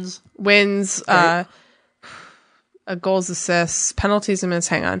 Wins. Okay. Goals, assists, penalties and minutes.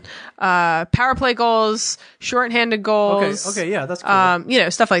 Hang on. Power play goals, shorthanded goals. Okay. Yeah, that's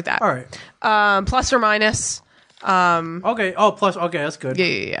cool. Stuff like that. All right. Plus or minus. Okay. Oh, plus. Okay, that's good.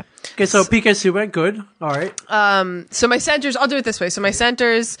 Yeah. Okay, so PK Subban, good. All right. So my centers, I'll do it this way. So my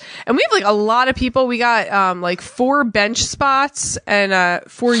centers, and we have like a lot of people. We got like 4 bench spots and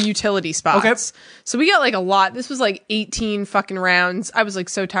 4 utility spots. Okay. So we got like a lot. This was like 18 fucking rounds. I was like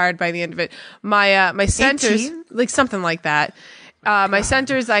so tired by the end of it. My centers, 18? like something like that. My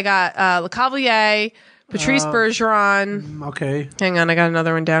centers, I got Lecavalier, Patrice Bergeron. Okay. Hang on, I got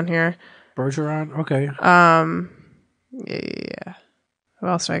another one down here. Bergeron, okay. Yeah. Who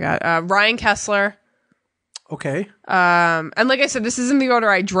else do I got? Ryan Kessler. Okay. And like I said, this isn't the order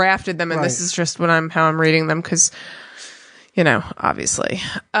I drafted them, and this is just how I'm reading them because, obviously.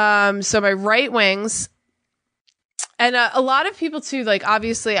 So my right wings, and a lot of people too. Like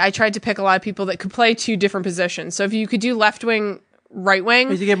obviously, I tried to pick a lot of people that could play 2 different positions. So if you could do left wing, right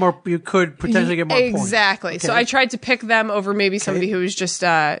wing, you could potentially get more points. Exactly. Okay. So I tried to pick them over maybe somebody who was just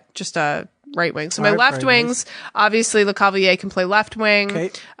a right wing. So my left wings, obviously Lecavalier can play left wing.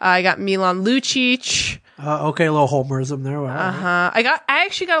 Okay. I got Milan Lucic. Okay, a little homerism there. Wow. I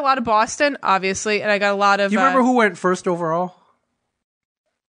actually got a lot of Boston, obviously, and I got a lot of. Do you remember who went first overall?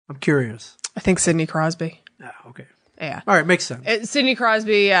 I'm curious. I think Sidney Crosby. Okay. Yeah. All right, makes sense. Sidney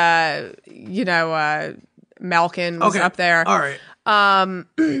Crosby. Malkin was up there. All right.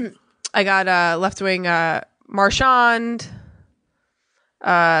 I got left wing Marchand. Who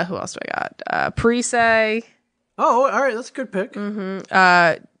else do I got? Parise. Oh, all right. That's a good pick.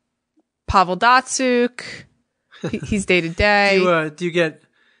 Mm-hmm. Pavel Datsuk. He's day to day. Do you get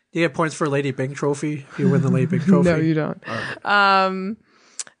points for Lady Bing trophy if you win the Lady Bing trophy? No, you don't. Right.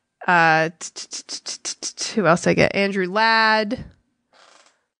 Who else did I get? Andrew Ladd.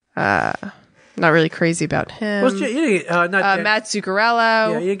 Not really crazy about him. Matt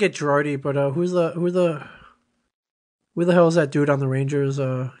Zuccarello. Yeah, you get Girardi, but who the hell is that dude on the Rangers?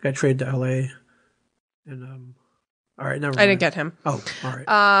 Got traded to LA. And all right, never mind. I didn't get him. Oh, all right.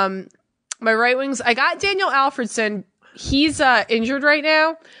 My right wings, I got Daniel Alfredson. He's injured right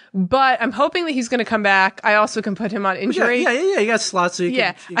now, but I'm hoping that he's going to come back. I also can put him on injury. Yeah. You got slots, so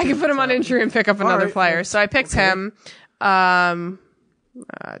I can put him on injury and pick up another player. So I picked him. Where am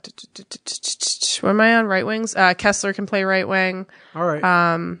I on? Right wings? Kessler can play right wing. All right.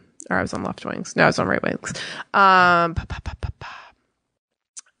 Or I was on left wings. No, I was on right wings.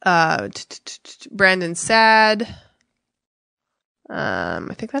 Brandon Saad.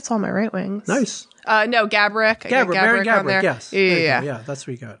 I think that's all my right wings. Nice. No, Gabrick. Gabrick on there. Yes. Yeah, that's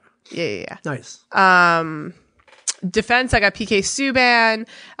what you got. Yeah. Nice. Defense, I got PK Subban,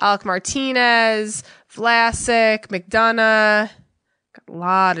 Alec Martinez, Vlasic, McDonough. Got a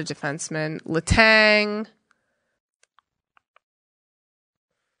lot of defensemen. Letang.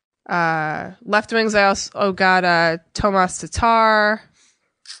 Left wings, I also got Tomas Tatar.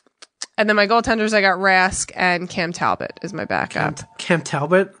 And then my goaltenders, I got Rask and Cam Talbot as my backup. Cam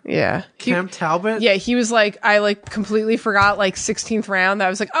Talbot? Yeah. Talbot? Yeah, he was I completely forgot 16th round. I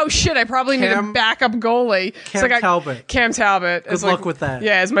was like, oh shit, I probably need a backup goalie. Talbot. Cam Talbot. Good luck with that.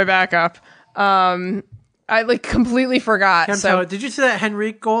 Yeah, as my backup. I completely forgot. Cam Talbot. Did you see that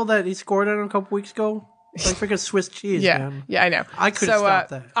Henrique goal that he scored on a couple weeks ago? It's like freaking Swiss cheese, man. Yeah, I know. I could have stopped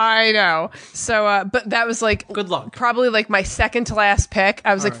that. I know. So, but that was good luck. Probably my second to last pick.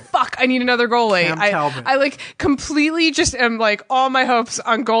 I was fuck, I need another goalie. Cam Talbot. I completely just am all my hopes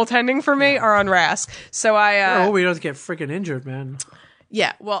on goaltending for me are on Rask. So I hope he doesn't get freaking injured, man.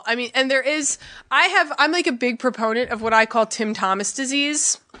 Yeah, well, I mean, and I'm a big proponent of what I call Tim Thomas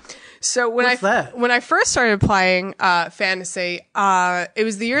disease. So when I first started playing fantasy, it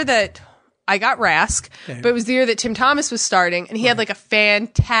was the year that I got Rask, but it was the year that Tim Thomas was starting, and he had a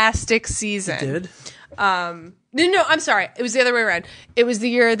fantastic season. He did? No, I'm sorry. It was the other way around. It was the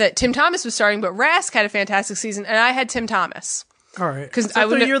year that Tim Thomas was starting, but Rask had a fantastic season, and I had Tim Thomas. All right. Because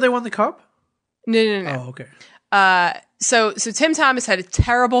the year they won the cup? No. Oh, okay. So Tim Thomas had a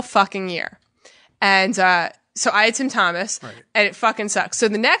terrible fucking year, and so I had Tim Thomas, and it fucking sucks. So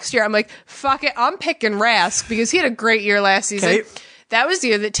the next year, I'm like, fuck it, I'm picking Rask because he had a great year last season. Okay. That was the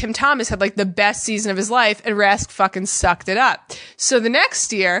year that Tim Thomas had the best season of his life, and Rask fucking sucked it up. So the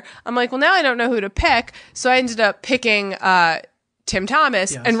next year, I'm like, well, now I don't know who to pick. So I ended up picking Tim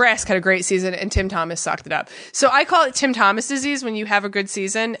Thomas, and Rask had a great season, and Tim Thomas sucked it up. So I call it Tim Thomas disease when you have a good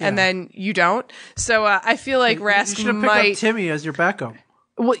season and then you don't. So I feel like Rask you should pick up Timmy as your backup.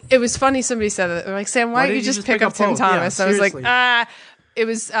 Well, it was funny. Somebody said that. They're like, Sam, why don't you just pick up Tim Thomas? Yeah, I was like, It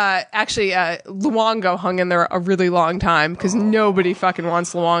was actually Luongo hung in there a really long time because nobody fucking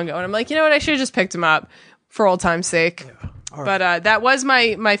wants Luongo. And I'm like, you know what? I should have just picked him up for old time's sake. Yeah. But that was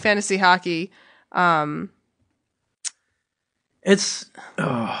my fantasy hockey. That was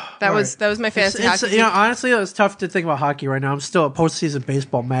my fantasy hockey. Honestly, it's tough to think about hockey right now. I'm still postseason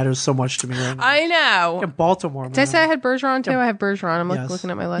baseball matters so much to me right now. I know. Baltimore. Man. Did I say I had Bergeron too? I have Bergeron. I'm looking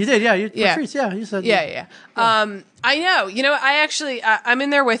at my list. You did, yeah. You said. Yeah. I know. I actually I'm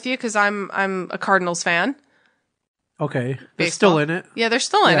in there with you because I'm a Cardinals fan. Okay, they're still in it. Yeah, they're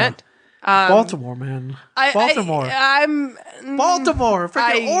still in it. Baltimore, man. Baltimore. Baltimore.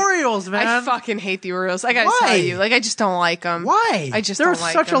 Freaking Orioles, man. I fucking hate the Orioles. I gotta tell you. I just don't like them. Why? I just don't like them.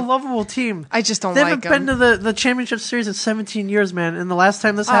 They're such a lovable team. I just don't like them. They haven't been to the championship series in 17 years, man. And the last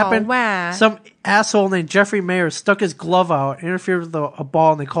time this happened, some asshole named Jeffrey Mayer stuck his glove out, interfered with a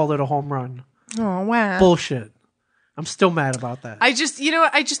ball, and they called it a home run. Oh, wow. Bullshit. I'm still mad about that. I just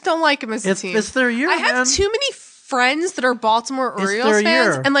don't like them as a team. It's their year, I have too many friends that are Baltimore Orioles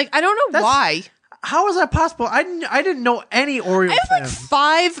fans, and I don't know why. How is that possible? I didn't know any Orioles fans. I have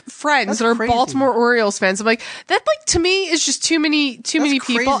 5 friends that are crazy. Baltimore Orioles fans. I'm like, that to me is just too many people.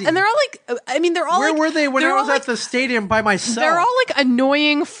 Crazy. And they're all they're all Where were they when I was at the stadium by myself? They're all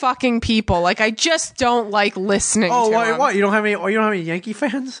annoying fucking people. I just don't like listening to them. What? You don't have any Yankee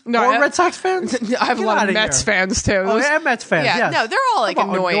fans? No. Or Red Sox fans? I have a lot of Mets fans too. Oh, yeah, Mets fans. Yeah, yes. No, they're all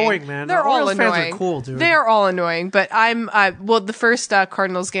annoying, man. They're all Orioles annoying. Fans are cool, dude. They are all annoying. But I'm the first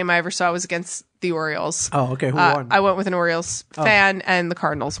Cardinals game I ever saw was against the Orioles. Oh, okay. Who won? I went with an Orioles fan, and the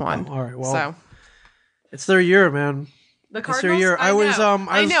Cardinals won. Oh, all right. Well, so it's their year, man. The Cardinals year. I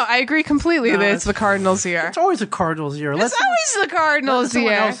know. I agree completely that it's the Cardinals year. It's always a Cardinals year. It's always the Cardinals year.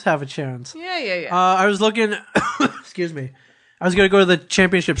 Let someone else have a chance. Yeah. I was looking. Excuse me. I was going to go to the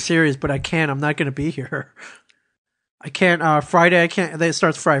championship series, but I can't. I'm not going to be here. I can't. Friday, I can't. It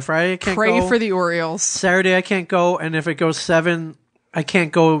starts Friday. Friday, I can't go. Pray for the Orioles. Saturday, I can't go. And if it goes 7, I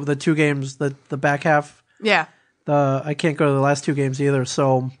can't go the 2 games, the back half. Yeah. I can't go to the last 2 games either.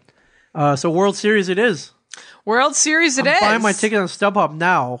 So World Series it is. World Series it is. I'm buying my ticket on StubHub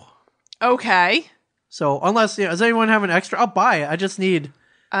now. Okay. So unless, does anyone have an extra? I'll buy it. I just need.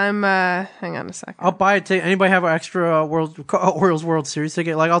 Hang on a second. I'll buy it. Anybody have an extra Orioles World Series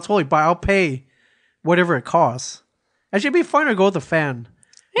ticket? Like, I'll totally buy. I'll pay whatever it costs. It should be fun to go with a fan.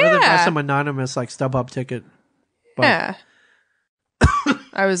 Yeah. Rather than buy some anonymous, like, StubHub ticket. But, yeah.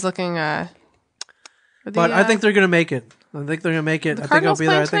 I was looking, but I think they're going to make it. I think they're going to make it. The I think I'll Cardinals be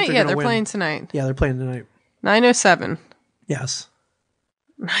there. I playing think tonight? they're Yeah, they're win. playing tonight. Yeah, they're playing tonight. 9:07. Yes.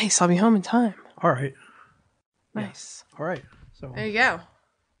 Nice. I'll be home in time. All right. Nice. Yeah. All right. So there you go.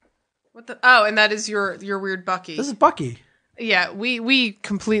 What the? Oh, and that is your weird Bucky. This is Bucky. Yeah, we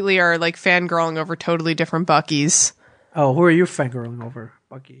completely are like fangirling over totally different Buckies. Oh, who are you fangirling over?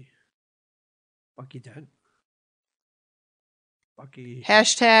 Bucky. Bucky dead. Bucky.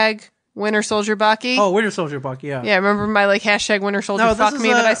 Hashtag Winter Soldier Bucky. Oh, Winter Soldier Bucky. Yeah. Yeah. Remember my like hashtag Winter Soldier fuck me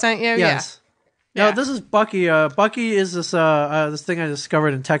that I sent you? Yes. Yeah. No, this is Bucky. Bucky is this thing I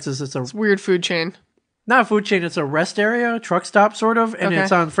discovered in Texas. It's a weird food chain. Not a food chain. It's a rest area, truck stop sort of, and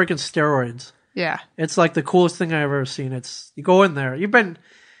it's on freaking steroids. Yeah. It's like the coolest thing I've ever seen. It's you go in there. You've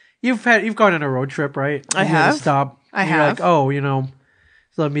gone on a road trip, right? I have. Stop. I have. You're like,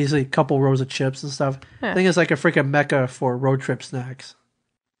 so let me see a couple rows of chips and stuff. Yeah. I think it's like a freaking mecca for road trip snacks.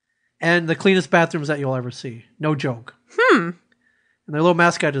 And the cleanest bathrooms that you'll ever see. No joke. And their little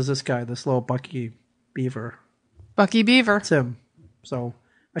mascot is this guy, this little Bucky Beaver. Bucky Beaver. It's him. So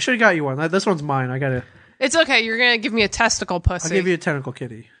I should have got you one. This one's mine. I gotta. It's okay. You're gonna give me a testicle pussy. I'll give you a tentacle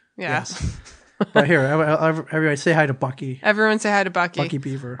kitty. Yeah. Yes. But here, everybody say hi to Bucky. Everyone say hi to Bucky. Bucky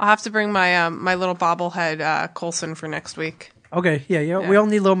Beaver. I'll have to bring my my little bobblehead Coulson for next week. Okay. Yeah. We all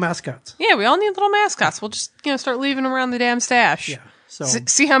need little mascots. Yeah, we all need little mascots. We'll just start leaving them around the damn stash. Yeah. So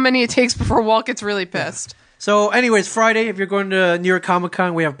see how many it takes before Walt gets really pissed. Yeah. So, anyways, Friday, if you're going to New York Comic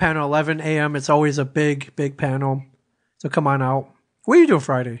Con, we have panel 11 a.m. It's always a big panel. So come on out. What are you doing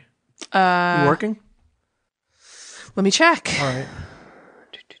Friday? You working? Let me check. All right.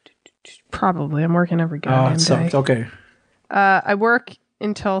 Probably. I'm working every goddamn it sucks. day. Okay. I work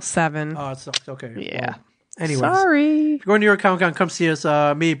until 7. Oh, it sucks. Okay. Yeah. Well, anyways. Sorry. If you're going to New York Comic Con, come see us.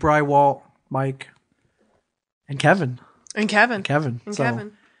 Me, Bri, Walt, Mike, and Kevin. And Kevin. So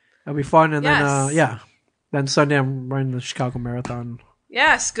that'll be fun. And then, then Sunday I'm running the Chicago Marathon.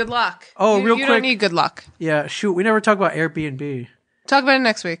 Yes. Good luck. Oh, real quick. You don't need good luck. Yeah. Shoot. We never talk about Airbnb. Talk about it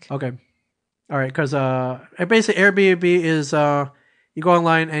next week. Okay. All right. Because basically Airbnb is you go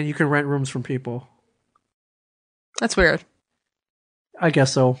online and you can rent rooms from people. That's weird. I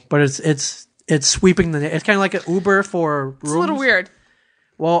guess so. But it's sweeping the. It's kind of like an Uber for rooms. It's a little weird.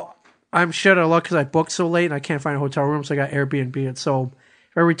 Well, I'm shit out of luck because I booked so late and I can't find a hotel room, so I got Airbnb it. So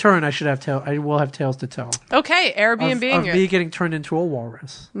if I return, I will have tales to tell. Okay, Airbnb of me getting turned into a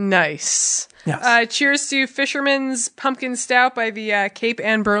walrus. Nice. Yes. Cheers to Fisherman's Pumpkin Stout by the Cape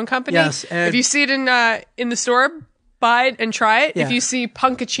Ann Brewing Company. Yes. If you see it in the store, buy it and try it. Yeah. If you see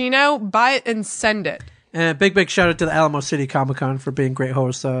Punkacino, buy it and send it. And big shout out to the Alamo City Comic Con for being great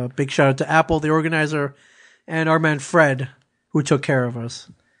hosts. Big shout out to Apple, the organizer, and our man Fred, who took care of us.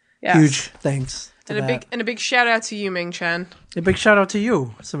 Yes. Huge thanks. And a big shout out to you, Ming Chen. A big shout out to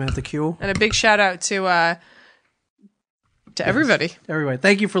you, Samantha Q. And a big shout out to everybody. Everybody.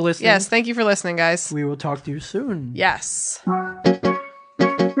 Thank you for listening. Yes, thank you for listening, guys. We will talk to you soon. Yes.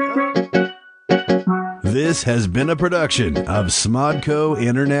 This has been a production of Smodco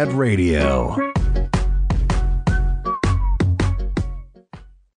Internet Radio.